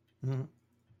 Mm-hmm.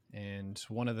 And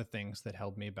one of the things that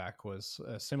held me back was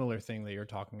a similar thing that you're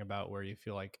talking about where you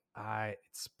feel like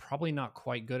it's probably not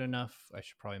quite good enough. I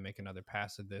should probably make another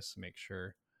pass at this, make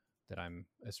sure that I'm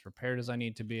as prepared as I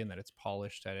need to be and that it's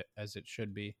polished at it as it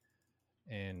should be.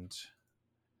 And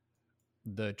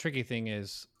the tricky thing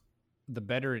is the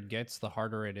better it gets, the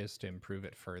harder it is to improve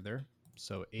it further.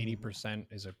 So 80%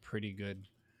 is a pretty good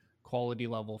quality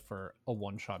level for a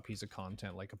one-shot piece of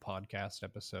content like a podcast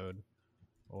episode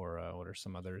or what are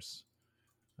some others.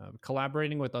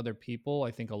 Collaborating with other people,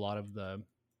 I think a lot of the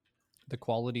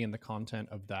quality and the content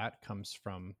of that comes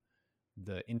from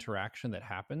the interaction that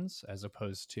happens as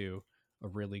opposed to a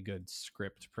really good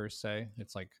script per se.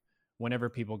 It's like whenever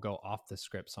people go off the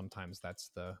script, sometimes that's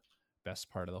the best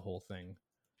part of the whole thing.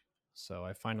 So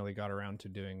I finally got around to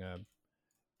doing a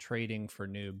Trading for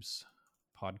Noobs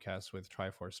podcast with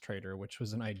Triforce Trader, which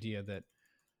was an idea that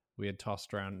we had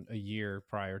tossed around a year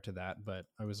prior to that, but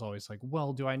I was always like,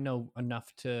 well, do I know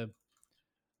enough to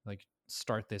like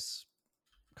start this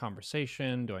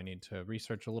conversation? Do I need to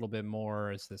research a little bit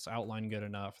more? Is this outline good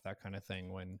enough? That kind of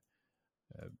thing. When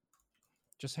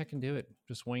just heck and do it,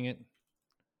 just wing it,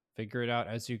 figure it out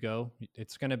as you go.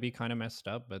 It's going to be kind of messed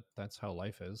up, but that's how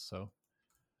life is. So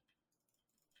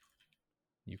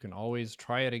you can always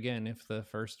try it again if the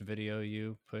first video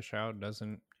you push out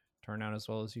doesn't turn out as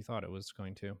well as you thought it was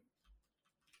going to.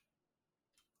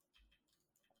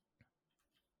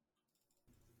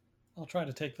 I'll try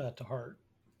to take that to heart.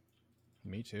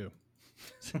 Me too.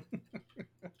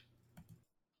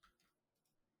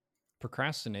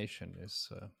 Procrastination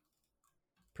is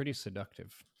pretty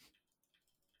seductive.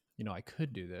 You know, I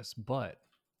could do this, but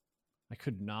I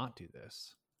could not do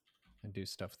this and do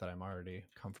stuff that I'm already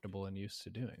comfortable and used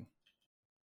to doing.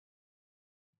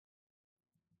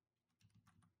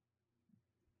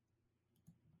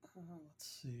 Let's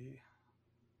see.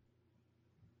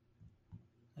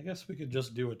 I guess we could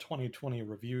just do a 2020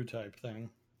 review type thing.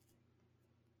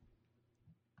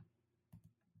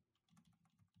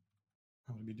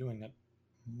 I would be doing it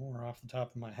more off the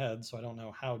top of my head, so I don't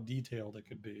know how detailed it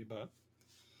could be, but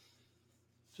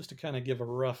just to kind of give a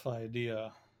rough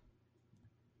idea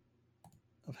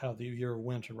of how the year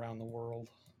went around the world.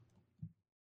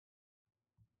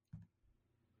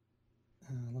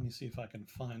 Let me see if I can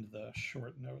find the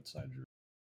short notes I drew.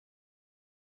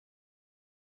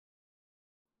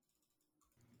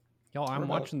 Yo, I'm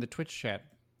watching the Twitch chat.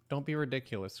 Don't be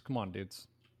ridiculous. Come on, dudes.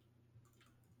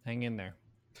 Hang in there.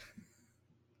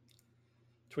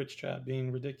 Twitch chat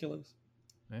being ridiculous?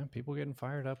 Yeah, people getting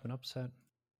fired up and upset.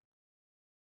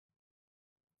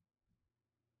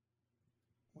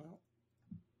 Well,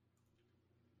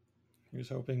 here's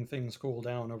hoping things cool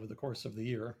down over the course of the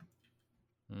year.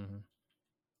 Mm-hmm.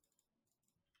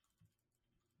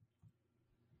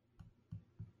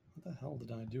 What the hell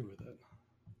did I do with it?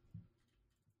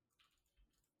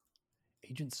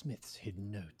 Agent Smith's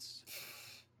hidden notes.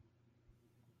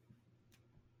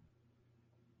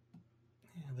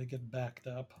 Yeah, they get backed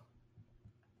up.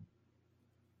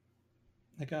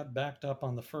 They got backed up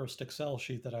on the first Excel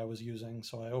sheet that I was using,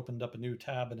 so I opened up a new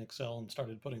tab in Excel and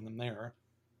started putting them there.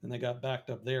 Then they got backed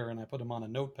up there, and I put them on a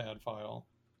Notepad file.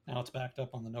 Now it's backed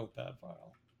up on the Notepad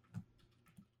file.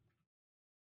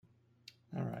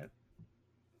 All right,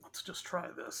 let's just try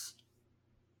this.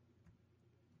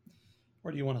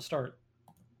 Where do you want to start?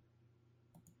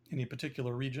 Any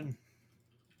particular region?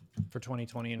 For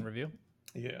 2020 in review?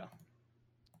 Yeah.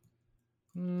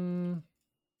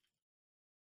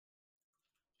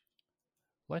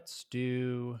 Let's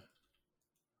do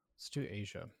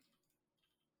Asia.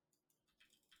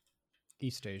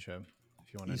 East Asia,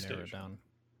 if you want to narrow it down.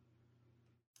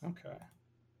 Okay.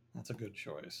 That's a good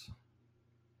choice.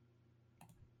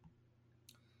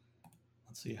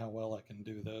 Let's see how well I can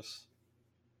do this.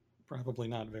 Probably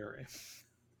not very,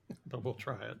 but we'll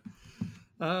try it.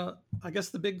 I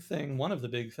guess one of the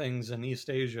big things in East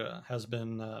Asia has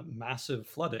been massive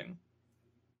flooding.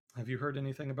 Have you heard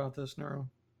anything about this, Neuro?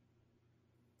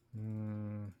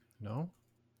 No.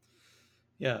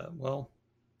 Yeah, well,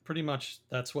 pretty much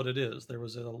that's what it is. There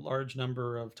was a large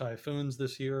number of typhoons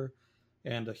this year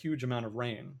and a huge amount of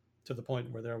rain, to the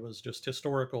point where there was just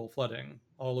historical flooding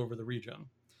all over the region.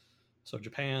 So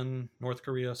Japan, North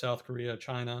Korea, South Korea,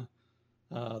 China,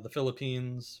 the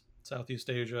Philippines, Southeast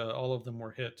Asia, all of them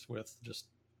were hit with just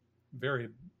very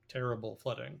terrible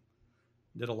flooding.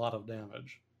 Did a lot of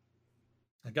damage.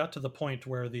 It got to the point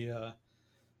where the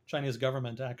Chinese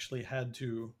government actually had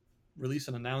to release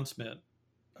an announcement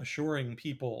assuring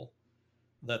people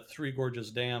that Three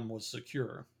Gorges Dam was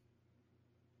secure.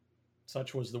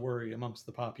 Such was the worry amongst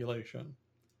the population.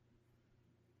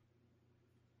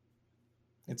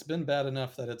 It's been bad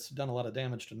enough that it's done a lot of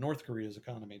damage to North Korea's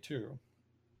economy too,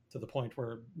 to the point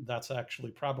where that's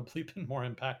actually probably been more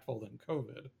impactful than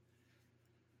COVID.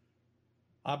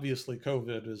 Obviously,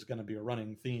 COVID is going to be a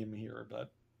running theme here,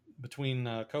 but between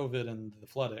COVID and the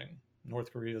flooding,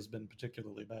 North Korea has been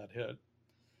particularly bad hit.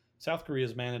 South Korea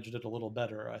has managed it a little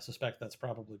better. I suspect that's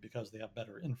probably because they have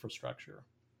better infrastructure.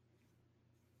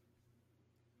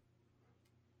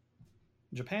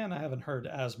 Japan, I haven't heard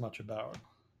as much about,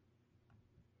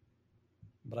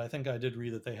 but I think I did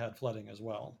read that they had flooding as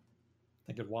well. I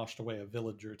think it washed away a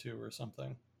village or two or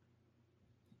something.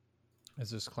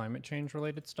 Is this climate change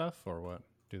related stuff, or what?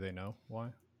 Do they know why?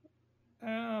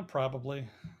 Probably.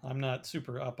 I'm not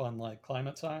super up on like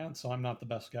climate science, so I'm not the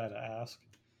best guy to ask.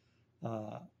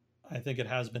 I think it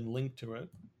has been linked to it,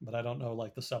 but I don't know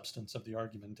like the substance of the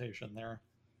argumentation there.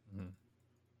 Mm-hmm.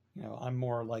 You know, I'm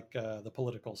more like the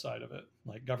political side of it,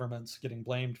 like governments getting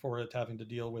blamed for it, having to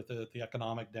deal with it, the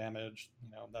economic damage,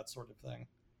 that sort of thing.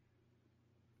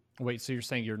 Wait, so you're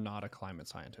saying you're not a climate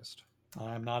scientist?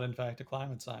 I'm not, in fact, a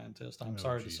climate scientist. I'm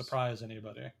sorry to surprise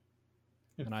anybody.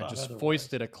 And I just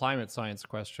foisted a climate science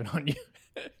question on you.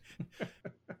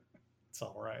 It's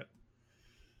all right.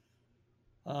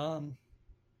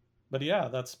 But yeah,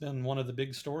 that's been one of the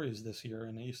big stories this year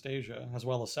in East Asia, as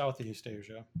well as Southeast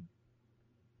Asia.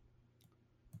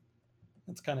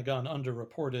 It's kind of gone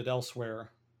underreported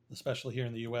elsewhere, especially here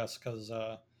in the US, because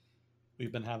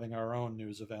we've been having our own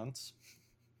news events,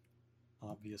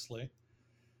 obviously.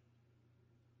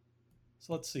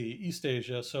 So let's see, East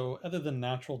Asia. So other than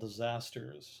natural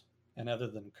disasters and other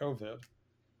than COVID,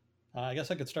 I guess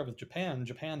I could start with Japan.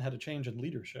 Japan had a change in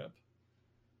leadership.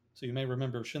 So you may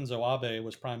remember Shinzo Abe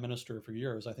was prime minister for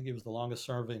years. I think he was the longest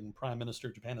serving prime minister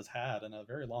Japan has had in a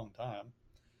very long time.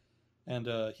 And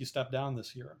he stepped down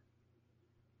this year.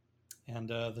 And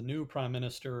the new prime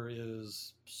minister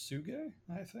is Suga,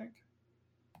 I think.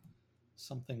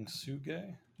 Something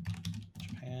Suga.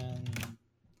 Japan.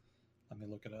 Let me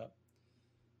look it up.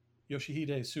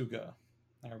 Yoshihide Suga.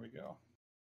 There we go.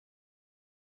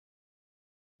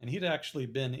 And he'd actually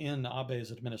been in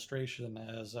Abe's administration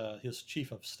as his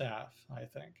chief of staff, I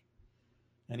think.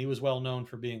 And he was well known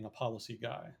for being a policy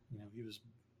guy. He was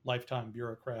lifetime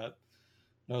bureaucrat,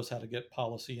 knows how to get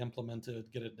policy implemented,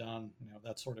 get it done,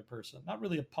 that sort of person. Not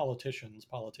really a politician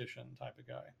type of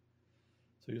guy.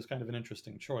 So he was kind of an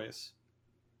interesting choice.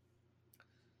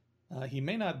 He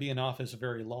may not be in office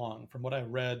very long. From what I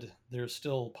read, there's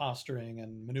still posturing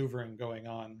and maneuvering going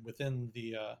on within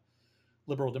the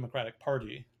Liberal Democratic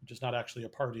Party, which is not actually a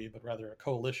party, but rather a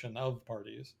coalition of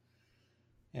parties.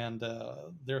 And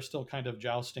they're still kind of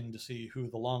jousting to see who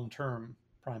the long-term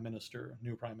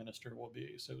new prime minister will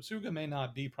be. So Suga may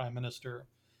not be prime minister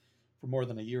for more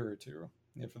than a year or two,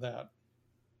 if that.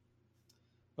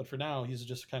 But for now, he's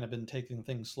just kind of been taking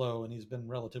things slow, and he's been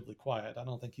relatively quiet. I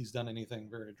don't think he's done anything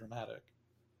very dramatic.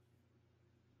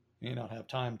 He may not have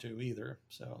time to either,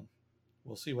 so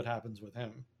we'll see what happens with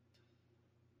him.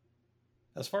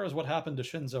 As far as what happened to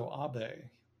Shinzo Abe,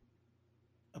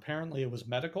 apparently it was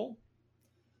medical.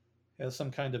 He has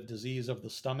some kind of disease of the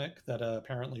stomach that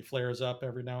apparently flares up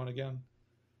every now and again.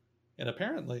 It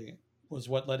apparently was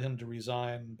what led him to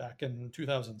resign back in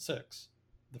 2006,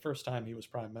 the first time he was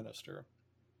prime minister.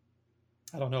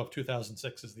 I don't know if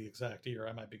 2006 is the exact year.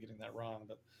 I might be getting that wrong,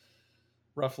 but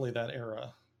roughly that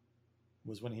era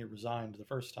was when he resigned the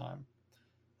first time.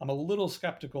 I'm a little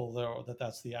skeptical, though, that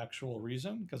that's the actual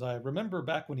reason, because I remember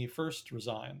back when he first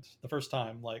resigned, the first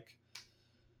time, like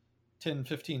 10,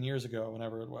 15 years ago,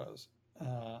 whenever it was,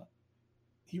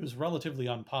 he was relatively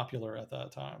unpopular at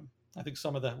that time. I think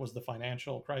some of that was the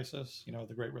financial crisis,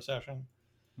 the Great Recession.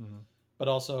 Mm-hmm. But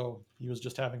also, he was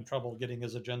just having trouble getting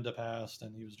his agenda passed,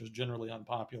 and he was just generally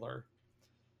unpopular.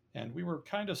 And we were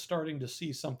kind of starting to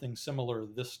see something similar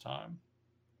this time,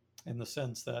 in the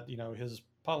sense that, his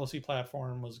policy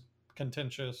platform was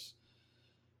contentious.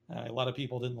 A lot of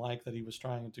people didn't like that he was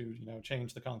trying to,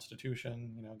 change the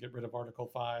Constitution, get rid of Article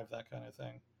 5, that kind of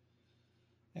thing.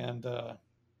 And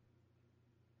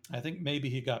I think maybe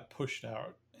he got pushed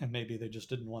out, and maybe they just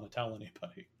didn't want to tell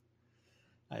anybody.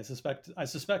 I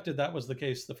suspected that was the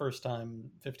case the first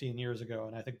time 15 years ago,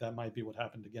 and I think that might be what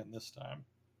happened again this time.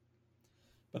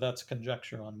 But that's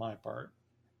conjecture on my part.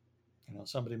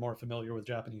 Somebody more familiar with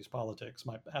Japanese politics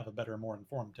might have a better, more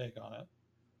informed take on it.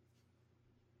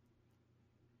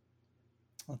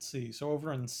 Let's see. So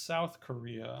over in South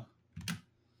Korea's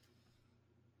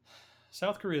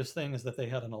thing is that they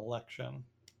had an election,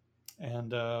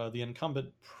 and the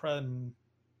incumbent president?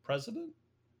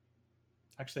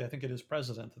 Actually, I think it is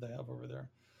president that they have over there.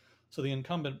 So the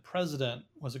incumbent president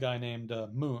was a guy named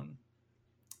Moon.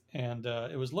 And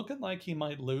it was looking like he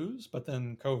might lose, but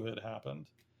then COVID happened.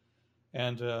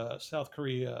 And South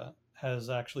Korea has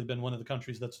actually been one of the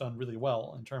countries that's done really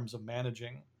well in terms of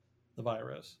managing the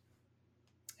virus.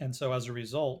 And so as a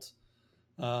result,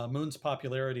 Moon's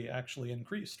popularity actually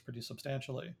increased pretty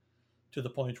substantially to the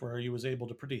point where he was able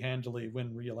to pretty handily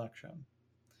win re-election.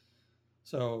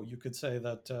 So you could say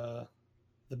that the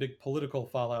big political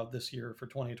fallout this past year for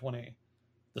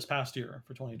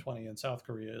 2020 in South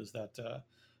Korea is that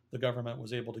the government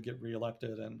was able to get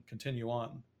reelected and continue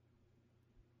on.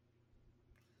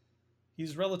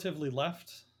 He's relatively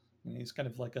left. He's kind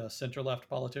of like a center-left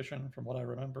politician from what I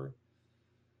remember.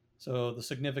 So the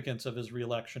significance of his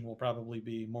reelection will probably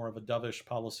be more of a dovish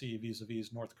policy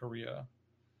vis-a-vis North Korea,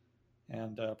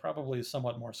 and probably a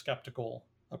somewhat more skeptical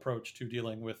approach to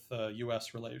dealing with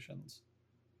U.S. relations.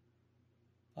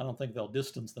 I don't think they'll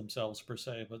distance themselves per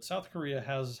se, but South Korea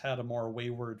has had a more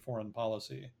wayward foreign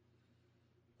policy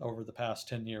over the past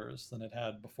 10 years than it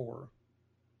had before.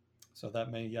 So that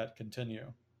may yet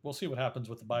continue. We'll see what happens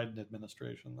with the Biden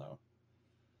administration, though.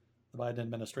 The Biden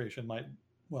administration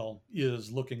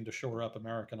is looking to shore up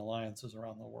American alliances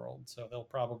around the world. So they'll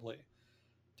probably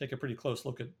take a pretty close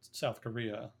look at South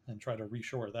Korea and try to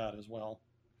reshore that as well.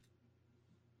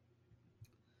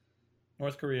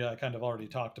 North Korea, I kind of already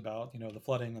talked about, the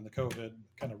flooding and the COVID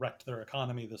kind of wrecked their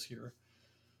economy this year,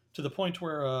 to the point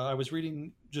where I was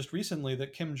reading just recently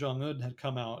that Kim Jong-un had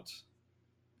come out,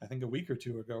 I think a week or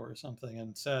two ago or something,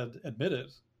 and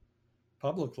admitted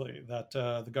publicly that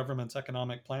the government's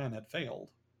economic plan had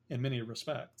failed in many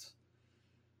respects,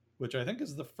 which I think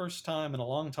is the first time in a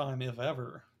long time, if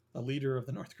ever, a leader of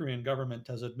the North Korean government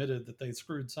has admitted that they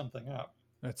screwed something up.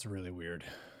 That's really weird.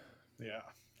 Yeah.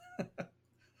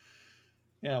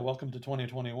 Yeah, welcome to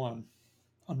 2021.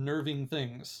 Unnerving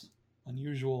things,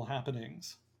 unusual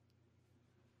happenings.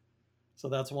 So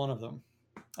that's one of them.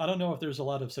 I don't know if there's a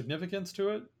lot of significance to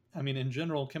it. I mean, in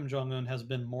general, Kim Jong un has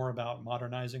been more about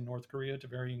modernizing North Korea to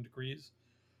varying degrees.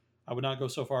 I would not go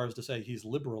so far as to say he's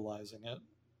liberalizing it.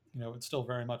 It's still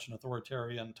very much an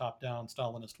authoritarian, top down,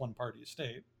 Stalinist one party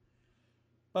state.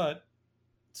 But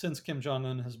since Kim Jong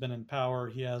un has been in power,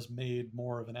 he has made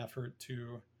more of an effort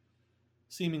to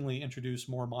seemingly introduce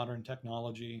more modern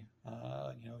technology.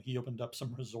 He opened up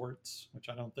some resorts, which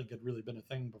I don't think had really been a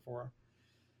thing before.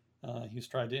 He's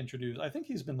tried to introduce, I think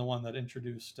he's been the one that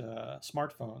introduced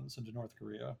smartphones into North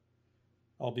Korea,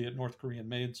 albeit North Korean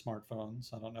made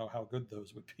smartphones. I don't know how good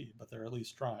those would be, but they're at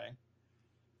least trying.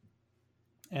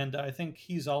 And I think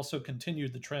he's also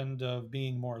continued the trend of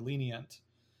being more lenient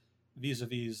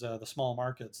vis-a-vis the small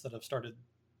markets that have started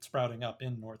sprouting up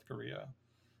in North Korea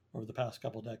over the past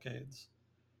couple decades.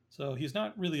 So he's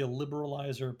not really a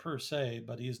liberalizer per se,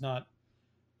 but he's not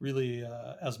really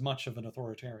as much of an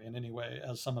authoritarian anyway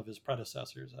as some of his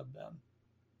predecessors have been.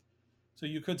 So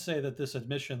you could say that this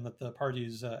admission that the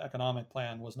party's economic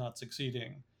plan was not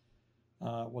succeeding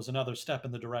was another step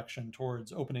in the direction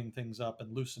towards opening things up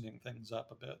and loosening things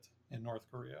up a bit in North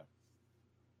Korea.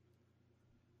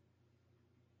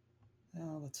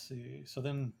 Let's see.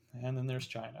 And then there's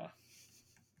China.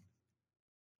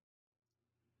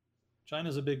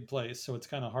 China's a big place, so it's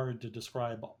kind of hard to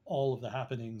describe all of the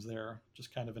happenings there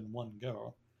just kind of in one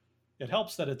go. It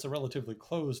helps that it's a relatively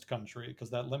closed country because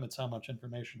that limits how much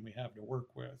information we have to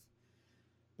work with.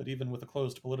 But even with a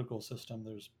closed political system,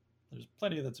 there's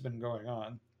plenty that's been going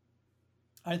on.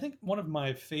 I think one of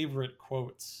my favorite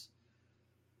quotes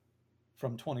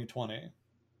from 2020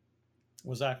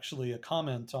 was actually a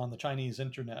comment on the Chinese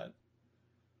internet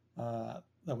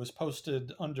that was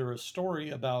posted under a story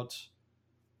about,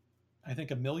 I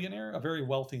think, a millionaire, a very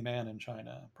wealthy man in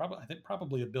China,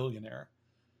 probably a billionaire,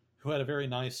 who had a very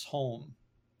nice home,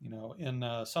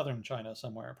 in southern China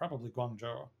somewhere, probably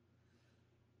Guangzhou.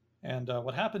 And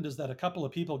what happened is that a couple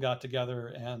of people got together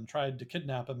and tried to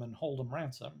kidnap him and hold him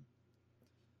ransom,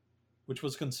 which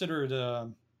was considered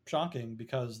shocking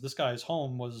because this guy's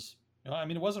home was,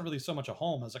 it wasn't really so much a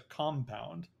home as a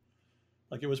compound.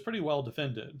 Like, it was pretty well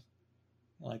defended.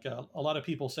 Like, a lot of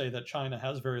people say that China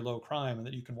has very low crime and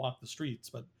that you can walk the streets,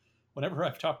 but whenever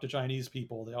I've talked to Chinese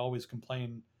people, they always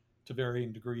complain to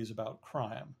varying degrees about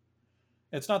crime.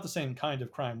 It's not the same kind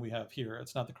of crime we have here.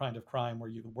 It's not the kind of crime where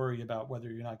you worry about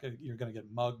whether you're going to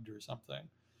get mugged or something.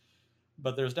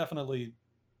 But there's definitely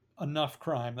enough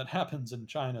crime that happens in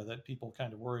China that people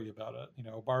kind of worry about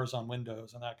it, bars on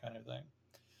windows and that kind of thing.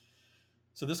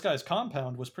 So this guy's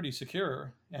compound was pretty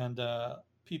secure, and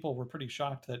people were pretty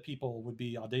shocked that people would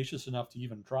be audacious enough to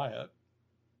even try it.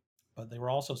 But they were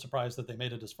also surprised that they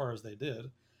made it as far as they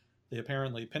did. They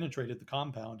apparently penetrated the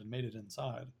compound and made it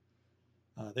inside.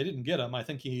 They didn't get him. I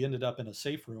think he ended up in a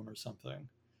safe room or something.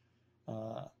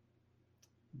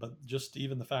 But just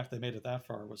even the fact they made it that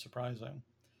far was surprising.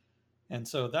 And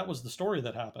so that was the story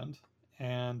that happened.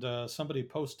 And somebody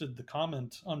posted the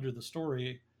comment under the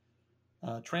story,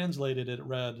 translated it,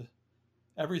 read,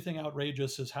 "Everything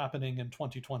outrageous is happening in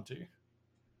 2020.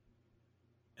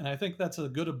 And I think that's as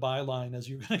good a byline as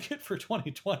you're going to get for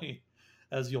 2020,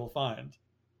 as you'll find.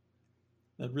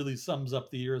 That really sums up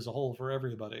the year as a whole for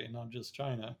everybody, not just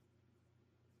China.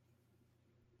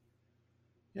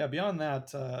 Yeah, beyond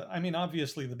that,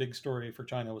 obviously the big story for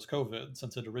China was COVID,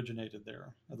 since it originated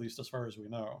there, at least as far as we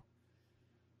know.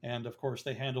 And of course,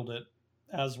 they handled it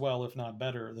as well, if not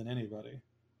better, than anybody,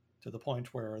 to the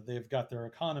point where they've got their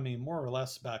economy more or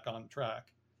less back on track.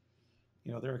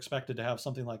 They're expected to have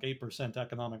something like 8%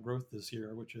 economic growth this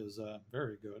year, which is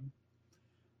very good.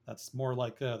 That's more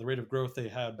like the rate of growth they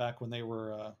had back when they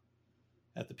were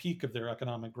at the peak of their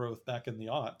economic growth back in the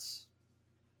aughts,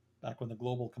 back when the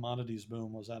global commodities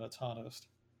boom was at its hottest.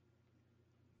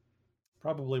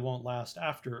 Probably won't last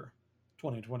after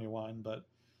 2021, but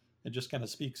it just kind of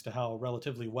speaks to how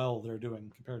relatively well they're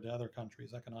doing compared to other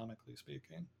countries, economically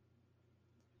speaking.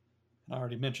 And I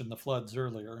already mentioned the floods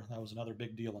earlier. That was another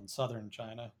big deal in southern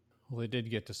China. Well, they did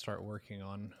get to start working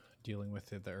on dealing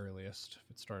with it the earliest,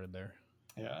 if it started there.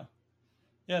 Yeah.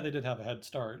 Yeah, they did have a head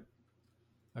start.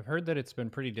 I've heard that it's been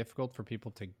pretty difficult for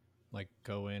people to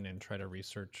go in and try to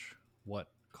research what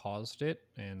caused it,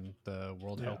 and the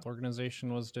World Health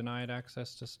Organization was denied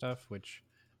access to stuff, which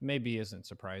maybe isn't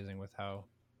surprising with how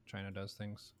China does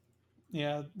things.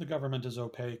 Yeah, the government is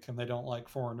opaque, and they don't like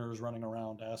foreigners running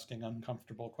around asking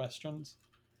uncomfortable questions,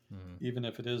 even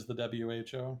if it is the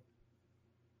WHO.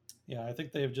 Yeah, I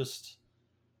think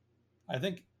I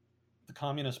think the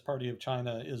Communist Party of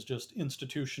China is just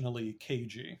institutionally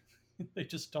cagey. They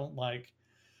just don't like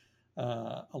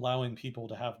allowing people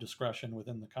to have discretion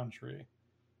within the country.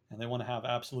 and they want to have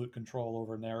absolute control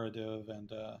over narrative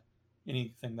and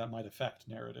anything that might affect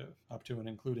narrative, up to and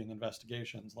including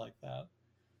investigations like that.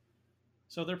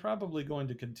 So they're probably going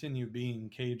to continue being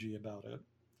cagey about it.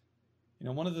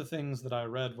 One of the things that I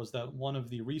read was that one of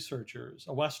the researchers,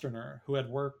 a Westerner who had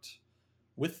worked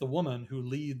with the woman who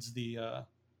leads the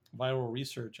viral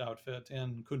research outfit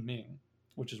in Kunming,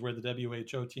 which is where the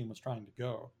WHO team was trying to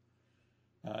go,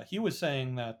 he was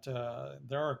saying that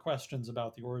there are questions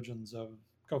about the origins of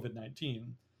COVID-19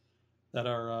 that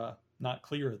are not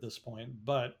clear at this point.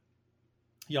 But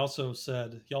he also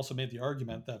made the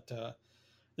argument that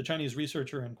the Chinese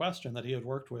researcher in question that he had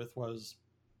worked with was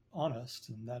honest,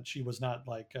 and that she was not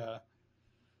like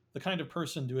the kind of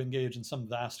person to engage in some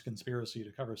vast conspiracy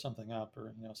to cover something up,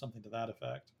 or something to that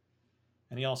effect.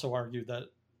 And he also argued that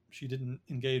she didn't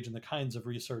engage in the kinds of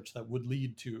research that would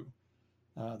lead to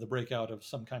the breakout of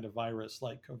some kind of virus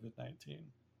like COVID-19.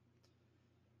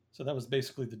 So that was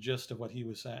basically the gist of what he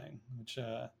was saying.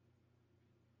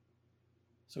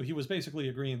 So he was basically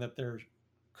agreeing that there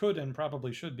could and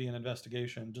probably should be an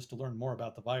investigation just to learn more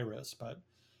about the virus, but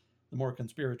the more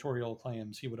conspiratorial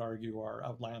claims, he would argue, are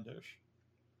outlandish.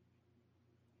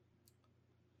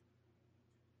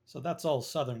 So that's all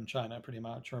southern China, pretty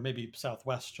much, or maybe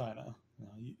southwest China,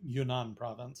 Yunnan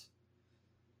province.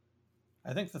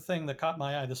 I think the thing that caught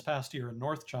my eye this past year in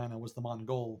North China was the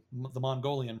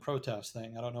Mongolian protest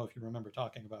thing. I don't know if you remember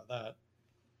talking about that,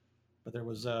 but there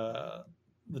was the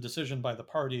decision by the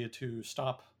party to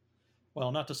stop,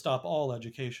 well, not to stop all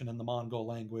education in the Mongol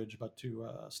language, but to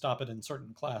stop it in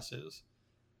certain classes.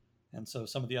 And so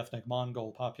some of the ethnic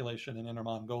Mongol population in Inner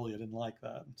Mongolia didn't like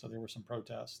that. So there were some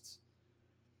protests.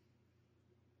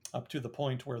 Up to the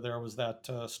point where there was that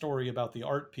story about the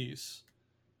art piece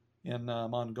in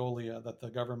Mongolia that the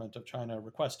government of China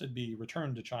requested be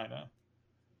returned to China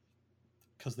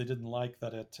because they didn't like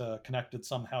that it connected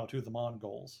somehow to the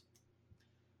Mongols.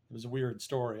 It was a weird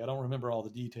story. I don't remember all the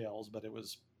details, but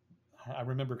I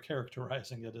remember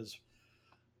characterizing it as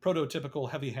prototypical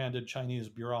heavy-handed Chinese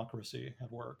bureaucracy at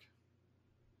work.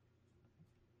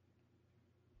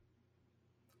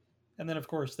 And then, of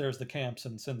course, there's the camps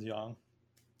in Xinjiang.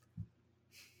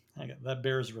 That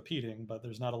bears repeating, but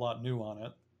there's not a lot new on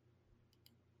it.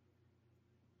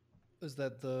 Is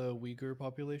that the Uyghur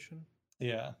population?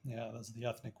 Yeah, that's the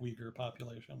ethnic Uyghur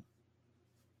population.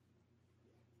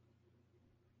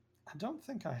 I don't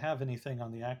think I have anything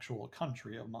on the actual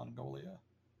country of Mongolia.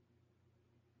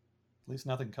 At least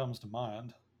nothing comes to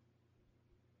mind.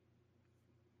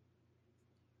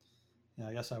 Yeah,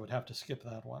 I guess I would have to skip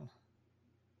that one.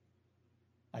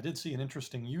 I did see an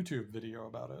interesting YouTube video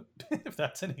about it, if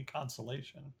that's any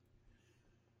consolation.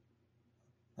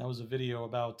 That was a video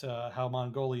about how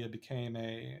Mongolia became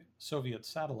a Soviet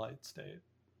satellite state,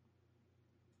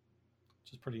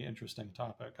 which is a pretty interesting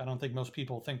topic. I don't think most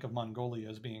people think of Mongolia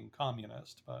as being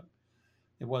communist, but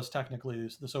it was technically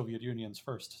the Soviet Union's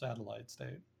first satellite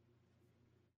state.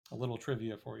 A little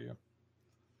trivia for you.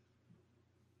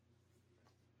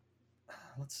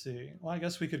 Let's see. Well, I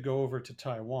guess we could go over to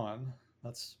Taiwan.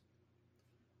 That's,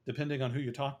 depending on who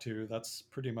you talk to, that's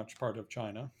pretty much part of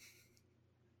China.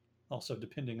 Also,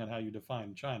 depending on how you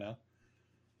define China.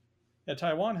 Yeah,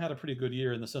 Taiwan had a pretty good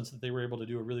year in the sense that they were able to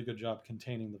do a really good job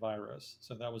containing the virus.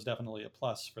 So that was definitely a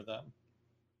plus for them.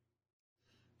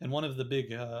 And one of the big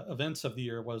events of the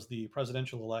year was the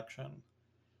presidential election.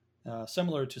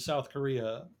 Similar to South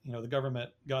Korea, the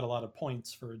government got a lot of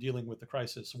points for dealing with the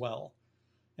crisis well.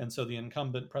 And so the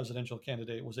incumbent presidential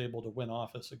candidate was able to win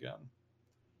office again.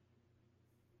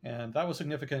 And that was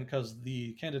significant because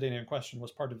the candidate in question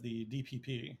was part of the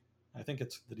DPP. I think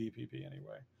it's the DPP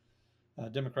anyway.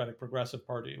 Democratic Progressive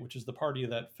Party, which is the party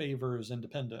that favors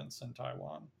independence in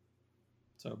Taiwan.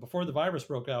 So before the virus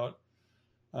broke out,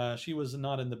 she was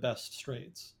not in the best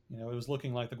straits. It was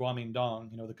looking like the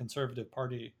Kuomintang, the conservative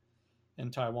party in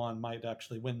Taiwan, might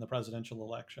actually win the presidential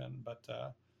election.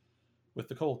 But with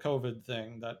the whole COVID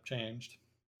thing, that changed.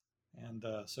 And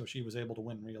so she was able to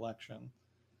win re-election,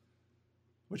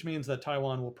 which means that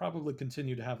Taiwan will probably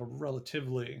continue to have a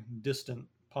relatively distant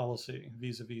policy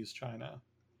vis-a-vis China.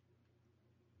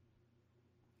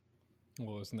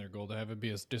 Well, isn't their goal to have it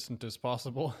be as distant as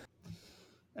possible?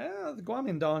 The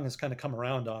Kuomintang has kind of come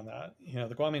around on that.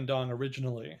 The Kuomintang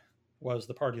originally was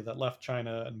the party that left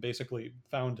China and basically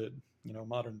founded,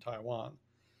 modern Taiwan.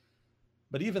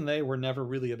 But even they were never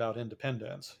really about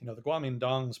independence. The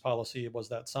Kuomintang's policy was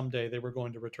that someday they were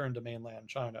going to return to mainland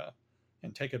China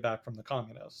and take it back from the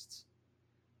communists.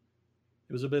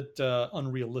 It was a bit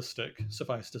unrealistic,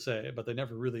 suffice to say, but they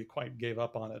never really quite gave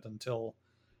up on it until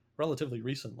relatively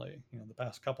recently, the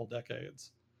past couple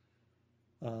decades.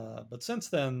 But since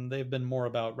then, they've been more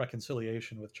about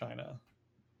reconciliation with China.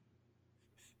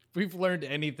 If we've learned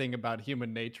anything about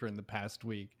human nature in the past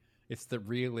week, it's that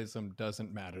realism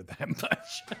doesn't matter that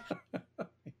much.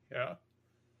 Yeah.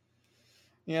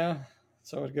 Yeah,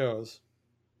 so it goes.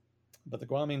 But the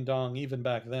Kuomintang, even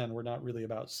back then, were not really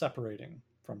about separating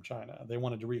from China. They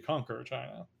wanted to reconquer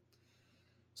China.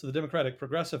 So the Democratic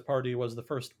Progressive Party was the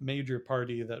first major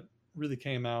party that really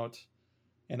came out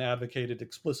and advocated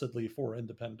explicitly for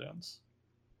independence.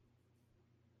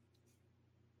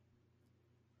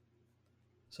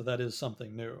 So that is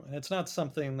something new. And it's not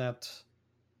something that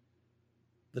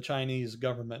the Chinese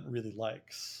government really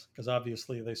likes, because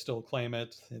obviously they still claim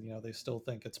it. They still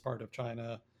think it's part of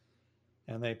China,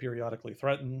 and they periodically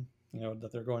threaten,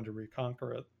 that they're going to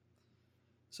reconquer it.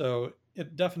 So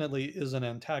it definitely is an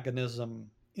antagonism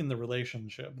in the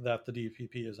relationship that the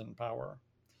DPP is in power.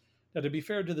 Now, to be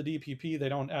fair to the DPP, they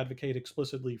don't advocate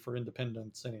explicitly for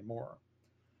independence anymore.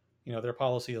 Their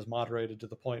policy is moderated to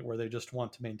the point where they just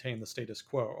want to maintain the status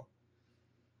quo.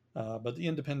 But the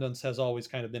independence has always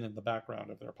kind of been in the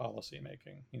background of their policy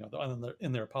making,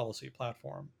 in their policy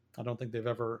platform. I don't think they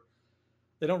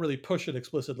don't really push it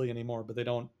explicitly anymore, but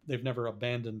they've never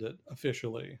abandoned it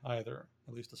officially either,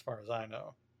 at least as far as I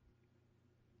know.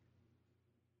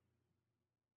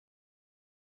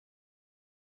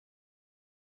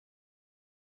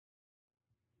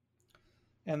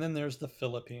 And then there's the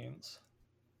Philippines.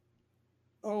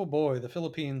 Oh boy, the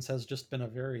Philippines has just been a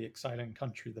very exciting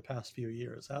country the past few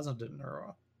years, hasn't it,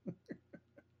 Nero?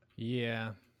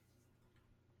 Yeah.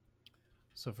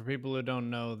 So for people who don't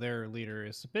know, their leader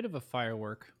is a bit of a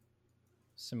firework,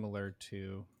 similar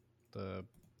to the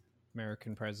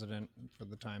American president for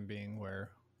the time being, where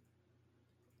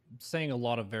saying a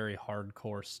lot of very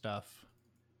hardcore stuff,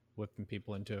 whipping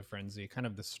people into a frenzy, kind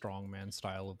of the strongman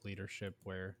style of leadership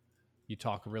where you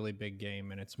talk a really big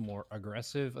game and it's more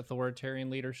aggressive authoritarian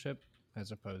leadership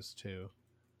as opposed to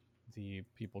the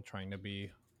people trying to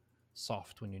be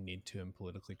soft when you need to and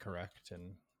politically correct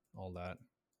and all that.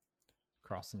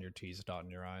 Crossing your T's,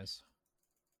 dotting your I's.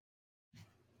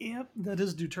 Yep, that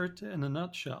is Duterte in a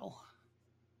nutshell.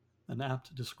 An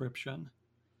apt description.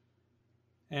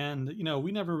 And,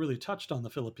 we never really touched on the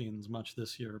Philippines much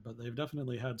this year, but they've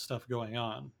definitely had stuff going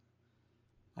on.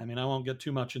 I mean, I won't get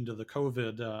too much into the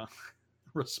COVID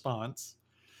response,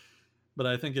 but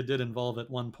I think it did involve at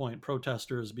one point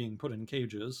protesters being put in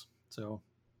cages. So,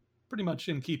 pretty much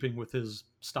in keeping with his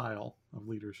style of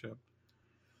leadership.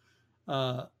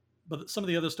 But some of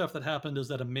the other stuff that happened is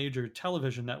that a major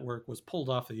television network was pulled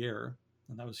off the air,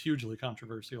 and that was hugely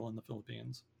controversial in the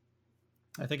Philippines.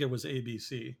 I think it was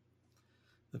ABC,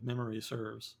 if memory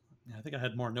serves. I think I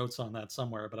had more notes on that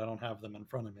somewhere, but I don't have them in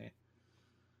front of me.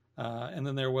 And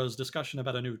then there was discussion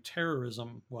about a new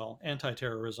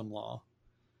anti-terrorism law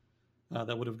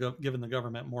that would have given the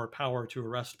government more power to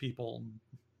arrest people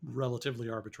relatively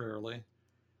arbitrarily.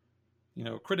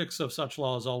 Critics of such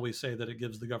laws always say that it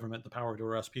gives the government the power to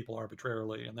arrest people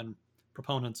arbitrarily, and then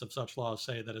proponents of such laws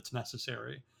say that it's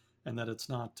necessary and that it's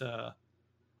not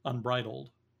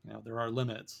unbridled. There are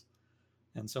limits.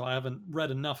 And so I haven't read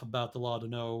enough about the law to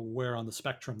know where on the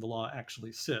spectrum the law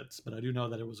actually sits, but I do know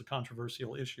that it was a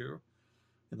controversial issue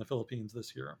in the Philippines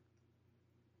this year,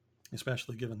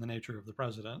 especially given the nature of the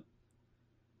president.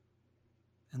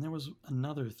 And there was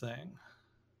another thing.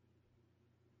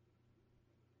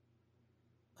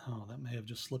 Oh, that may have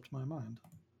just slipped my mind.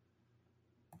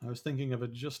 I was thinking of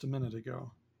it just a minute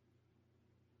ago.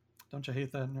 Don't you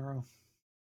hate that, Nero?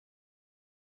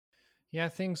 Yeah,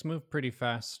 things move pretty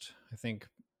fast. I think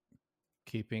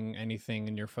keeping anything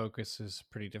in your focus is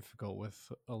pretty difficult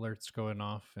with alerts going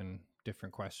off and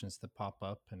different questions that pop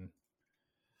up. And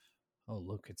oh,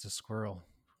 look, it's a squirrel.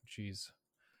 Jeez.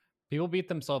 People beat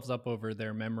themselves up over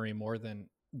their memory more than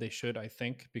they should, I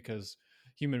think, because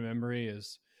human memory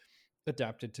is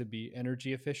adapted to be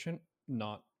energy efficient,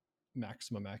 not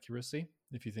maximum accuracy.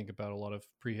 If you think about a lot of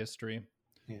prehistory,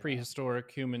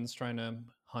 prehistoric humans trying to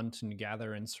hunt and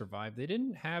gather and survive, they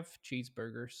didn't have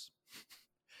cheeseburgers.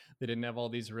 They didn't have all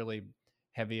these really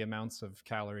heavy amounts of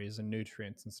calories and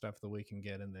nutrients and stuff that we can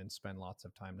get and then spend lots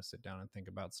of time to sit down and think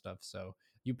about stuff. So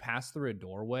you pass through a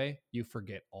doorway, you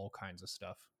forget all kinds of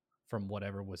stuff from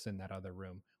whatever was in that other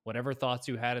room. Whatever thoughts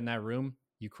you had in that room,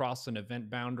 you cross an event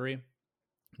boundary.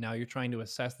 Now you're trying to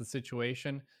assess the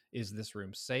situation. Is this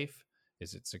room safe?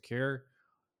 Is it secure?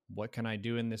 What can I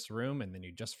do in this room? And then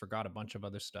you just forgot a bunch of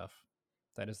other stuff.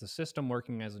 That is the system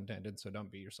working as intended, so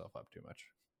don't beat yourself up too much.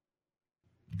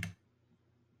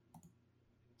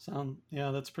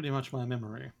 Yeah, that's pretty much my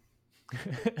memory.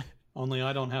 Only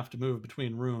I don't have to move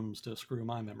between rooms to screw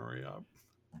my memory up.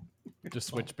 Just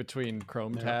switch between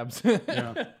Chrome yeah. tabs.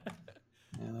 Yeah,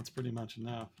 that's pretty much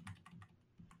enough.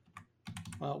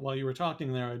 Well, while you were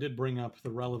talking there, I did bring up the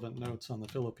relevant notes on the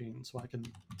Philippines, so I can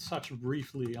touch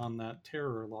briefly on that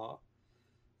terror law.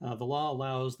 The law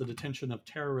allows the detention of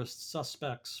terrorist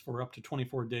suspects for up to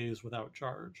 24 days without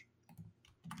charge.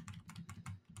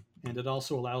 And it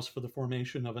also allows for the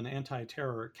formation of an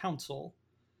anti-terror council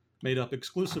made up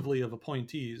exclusively of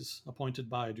appointees appointed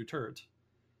by Duterte.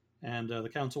 And the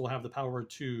council will have the power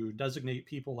to designate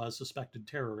people as suspected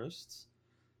terrorists,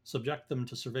 subject them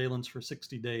to surveillance for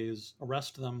 60 days,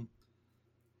 arrest them,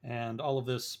 and all of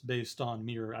this based on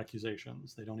mere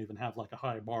accusations. They don't even have like a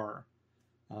high bar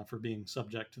for being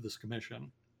subject to this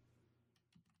commission.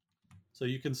 So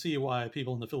you can see why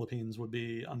people in the Philippines would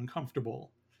be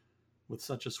uncomfortable with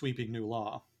such a sweeping new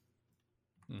law.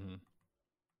 Mm-hmm.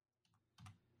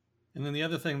 And then the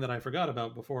other thing that I forgot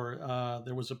about before,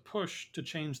 there was a push to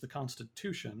change the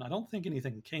Constitution. I don't think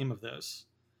anything came of this,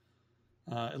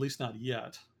 at least not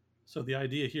yet. So the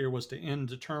idea here was to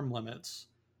end term limits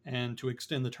and to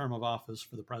extend the term of office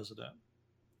for the president.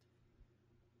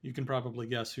 You can probably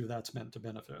guess who that's meant to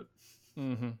benefit.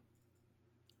 Mm-hmm.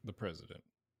 The president.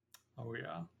 Oh,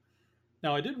 yeah.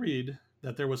 Now, I did read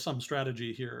that there was some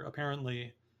strategy here.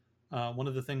 Apparently, one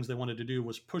of the things they wanted to do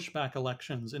was push back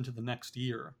elections into the next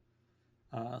year,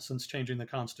 since changing the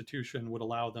Constitution would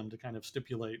allow them to kind of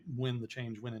stipulate when the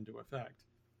change went into effect.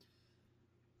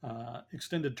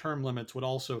 Extended term limits would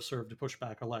also serve to push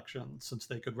back elections, since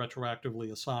they could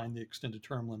retroactively assign the extended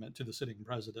term limit to the sitting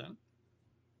president.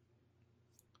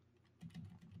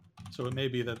 So it may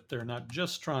be that they're not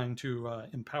just trying to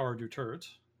empower Duterte.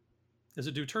 Is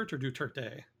it Duterte or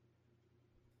Duterte?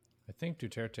 I think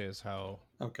Duterte is how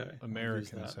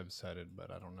Americans have said it,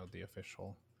 but I don't know the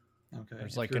official. Okay.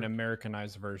 There's like an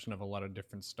Americanized version of a lot of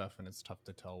different stuff, and it's tough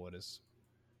to tell what is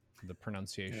the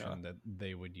pronunciation that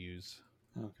they would use.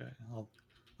 Okay.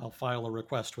 I'll file a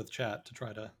request with chat to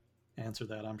try to answer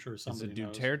that. I'm sure somebody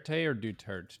knows. Is it Duterte or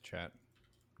Duterte, chat?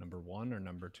 Number 1 or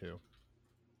number 2?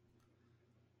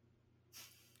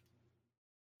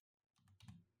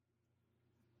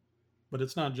 But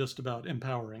it's not just about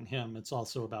empowering him. It's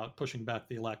also about pushing back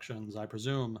the elections, I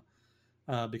presume,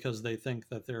 because they think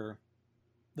that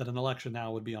that an election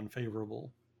now would be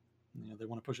unfavorable. They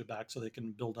want to push it back so they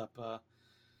can build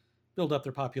up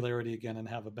their popularity again and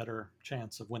have a better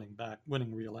chance of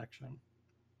winning re-election.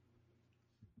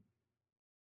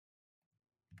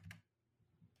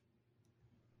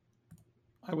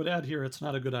 I would add here, it's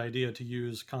not a good idea to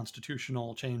use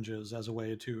constitutional changes as a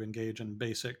way to engage in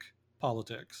basic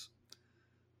politics.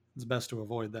 It's best to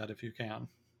avoid that if you can.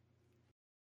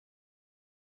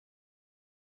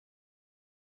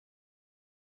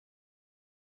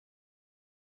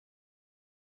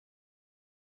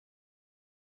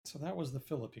 So that was the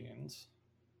Philippines.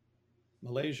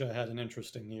 Malaysia had an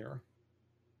interesting year.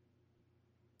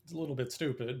 It's a little bit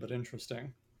stupid, but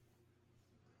interesting.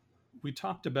 We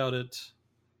talked about it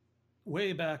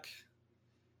way back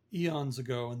eons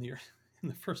ago in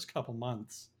the first couple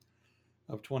months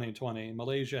of 2020.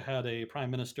 Malaysia had a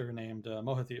prime minister named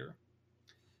Mahathir,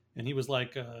 and he was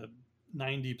like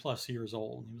 90 plus years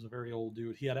old. He was a very old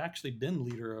dude. He had actually been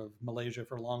leader of Malaysia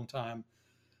for a long time,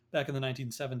 back in the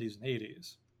 1970s and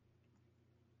 80s.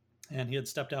 And he had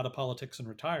stepped out of politics and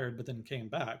retired, but then came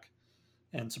back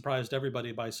and surprised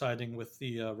everybody by siding with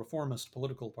the Reformist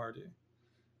political party,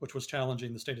 which was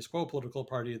challenging the status quo political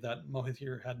party that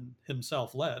Mahathir had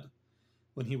himself led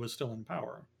when he was still in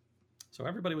power. So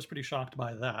everybody was pretty shocked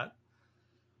by that.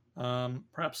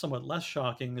 Perhaps somewhat less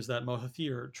shocking is that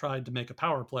Mahathir tried to make a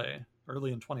power play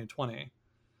early in 2020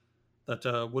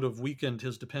 that would have weakened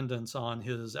his dependence on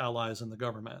his allies in the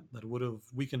government, that would have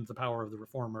weakened the power of the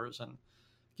reformers and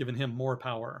given him more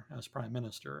power as prime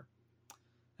minister.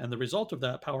 And the result of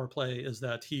that power play is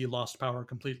that he lost power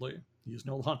completely. He is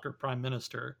no longer prime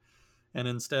minister. And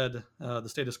instead, the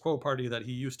status quo party that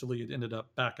he used to lead ended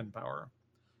up back in power,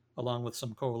 along with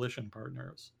some coalition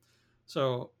partners.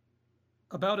 So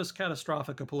about as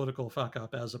catastrophic a political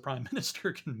fuck-up as a prime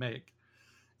minister can make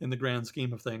in the grand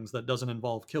scheme of things that doesn't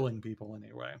involve killing people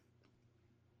anyway.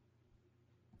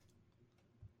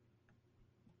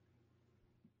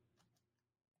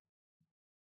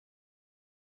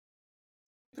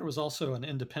 There was also an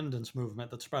independence movement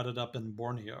that sprouted up in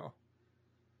Borneo,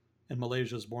 in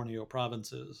Malaysia's Borneo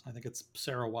provinces. I think it's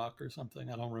Sarawak or something.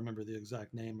 I don't remember the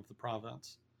exact name of the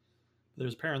province.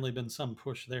 There's apparently been some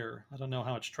push there. I don't know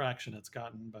how much traction it's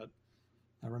gotten, but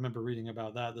I remember reading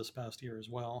about that this past year as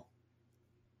well.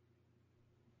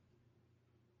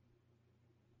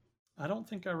 I don't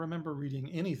think I remember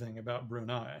reading anything about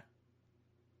Brunei.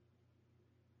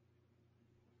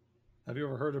 Have you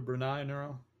ever heard of Brunei,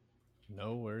 Neuro?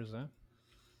 No, where is that?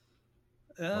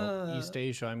 Well, Uh, East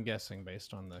Asia, I'm guessing,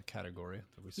 based on the category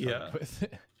that we started yeah,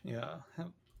 with. yeah.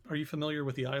 Are you familiar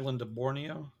with the island of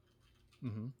Borneo?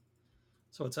 Mm-hmm.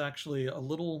 So it's actually a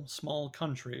little small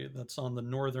country that's on the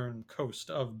northern coast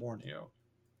of Borneo.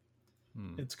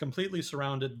 Hmm. It's completely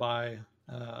surrounded by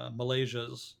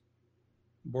Malaysia's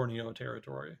Borneo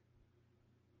territory.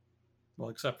 Well,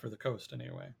 except for the coast,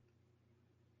 anyway.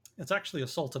 It's actually a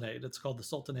sultanate. It's called the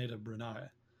Sultanate of Brunei,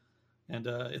 and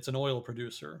it's an oil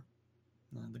producer.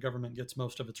 The government gets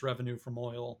most of its revenue from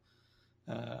oil.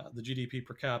 The GDP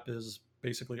per cap is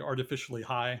basically artificially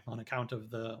high on account of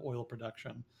the oil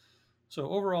production. So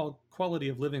overall quality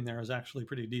of living there is actually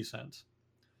pretty decent.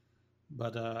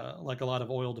 But like a lot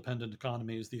of oil dependent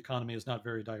economies, the economy is not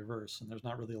very diverse, and there's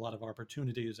not really a lot of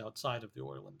opportunities outside of the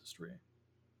oil industry.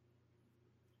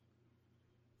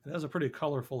 It has a pretty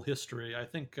colorful history. I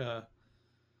think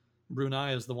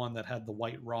Brunei is the one that had the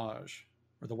White Raj,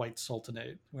 or the White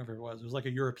Sultanate, whoever it was. It was like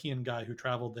a European guy who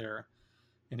traveled there,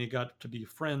 and he got to be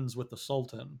friends with the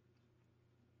Sultan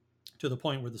to the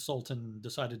point where the Sultan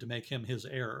decided to make him his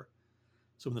heir.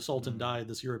 So when the Sultan died,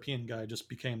 this European guy just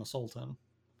became a Sultan.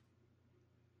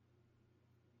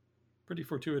 Pretty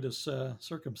fortuitous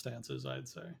circumstances, I'd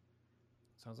say.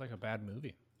 Sounds like a bad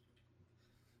movie.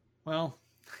 Well,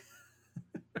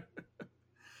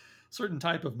 certain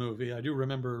type of movie. I do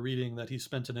remember reading that he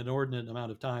spent an inordinate amount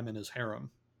of time in his harem.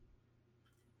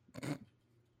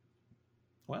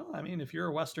 Well, I mean, if you're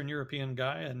a Western European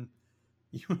guy and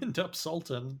you end up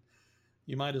Sultan,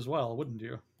 you might as well, wouldn't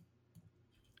you?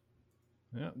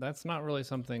 Yeah, that's not really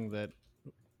something that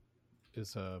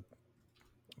is a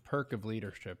perk of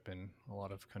leadership in a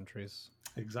lot of countries.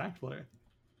 Exactly.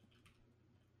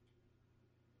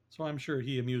 So I'm sure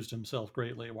he amused himself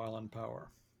greatly while in power.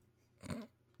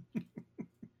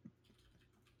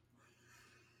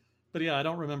 But yeah, I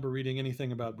don't remember reading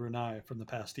anything about Brunei from the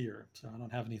past year, so I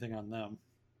don't have anything on them.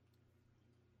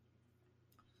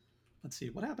 Let's see,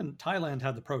 what happened? Thailand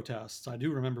had the protests. I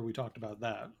do remember we talked about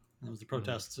that. It was the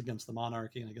protests against the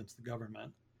monarchy and against the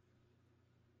government.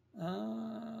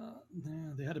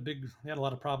 They had a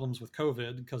lot of problems with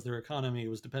COVID because their economy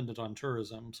was dependent on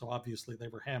tourism, so obviously they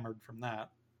were hammered from that.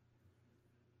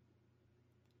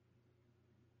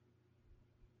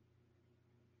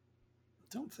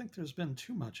 Don't think there's been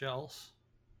too much else.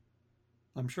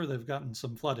 I'm sure they've gotten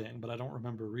some flooding, but I don't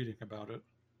remember reading about it.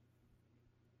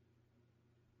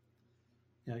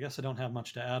 Yeah, I guess I don't have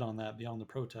much to add on that beyond the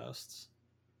protests.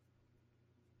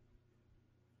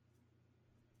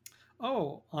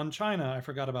 Oh, on China, I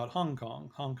forgot about Hong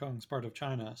Kong. Hong Kong's part of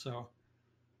China, so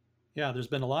yeah, there's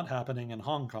been a lot happening in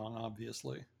Hong Kong,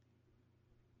 obviously.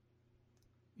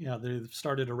 Yeah, they've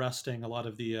started arresting a lot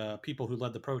of the people who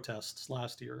led the protests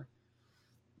last year.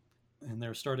 And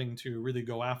they're starting to really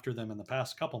go after them in the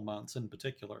past couple months in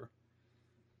particular.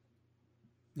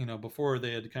 You know, before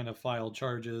they had kind of filed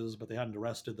charges, but they hadn't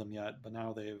arrested them yet. But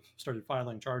now they've started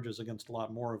filing charges against a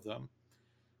lot more of them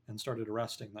and started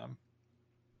arresting them.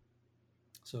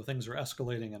 So things are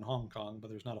escalating in Hong Kong, but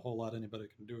there's not a whole lot anybody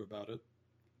can do about it.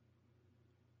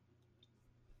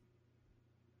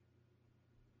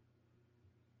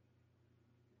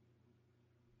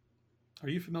 Are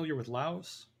you familiar with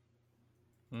Laos?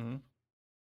 Mm-hmm.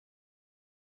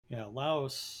 Yeah,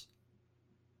 Laos,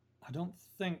 I don't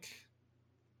think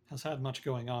has had much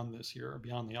going on this year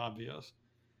beyond the obvious,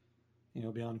 you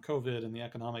know, beyond COVID and the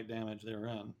economic damage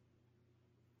therein.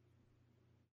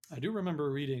 I do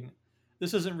remember reading,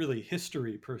 this isn't really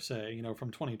history per se, you know,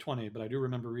 from 2020, but I do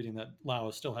remember reading that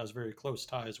Laos still has very close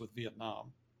ties with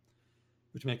Vietnam,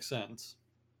 which makes sense.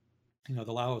 You know,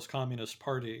 the Laos Communist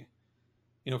Party,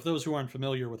 you know, for those who aren't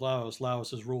familiar with Laos,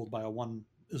 Laos is ruled by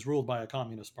a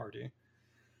communist party.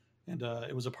 And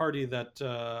it was a party that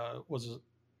was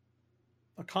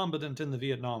a combatant in the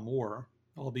Vietnam War,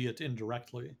 albeit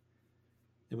indirectly.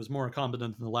 It was more a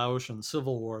combatant in the Laotian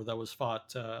Civil War that was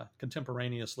fought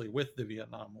contemporaneously with the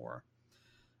Vietnam War.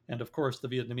 And of course, the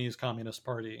Vietnamese Communist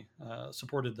Party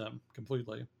supported them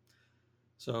completely.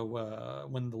 So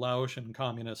when the Laotian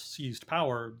communists seized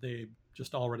power, they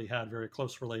just already had very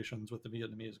close relations with the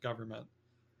Vietnamese government.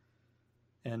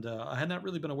 And I had not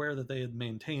really been aware that they had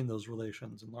maintained those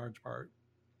relations in large part.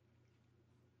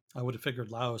 I would have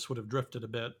figured Laos would have drifted a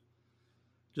bit,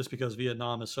 just because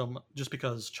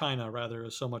China rather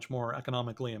is so much more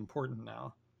economically important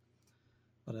now.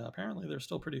 But apparently, there's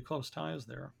still pretty close ties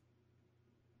there.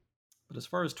 But as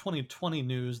far as 2020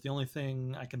 news, the only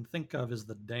thing I can think of is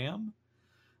the dam.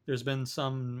 There's been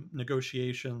some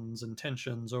negotiations and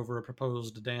tensions over a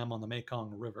proposed dam on the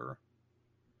Mekong River.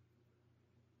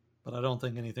 But I don't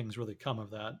think anything's really come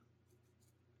of that.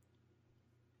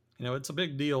 It's a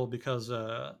big deal because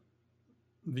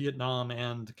Vietnam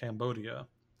and Cambodia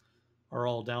are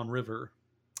all downriver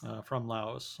from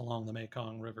Laos along the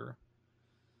Mekong River.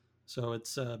 So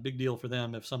it's a big deal for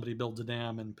them if somebody builds a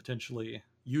dam and potentially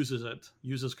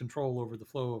uses control over the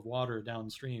flow of water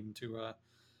downstream to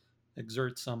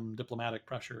exert some diplomatic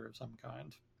pressure of some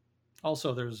kind.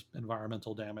 Also, there's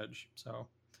environmental damage, so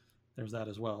there's that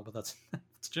as well. But that's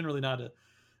it's generally not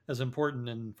as important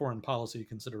in foreign policy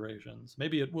considerations.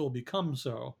 Maybe it will become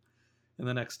so in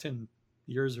the next 10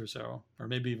 years or so, or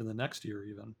maybe even the next year,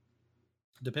 even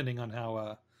depending on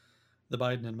how the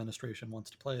Biden administration wants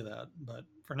to play that. But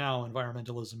for now,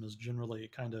 environmentalism is generally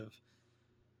kind of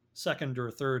second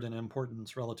or third in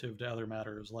importance relative to other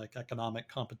matters like economic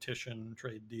competition,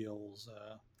 trade deals,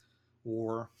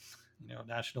 war,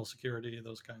 national security,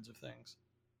 those kinds of things.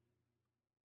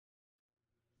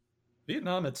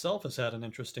 Vietnam itself has had an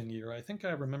interesting year. I think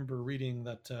I remember reading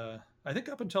that I think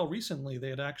up until recently they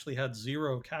had actually had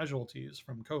 0 casualties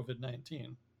from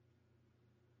COVID-19.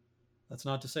 That's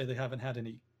not to say they haven't had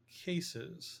any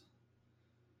cases,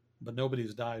 but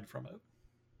nobody's died from it.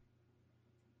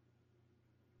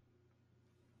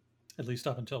 At least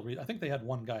up until I think they had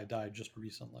one guy died just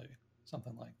recently,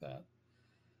 something like that.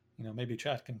 Maybe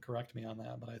chat can correct me on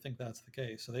that, but I think that's the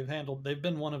case. So they've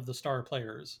been one of the star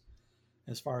players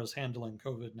as far as handling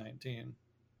COVID-19.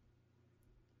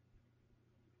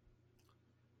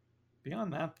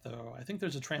 Beyond that, though, I think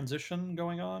there's a transition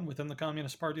going on within the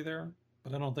Communist Party there,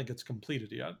 but I don't think it's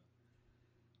completed yet.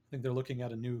 I think they're looking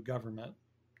at a new government.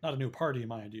 Not a new party,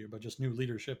 mind you, but just new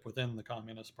leadership within the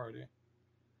Communist Party.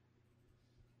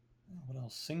 What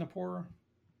else? Singapore?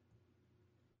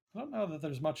 I don't know that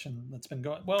there's much that's been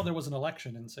going. Well, there was an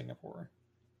election in Singapore,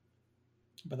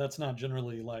 but that's not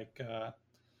generally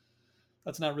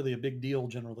that's not really a big deal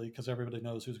generally because everybody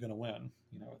knows who's going to win.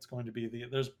 It's going to be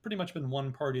there's pretty much been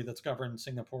one party that's governed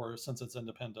Singapore since its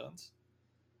independence,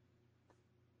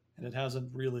 and it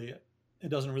doesn't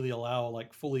really allow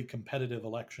like fully competitive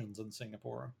elections in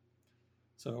Singapore.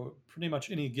 So pretty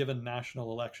much any given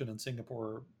national election in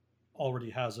Singapore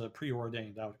already has a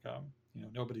preordained outcome.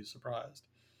 Nobody's surprised.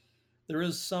 There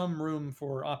is some room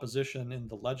for opposition in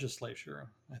the legislature.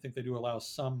 I think they do allow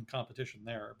some competition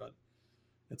there, but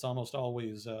it's almost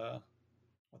always the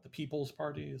People's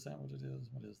Party. Is that what it is?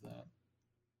 What is that?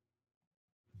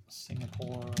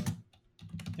 Singapore.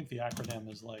 I think the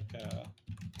acronym is like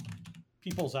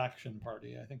People's Action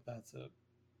Party. I think that's it.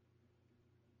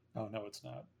 Oh, no, it's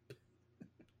not.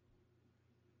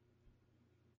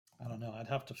 I don't know. I'd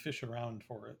have to fish around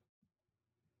for it.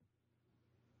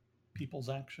 People's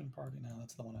Action Party. No,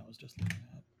 that's the one I was just looking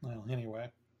at. Well, anyway.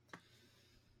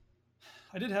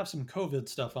 I did have some COVID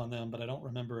stuff on them, but I don't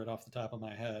remember it off the top of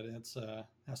my head. It's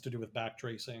has to do with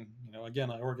backtracing. Again,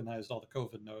 I organized all the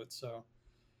COVID notes, so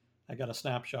I got a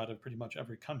snapshot of pretty much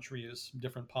every country's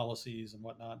different policies and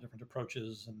whatnot, different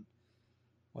approaches and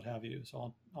what have you.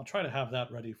 So I'll try to have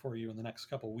that ready for you in the next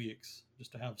couple weeks,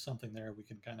 just to have something there we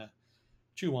can kind of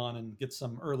chew on and get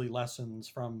some early lessons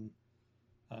from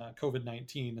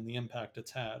COVID-19 and the impact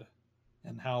it's had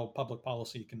and how public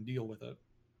policy can deal with it.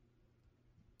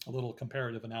 A little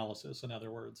comparative analysis, in other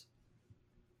words.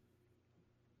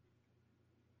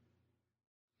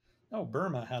 Oh,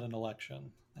 Burma had an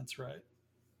election. That's right.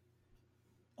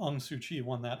 Aung Suu Kyi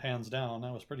won that hands down.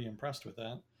 I was pretty impressed with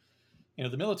that.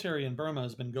 The military in Burma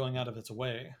has been going out of its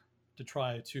way to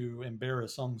try to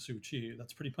embarrass Aung Suu Kyi.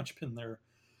 That's pretty much been their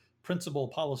principal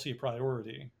policy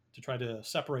priority, to try to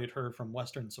separate her from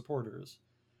Western supporters.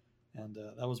 And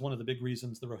that was one of the big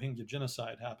reasons the Rohingya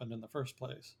genocide happened in the first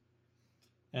place.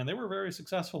 And they were very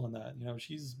successful in that.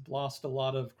 She's lost a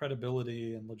lot of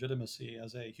credibility and legitimacy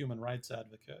as a human rights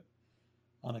advocate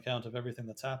on account of everything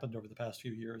that's happened over the past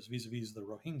few years vis-a-vis the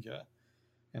Rohingya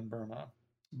in Burma.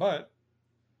 But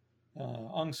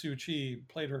Aung Suu Kyi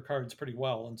played her cards pretty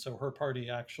well, and so her party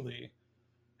actually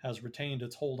has retained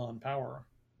its hold on power.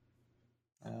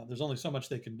 There's only so much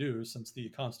they can do since the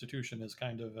Constitution is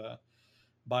kind of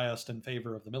biased in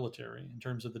favor of the military in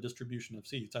terms of the distribution of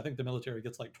seats. I think the military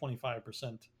gets like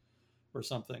 25% or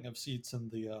something of seats in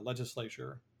the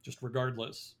legislature, just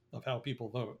regardless of how people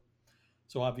vote.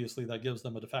 So obviously that gives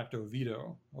them a de facto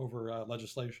veto over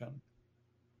legislation.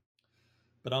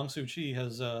 But Aung Suu Kyi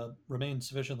has remained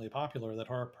sufficiently popular that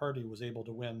her party was able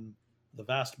to win the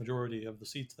vast majority of the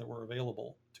seats that were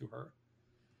available to her.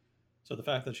 So the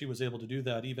fact that she was able to do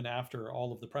that even after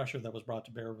all of the pressure that was brought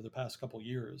to bear over the past couple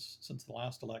years since the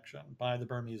last election by the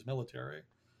Burmese military,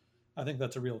 I think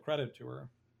that's a real credit to her.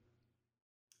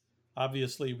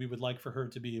 Obviously, we would like for her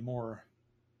to be more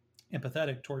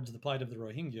empathetic towards the plight of the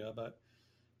Rohingya, but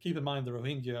keep in mind the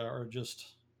Rohingya are just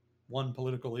one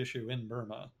political issue in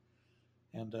Burma.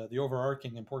 And the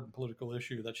overarching important political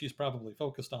issue that she's probably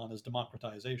focused on is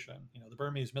democratization. The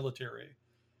Burmese military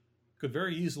could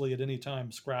very easily at any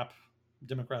time scrap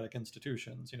democratic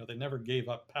institutions. They never gave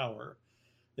up power.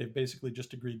 They've basically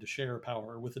just agreed to share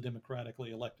power with a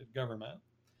democratically elected government.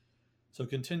 So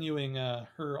continuing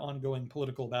her ongoing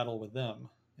political battle with them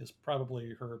is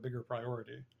probably her bigger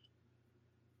priority.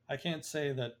 I can't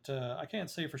say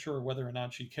for sure whether or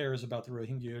not she cares about the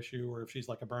Rohingya issue or if she's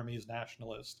like a Burmese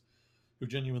nationalist who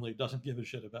genuinely doesn't give a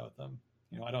shit about them.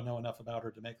 I don't know enough about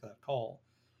her to make that call,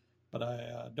 but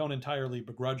I don't entirely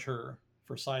begrudge her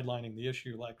for sidelining the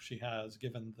issue like she has,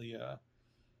 given the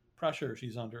pressure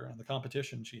she's under and the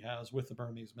competition she has with the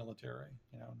Burmese military.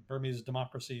 Burmese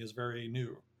democracy is very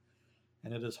new,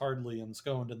 and it is hardly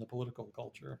ensconced in the political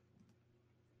culture.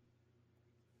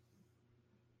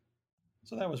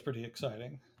 So that was pretty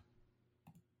exciting.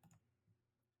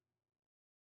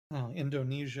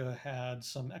 Indonesia had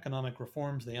some economic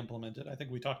reforms they implemented. I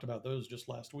think we talked about those just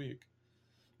last week.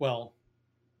 Well,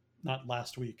 not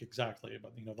last week exactly,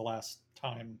 but the last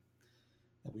time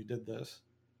that we did this.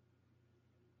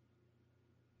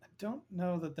 I don't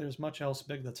know that there's much else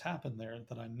big that's happened there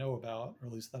that I know about, or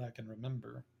at least that I can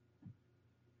remember.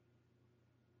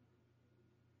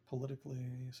 Politically,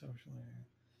 socially.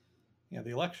 Yeah,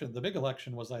 the big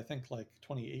election was, I think, like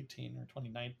 2018 or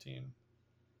 2019,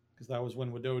 because that was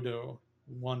when Widodo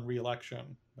won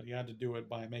re-election, but he had to do it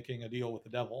by making a deal with the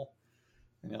devil.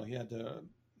 He had to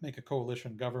make a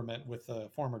coalition government with a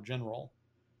former general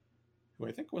who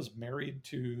I think was married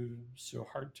to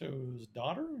Suharto's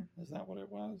daughter. Is that what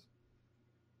it was?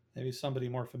 Maybe somebody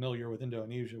more familiar with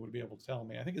Indonesia would be able to tell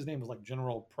me. I think his name was like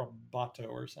General Prabowo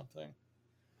or something.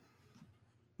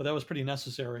 But that was pretty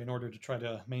necessary in order to try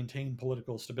to maintain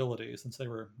political stability, since they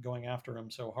were going after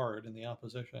him so hard in the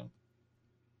opposition.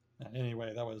 And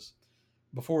anyway, that was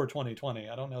before 2020.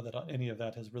 I don't know that any of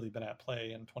that has really been at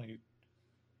play in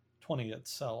 2020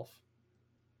 itself.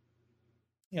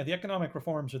 Yeah, the economic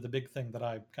reforms are the big thing that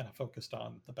I kind of focused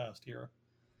on the past year.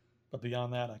 But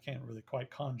beyond that, I can't really quite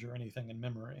conjure anything in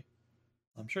memory.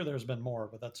 I'm sure there's been more,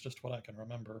 but that's just what I can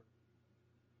remember.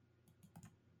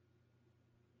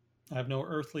 I have no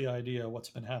earthly idea what's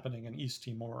been happening in East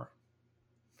Timor.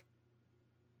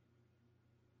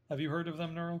 Have you heard of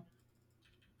them, Neural?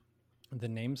 The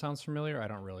name sounds familiar. I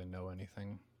don't really know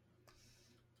anything.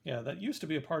 Yeah, that used to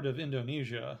be a part of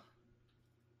Indonesia.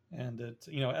 And it,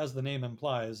 as the name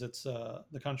implies, it's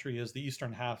the country is the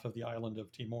eastern half of the island of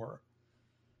Timor.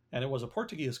 And it was a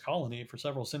Portuguese colony for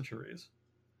several centuries.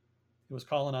 It was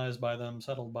colonized by them,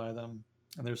 settled by them,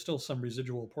 and there's still some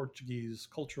residual Portuguese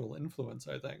cultural influence,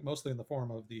 I think, mostly in the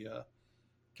form of the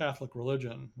Catholic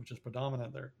religion, which is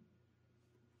predominant there.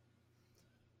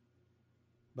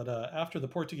 But after the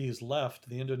Portuguese left,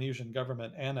 the Indonesian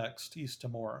government annexed East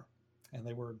Timor, and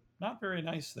they were not very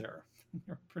nice there.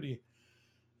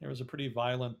 There was a pretty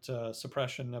violent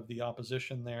suppression of the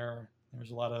opposition there. There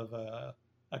was a lot of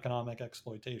economic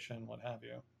exploitation, what have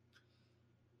you.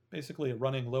 Basically a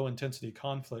running low-intensity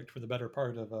conflict for the better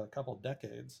part of a couple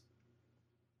decades.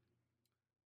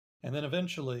 And then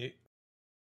eventually,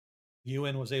 the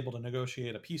UN was able to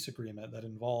negotiate a peace agreement that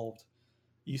involved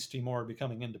East Timor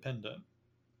becoming independent.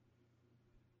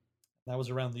 That was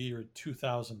around the year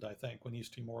 2000, I think, when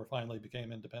East Timor finally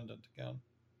became independent again.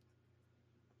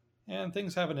 And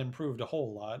things haven't improved a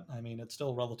whole lot. I mean, it's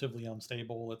still relatively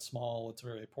unstable, it's small, it's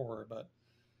very poor, but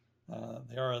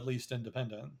they are at least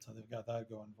independent, so they've got that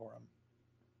going for them.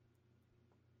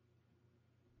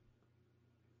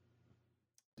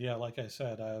 Yeah, like I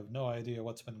said, I have no idea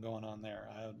what's been going on there.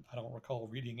 I don't recall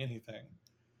reading anything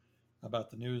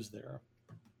about the news there.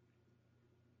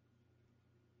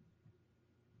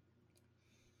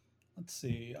 Let's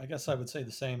see, I guess I would say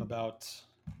the same about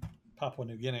Papua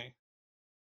New Guinea.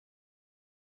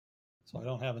 So I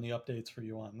don't have any updates for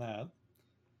you on that.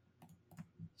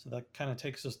 So that kind of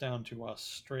takes us down to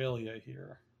Australia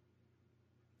here.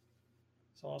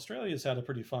 So Australia's had a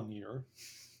pretty fun year.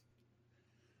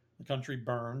 The country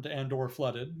burned and or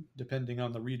flooded, depending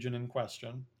on the region in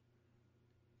question.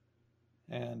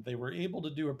 And they were able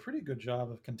to do a pretty good job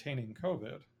of containing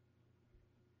COVID.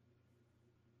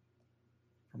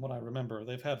 From what I remember,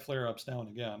 they've had flare-ups now and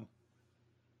again.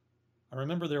 I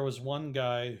remember there was one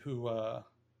guy who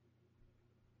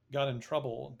got in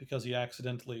trouble because he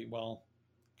accidentally, well,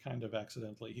 kind of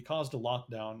accidentally, he caused a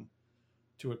lockdown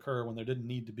to occur when there didn't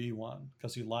need to be one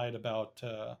because he lied about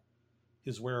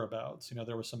his whereabouts.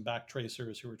 There were some back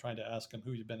tracers who were trying to ask him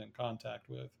who he'd been in contact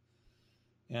with.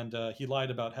 And he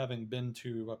lied about having been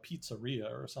to a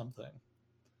pizzeria or something.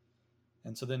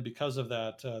 And so then, because of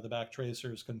that, the back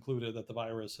tracers concluded that the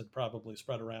virus had probably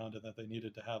spread around and that they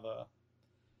needed to have a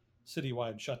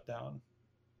citywide shutdown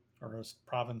or a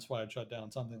province-wide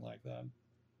shutdown, something like that.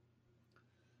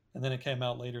 And then it came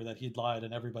out later that he'd lied,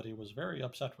 and everybody was very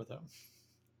upset with him.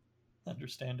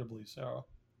 Understandably so.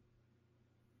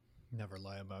 Never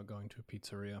lie about going to a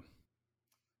pizzeria.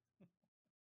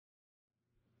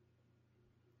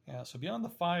 Yeah, so beyond the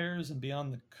fires and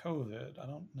beyond the COVID, I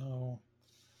don't know.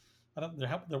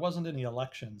 There wasn't any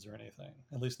elections or anything,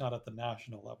 at least not at the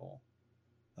national level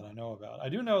that I know about. I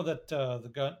do know that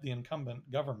the incumbent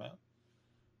government,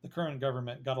 the current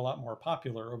government, got a lot more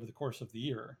popular over the course of the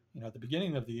year. At the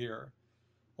beginning of the year,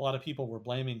 a lot of people were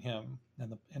blaming him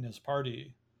and his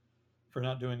party for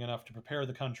not doing enough to prepare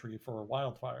the country for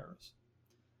wildfires.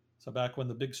 So back when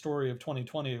the big story of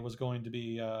 2020 was going to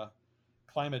be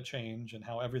climate change and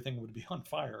how everything would be on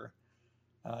fire,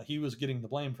 he was getting the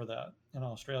blame for that in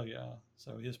Australia.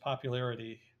 So his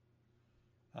popularity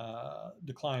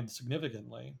declined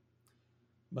significantly.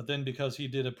 But then, because he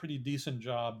did a pretty decent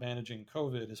job managing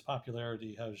COVID, his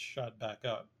popularity has shot back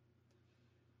up.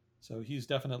 So he's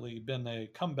definitely been a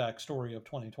comeback story of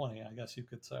 2020, I guess you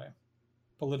could say,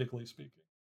 politically speaking.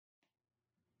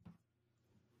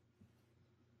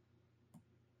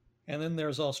 And then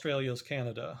there's Australia's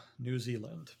Canada, New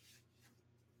Zealand.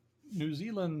 New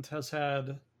Zealand has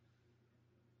had,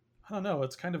 I don't know,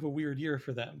 it's kind of a weird year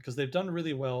for them because they've done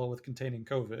really well with containing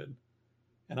COVID.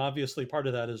 And obviously part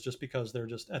of that is just because they're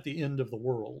just at the end of the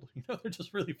world. They're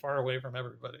just really far away from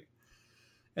everybody.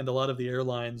 And a lot of the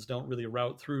airlines don't really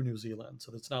route through New Zealand.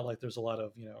 So it's not like there's a lot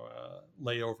of,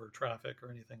 layover traffic or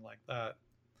anything like that.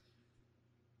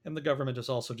 And the government has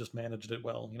also just managed it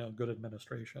well, good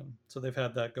administration. So they've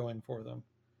had that going for them.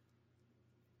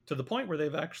 To the point where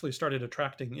they've actually started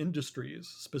attracting industries,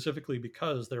 specifically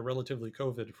because they're relatively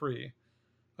COVID free.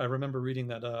 I remember reading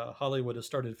that Hollywood has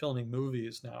started filming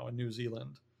movies now in New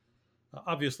Zealand.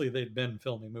 Obviously, they'd been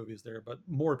filming movies there, but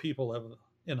more people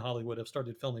in Hollywood have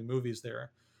started filming movies there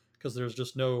because there's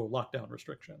just no lockdown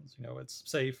restrictions. It's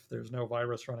safe. There's no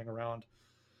virus running around.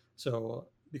 So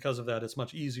because of that, it's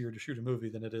much easier to shoot a movie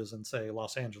than it is in, say,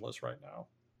 Los Angeles right now.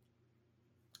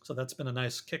 So that's been a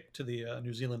nice kick to the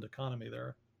New Zealand economy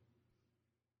there.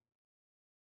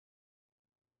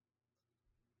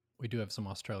 We do have some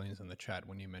Australians in the chat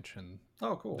when you mentioned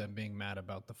them being mad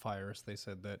about the fires. They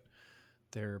said that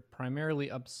they're primarily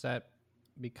upset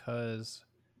because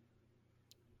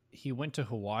he went to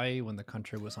Hawaii when the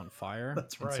country was on fire.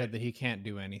 That's right. And said that he can't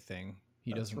do anything.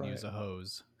 He doesn't use a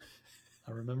hose.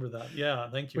 I remember that. Yeah,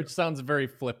 thank you. Which sounds very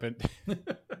flippant. Yeah,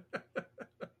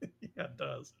 it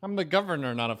does. I'm the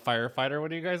governor, not a firefighter.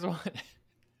 What do you guys want?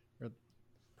 Or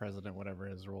president, whatever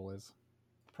his role is.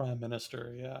 Prime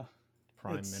Minister, yeah.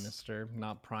 Minister,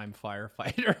 not prime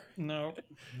firefighter. No.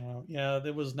 Yeah,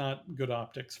 that was not good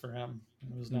optics for him.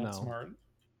 It was not smart.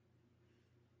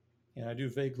 Yeah, I do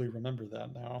vaguely remember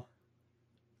that now.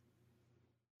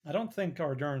 I don't think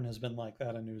Ardern has been like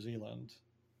that in New Zealand.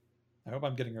 I hope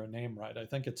I'm getting her name right. I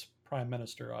think it's Prime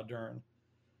Minister Ardern.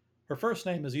 Her first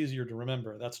name is easier to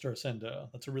remember. That's Jacinda.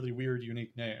 That's a really weird,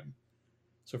 unique name.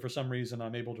 So for some reason,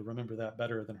 I'm able to remember that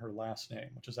better than her last name,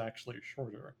 which is actually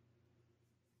shorter.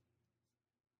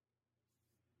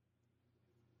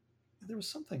 There was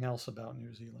something else about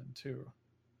New Zealand, too.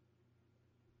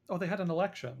 Oh, they had an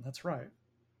election. That's right.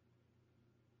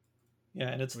 Yeah,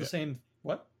 and it's the same...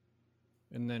 What?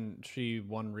 And then she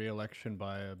won re-election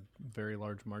by a very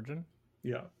large margin?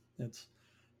 Yeah, it's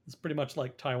pretty much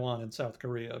like Taiwan and South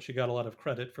Korea. She got a lot of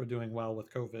credit for doing well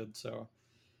with COVID, so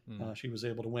she was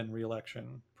able to win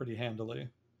re-election pretty handily.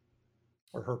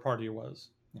 Or her party was,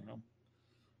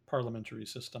 parliamentary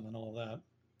system and all that.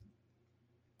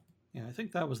 Yeah, I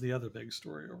think that was the other big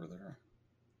story over there.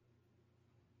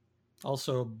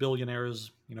 Also,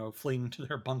 billionaires, fleeing to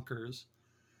their bunkers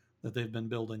that they've been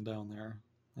building down there.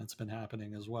 That's been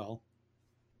happening as well.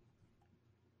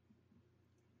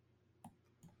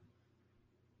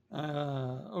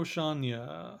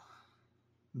 Oceania,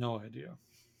 no idea.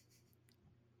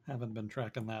 Haven't been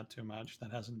tracking that too much.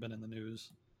 That hasn't been in the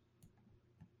news.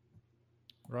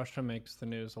 Russia makes the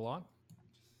news a lot.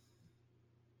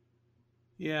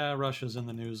 Yeah, Russia's in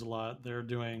the news a lot.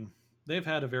 They've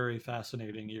had a very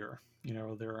fascinating year.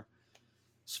 Their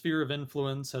sphere of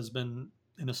influence has been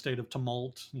in a state of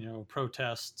tumult,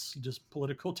 protests, just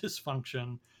political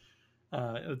dysfunction.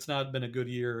 It's not been a good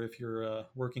year if you're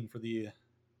working for the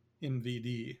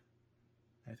MVD.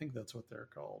 I think that's what they're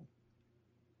called.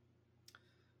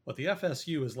 But the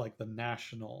FSU is like the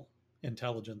National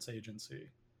Intelligence Agency.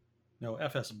 No,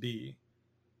 FSB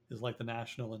is like the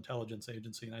National Intelligence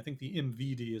Agency, and I think the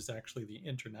MVD is actually the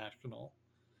International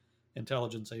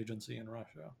Intelligence Agency in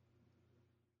Russia.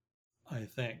 I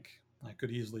think. I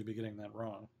could easily be getting that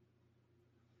wrong.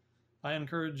 I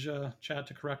encourage Chad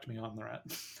to correct me on that,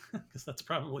 because that's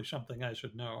probably something I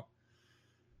should know.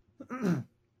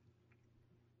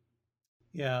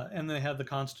 Yeah, and they had the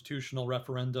constitutional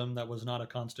referendum that was not a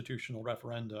constitutional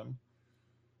referendum,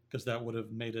 because that would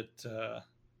have made it.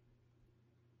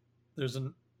 There's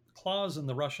a clause in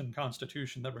the Russian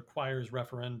constitution that requires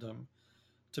referendum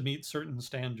to meet certain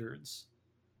standards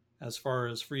as far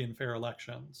as free and fair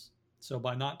elections. So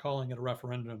by not calling it a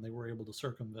referendum, they were able to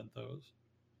circumvent those,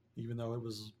 even though it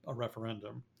was a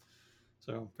referendum.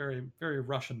 So very, very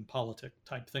Russian politic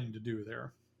type thing to do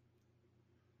there.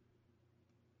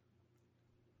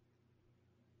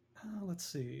 Let's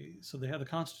see. So they had the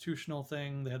constitutional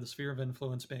thing. They had the sphere of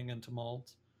influence being in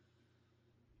tumult.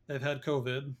 They've had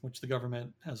COVID, which the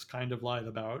government has kind of lied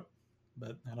about,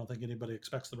 but I don't think anybody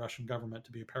expects the Russian government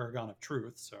to be a paragon of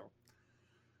truth, so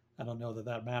I don't know that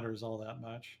that matters all that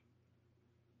much.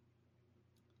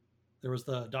 There was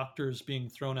the doctors being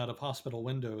thrown out of hospital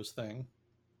windows thing.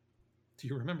 Do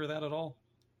you remember that at all?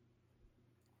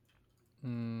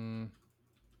 No.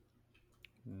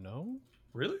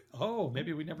 Really? Oh,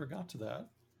 maybe we never got to that.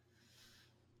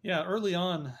 Yeah, early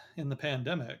on in the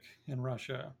pandemic in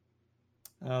Russia,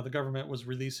 the government was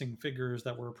releasing figures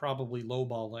that were probably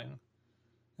lowballing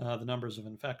the numbers of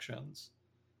infections,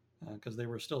 because they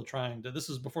were still trying to. This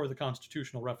is before the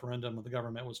constitutional referendum, and the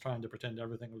government was trying to pretend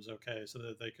everything was okay so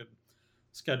that they could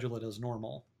schedule it as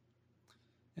normal.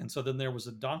 And so then there was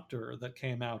a doctor that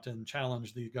came out and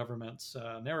challenged the government's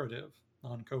narrative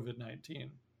on COVID-19.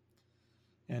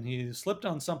 And he slipped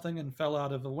on something and fell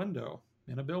out of a window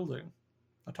in a building,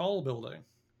 a tall building.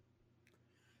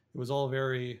 It was all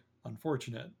very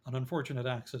unfortunate, an unfortunate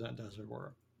accident, as it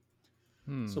were.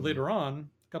 So later on,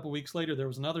 a couple weeks later, there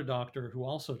was another doctor who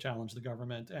also challenged the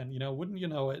government. And, wouldn't you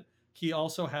know it, he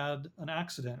also had an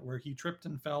accident where he tripped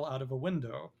and fell out of a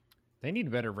window. They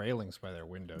need better railings by their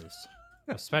windows,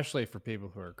 especially for people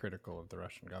who are critical of the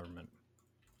Russian government.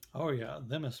 Oh, yeah,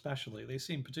 them especially. They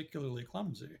seem particularly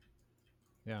clumsy.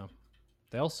 Yeah.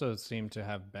 They also seem to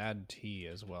have bad tea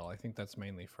as well. I think that's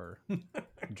mainly for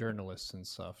journalists and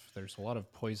stuff. There's a lot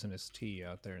of poisonous tea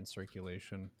out there in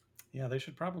circulation. Yeah, they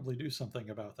should probably do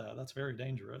something about that. That's very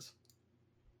dangerous.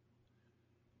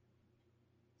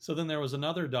 So then there was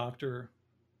another doctor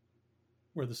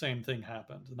where the same thing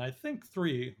happened. And I think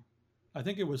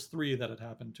it was 3 that it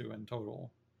happened to in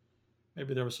total.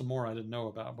 Maybe there was some more I didn't know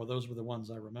about, but those were the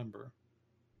ones I remember.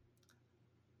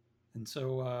 And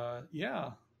so,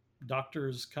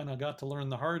 doctors kind of got to learn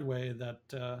the hard way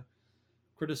that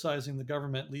criticizing the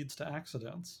government leads to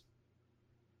accidents.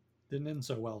 Didn't end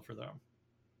so well for them.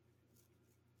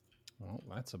 Well,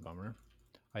 that's a bummer.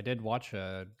 I did watch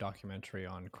a documentary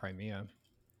on Crimea.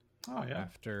 Oh, yeah.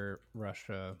 After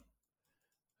Russia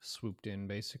swooped in,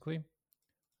 basically.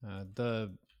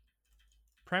 The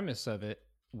premise of it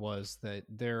was that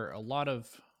there are a lot of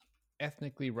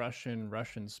ethnically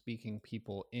Russian-speaking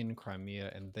people in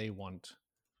Crimea, and they want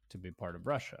to be part of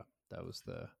Russia. That was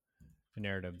the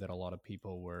narrative that a lot of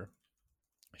people were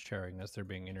sharing as they're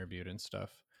being interviewed and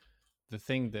stuff. The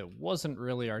thing that wasn't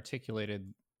really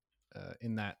articulated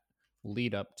in that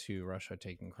lead up to Russia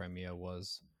taking Crimea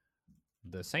was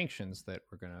the sanctions that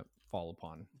were going to fall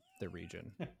upon the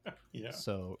region. Yeah.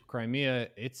 So Crimea,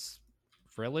 it's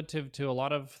relative to a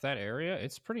lot of that area,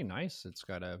 it's pretty nice. It's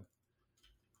got a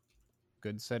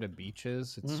good set of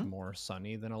beaches. It's more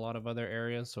sunny than a lot of other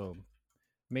areas. So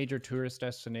major tourist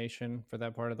destination for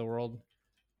that part of the world.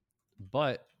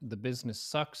 But the business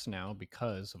sucks now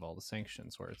because of all the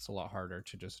sanctions, where it's a lot harder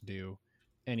to just do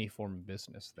any form of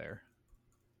business there.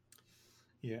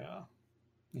 Yeah.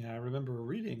 Yeah, I remember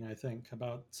reading, I think,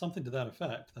 about something to that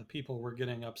effect, that people were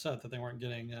getting upset that they weren't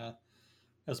getting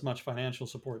as much financial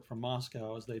support from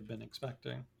Moscow as they'd been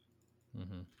expecting.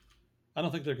 Mm-hmm. I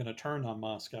don't think they're going to turn on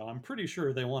Moscow. I'm pretty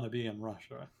sure they want to be in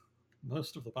Russia,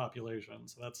 most of the population,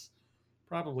 so that's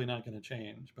probably not going to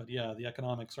change. But yeah, the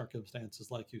economic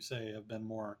circumstances, like you say, have been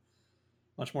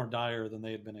much more dire than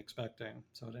they had been expecting.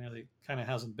 So it really kind of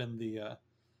hasn't been the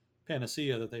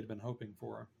panacea that they'd been hoping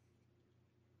for.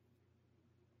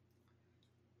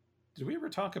 Did we ever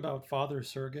talk about Father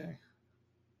Sergei?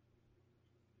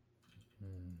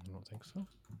 I don't think so.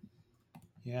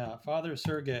 Yeah, Father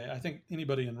Sergei. I think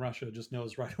anybody in Russia just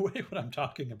knows right away what I'm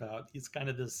talking about. He's kind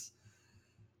of this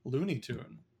Looney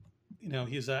Tune.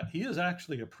 He is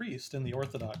actually a priest in the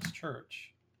Orthodox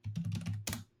Church,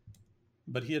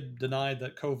 but he had denied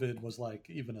that COVID was like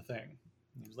even a thing.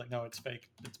 He was like, no, it's fake,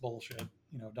 it's bullshit.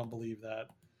 Don't believe that.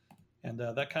 And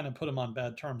that kind of put him on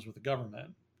bad terms with the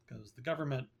government, because the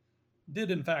government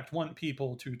did, in fact, want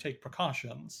people to take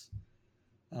precautions,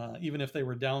 even if they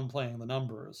were downplaying the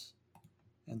numbers.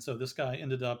 And so this guy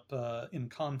ended up in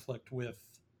conflict with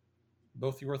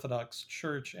both the Orthodox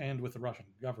Church and with the Russian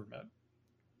government.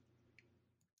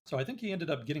 So I think he ended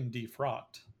up getting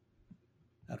defrocked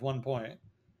at one point,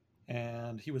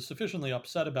 and he was sufficiently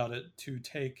upset about it to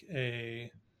take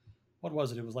what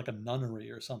was it? It was like a nunnery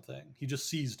or something. He just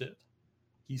seized it.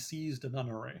 He seized a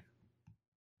nunnery.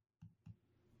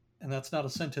 And that's not a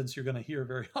sentence you're going to hear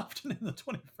very often in the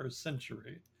 21st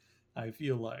century, I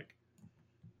feel like.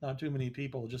 Not too many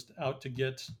people just out to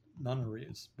get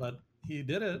nunneries, but he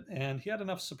did it, and he had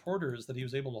enough supporters that he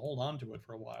was able to hold on to it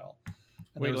for a while.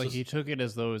 And wait, like he took it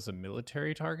as though it was a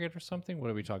military target or something? What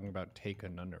are we talking about? Take a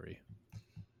nunnery?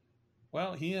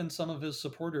 Well, he and some of his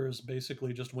supporters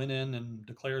basically just went in and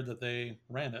declared that they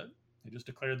ran it. They just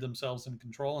declared themselves in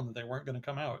control and that they weren't going to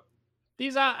come out.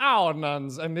 These are our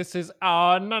nuns, and this is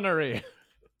our nunnery.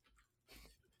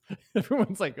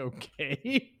 Everyone's like,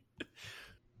 okay.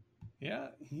 Yeah,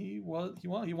 he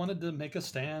wanted to make a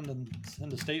stand and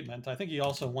send a statement. I think he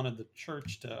also wanted the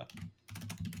church to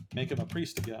make him a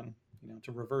priest again,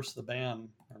 to reverse the ban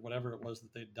or whatever it was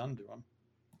that they'd done to him.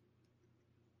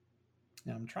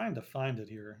 Yeah, I'm trying to find it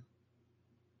here.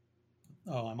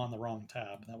 Oh, I'm on the wrong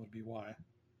tab. That would be why.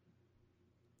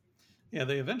 Yeah,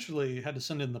 they eventually had to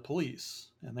send in the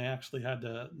police, and they actually had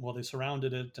to, they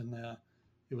surrounded it, and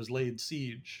it was laid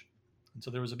siege. And so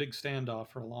there was a big standoff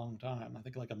for a long time, I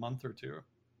think like a month or two.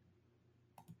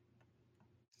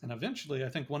 And eventually, I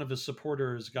think one of his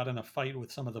supporters got in a fight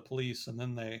with some of the police, and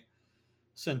then they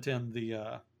sent in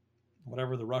the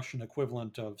whatever the Russian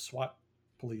equivalent of SWAT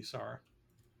police are.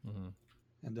 Mm-hmm.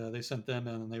 And they sent them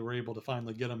in, and they were able to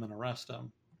finally get him and arrest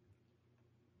him.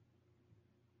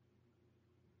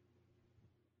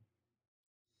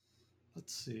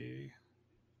 Let's see.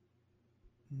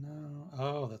 No.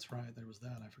 Oh, that's right. There was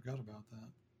that. I forgot about that.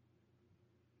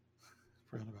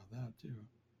 Forgot about that, too.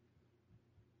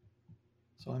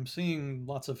 So I'm seeing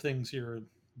lots of things here,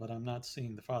 but I'm not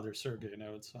seeing the Father Sergei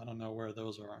notes. I don't know where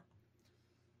those are.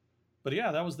 But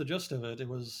yeah, that was the gist of it. It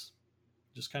was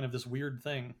just kind of this weird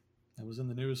thing that was in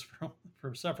the news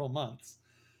for several months.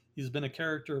 He's been a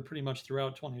character pretty much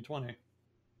throughout 2020. It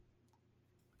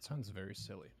sounds very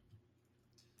silly.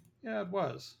 Yeah, it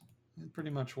was. It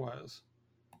pretty much was.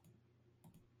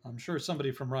 I'm sure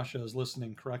somebody from Russia is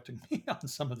listening, correcting me on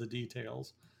some of the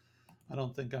details. I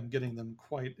don't think I'm getting them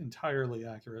quite entirely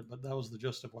accurate, but that was the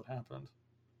gist of what happened.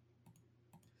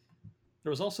 There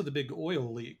was also the big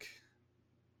oil leak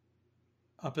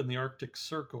up in the Arctic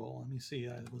Circle. Let me see.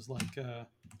 It was like...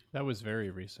 that was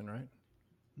very recent, right?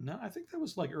 No, I think that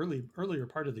was like earlier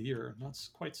part of the year. Not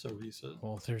quite so recent.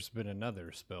 Well, there's been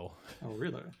another spill. Oh,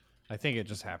 really? I think it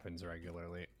just happens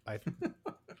regularly.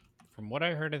 From what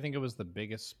I heard, I think it was the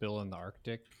biggest spill in the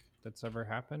Arctic that's ever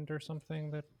happened or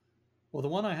something. Well, the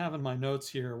one I have in my notes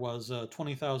here was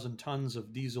 20,000 tons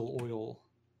of diesel oil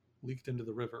leaked into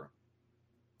the river.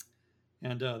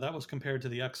 And that was compared to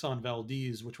the Exxon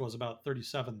Valdez, which was about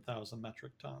 37,000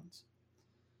 metric tons.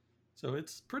 So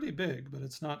it's pretty big, but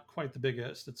it's not quite the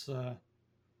biggest. It's a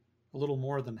little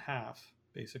more than half,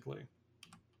 basically,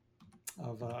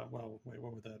 of, what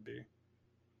would that be?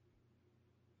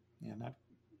 Yeah, a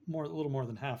little more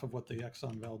than half of what the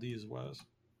Exxon Valdez was.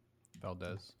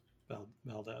 Valdez,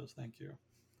 thank you.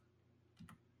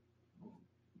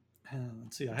 And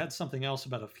let's see, I had something else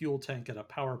about a fuel tank at a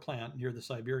power plant near the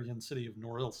Siberian city of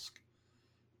Norilsk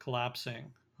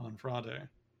collapsing on Friday.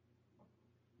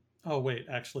 Oh, wait,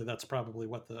 actually, that's probably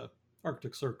what the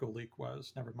Arctic Circle leak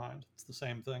was. Never mind. It's the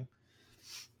same thing.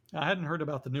 I hadn't heard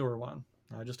about the newer one.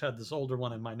 I just had this older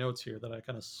one in my notes here that I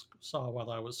kind of saw while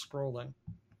I was scrolling.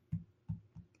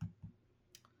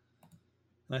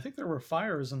 And I think there were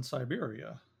fires in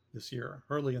Siberia this year,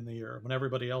 early in the year, when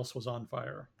everybody else was on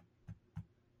fire.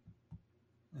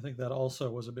 I think that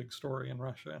also was a big story in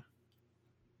Russia.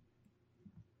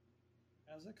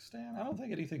 Kazakhstan? I don't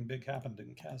think anything big happened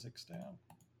in Kazakhstan.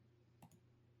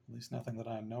 At least nothing that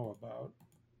I know about.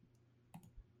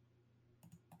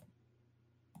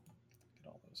 Get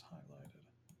all those highlighted.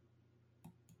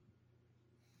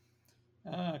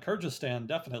 Kyrgyzstan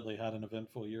definitely had an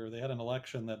eventful year. They had an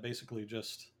election that basically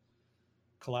just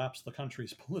collapsed the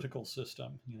country's political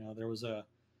system. There was a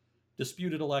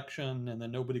disputed election, and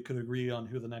then nobody could agree on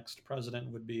who the next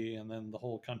president would be, and then the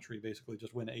whole country basically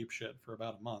just went apeshit for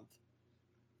about a month.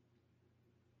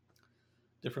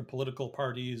 Different political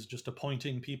parties just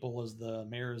appointing people as the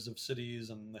mayors of cities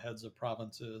and the heads of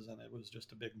provinces, and it was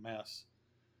just a big mess.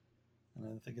 And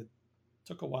I think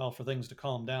took a while for things to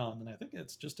calm down, and I think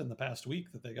it's just in the past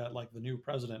week that they got like the new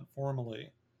president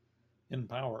formally in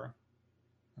power.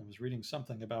 I was reading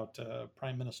something about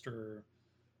Prime Minister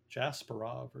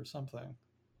Jasperov or something.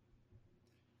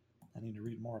 I need to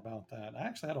read more about that. I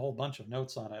actually had a whole bunch of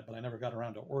notes on it, but I never got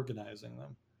around to organizing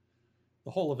them.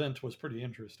 The whole event was pretty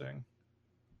interesting.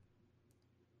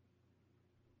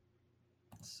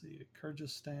 Let's see,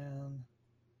 Kyrgyzstan.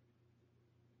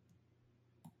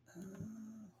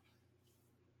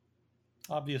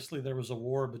 Obviously, there was a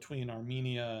war between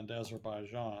Armenia and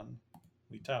Azerbaijan.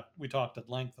 We talked at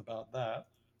length about that.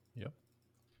 Yep.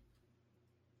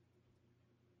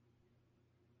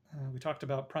 We talked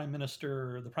about the prime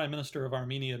minister of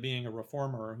Armenia being a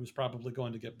reformer who's probably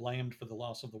going to get blamed for the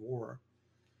loss of the war.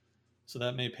 So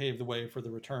that may pave the way for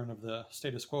the return of the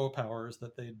status quo powers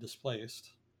that they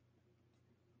displaced.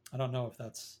 I don't know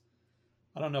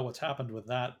what's happened with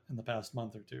that in the past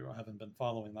month or two. I haven't been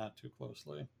following that too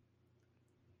closely.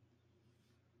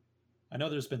 I know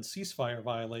there's been ceasefire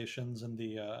violations in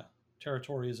the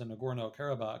territories in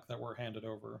Nagorno-Karabakh that were handed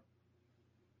over,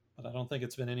 but I don't think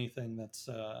it's been anything that's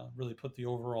really put the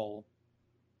overall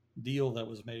deal that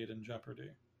was made in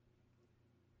jeopardy.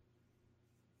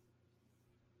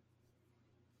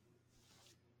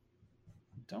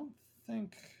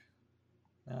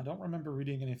 I don't remember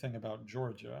reading anything about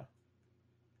Georgia.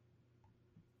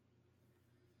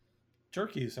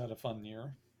 Turkey's had a fun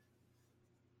year.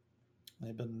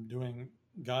 They've been doing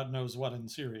God knows what in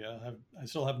Syria. I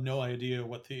still have no idea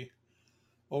what the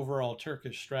overall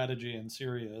Turkish strategy in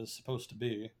Syria is supposed to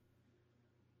be. It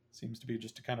seems to be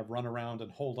just to kind of run around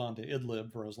and hold on to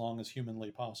Idlib for as long as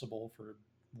humanly possible for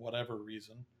whatever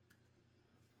reason.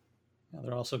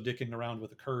 They're also dicking around with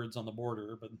the Kurds on the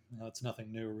border, but that's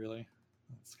nothing new, really.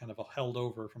 It's kind of held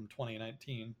over from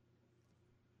 2019.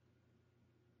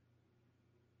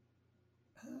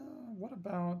 What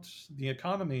about the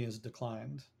economy has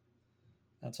declined?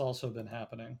 That's also been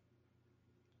happening.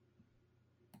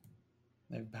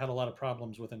 They've had a lot of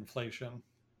problems with inflation.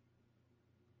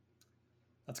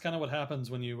 That's kind of what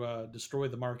happens when you destroy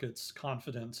the market's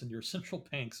confidence in your central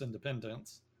bank's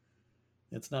independence.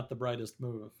 It's not the brightest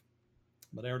move.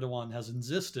 But Erdogan has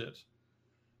insisted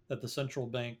that the central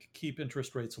bank keep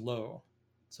interest rates low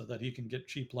so that he can get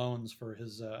cheap loans for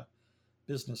his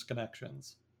business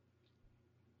connections.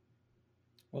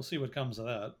 We'll see what comes of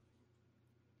that.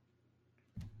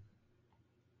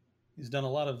 He's done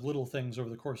a lot of little things over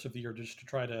the course of the year just to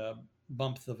try to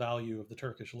bump the value of the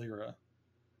Turkish lira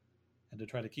and to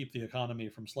try to keep the economy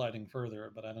from sliding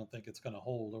further, but I don't think it's going to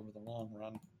hold over the long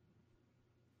run.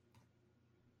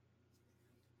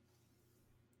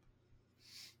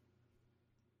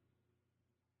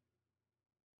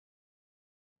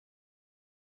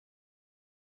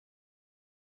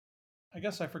 I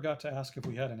guess I forgot to ask if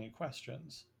we had any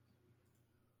questions.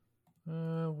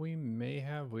 We may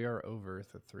have. We are over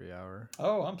the 3 hour.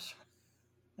 Oh, I'm sorry.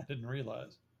 I didn't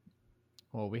realize.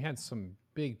 Well, we had some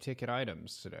big ticket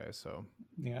items today, so.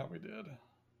 Yeah, we did.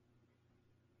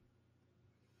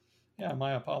 Yeah,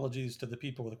 my apologies to the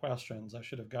people with questions. I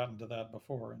should have gotten to that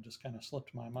before and just kind of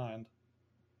slipped my mind.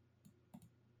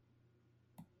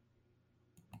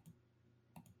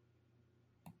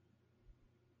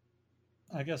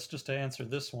 I guess just to answer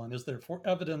this one, is there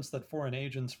evidence that foreign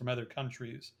agents from other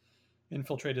countries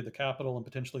infiltrated the Capitol and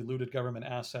potentially looted government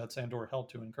assets and or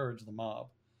helped to encourage the mob?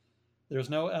 There's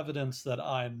no evidence that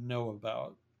I know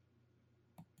about.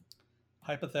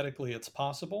 Hypothetically, it's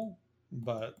possible,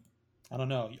 but I don't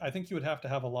know. I think you would have to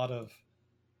have a lot of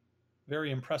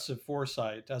very impressive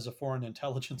foresight as a foreign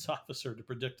intelligence officer to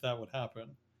predict that would happen,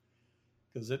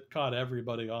 because it caught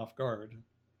everybody off guard.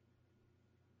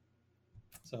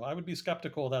 So I would be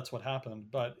skeptical that's what happened,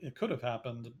 but it could have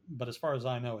happened. But as far as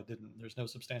I know, it didn't. There's no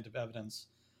substantive evidence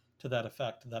to that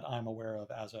effect that I'm aware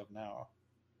of as of now.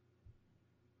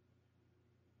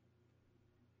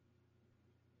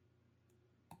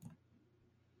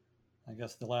 I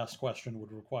guess the last question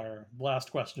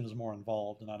is more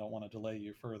involved, and I don't want to delay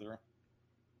you further.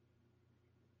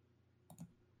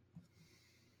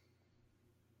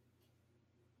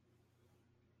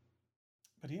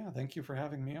 But yeah, thank you for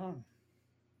having me on.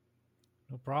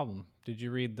 No problem. Did you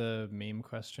read the meme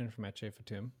question from Etche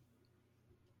Fatum?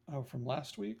 Oh, from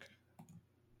last week?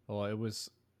 Well, it was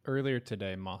earlier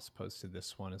today. Moss posted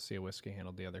this one, and See a Whiskey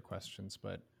handled the other questions.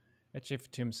 But Etche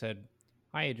Fatum said,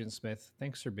 "Hi, Agent Smith.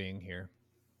 Thanks for being here.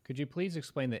 Could you please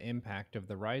explain the impact of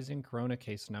the rising corona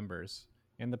case numbers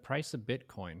and the price of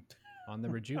Bitcoin on the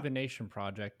rejuvenation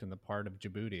project in the part of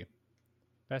Djibouti?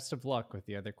 Best of luck with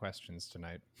the other questions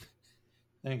tonight."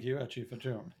 Thank you, Etche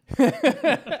Fatum.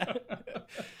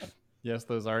 Yes,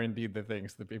 those are indeed the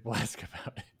things that people ask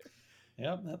about.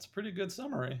 Yep, that's a pretty good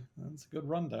summary. That's a good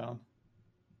rundown.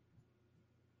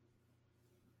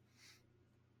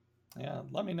 Yeah,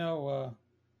 let me know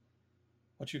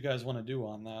what you guys want to do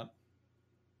on that.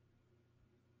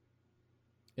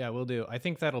 Yeah, we'll do. I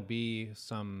think that'll be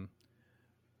some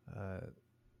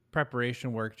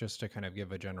preparation work just to kind of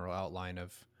give a general outline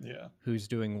of who's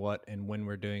doing what and when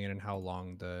we're doing it and how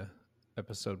long the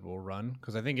episode will run.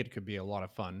 Because I think it could be a lot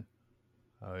of fun.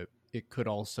 It could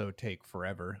also take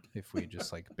forever if we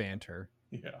just like banter.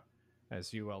 Yeah.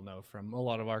 As you well know from a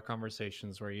lot of our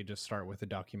conversations where you just start with a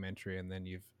documentary and then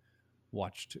you've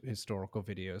watched historical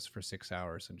videos for 6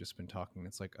 hours and just been talking.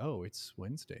 It's like, oh, it's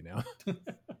Wednesday now.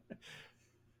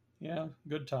 Yeah,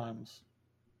 good times.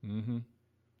 Mm-hmm.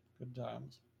 Good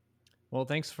times. Well,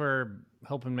 thanks for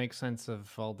helping make sense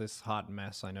of all this hot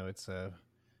mess. I know it's a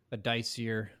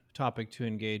dicier topic to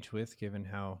engage with given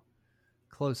how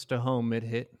close to home it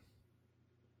hit.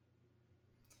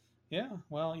 Yeah,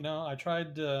 well, I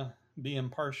tried to be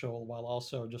impartial while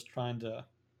also just trying to,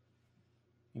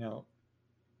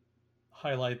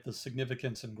 highlight the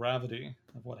significance and gravity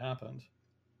of what happened.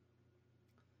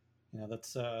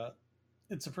 That's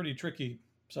it's a pretty tricky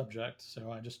subject,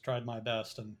 so I just tried my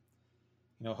best, and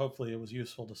hopefully it was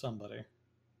useful to somebody.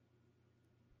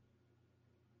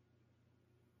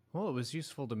 Well, it was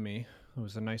useful to me. It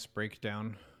was a nice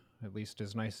breakdown, at least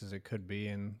as nice as it could be,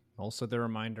 and also the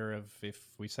reminder of if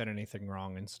we said anything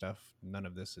wrong and stuff, none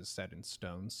of this is set in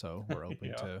stone, so we're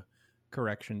open to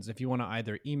corrections. If you want to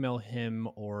either email him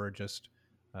or just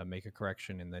make a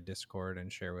correction in the Discord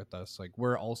and share with us, like,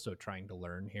 we're also trying to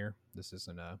learn here. This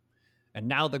isn't and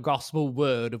now the gospel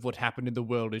word of what happened in the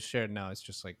world is shared now. It's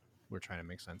just like we're trying to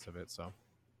make sense of it. So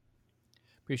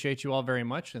appreciate you all very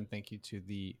much, and thank you to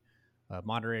the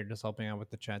moderators helping out with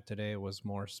the chat today. It was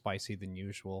more spicy than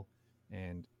usual,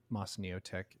 and Moss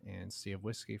Neotech and Sea of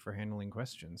Whiskey for handling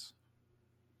questions.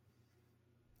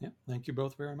 Yeah, thank you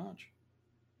both very much.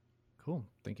 Cool.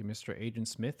 Thank you, Mr. Agent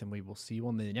Smith, and we will see you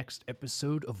on the next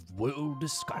episode of World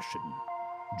Discussion.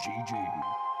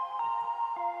 GG.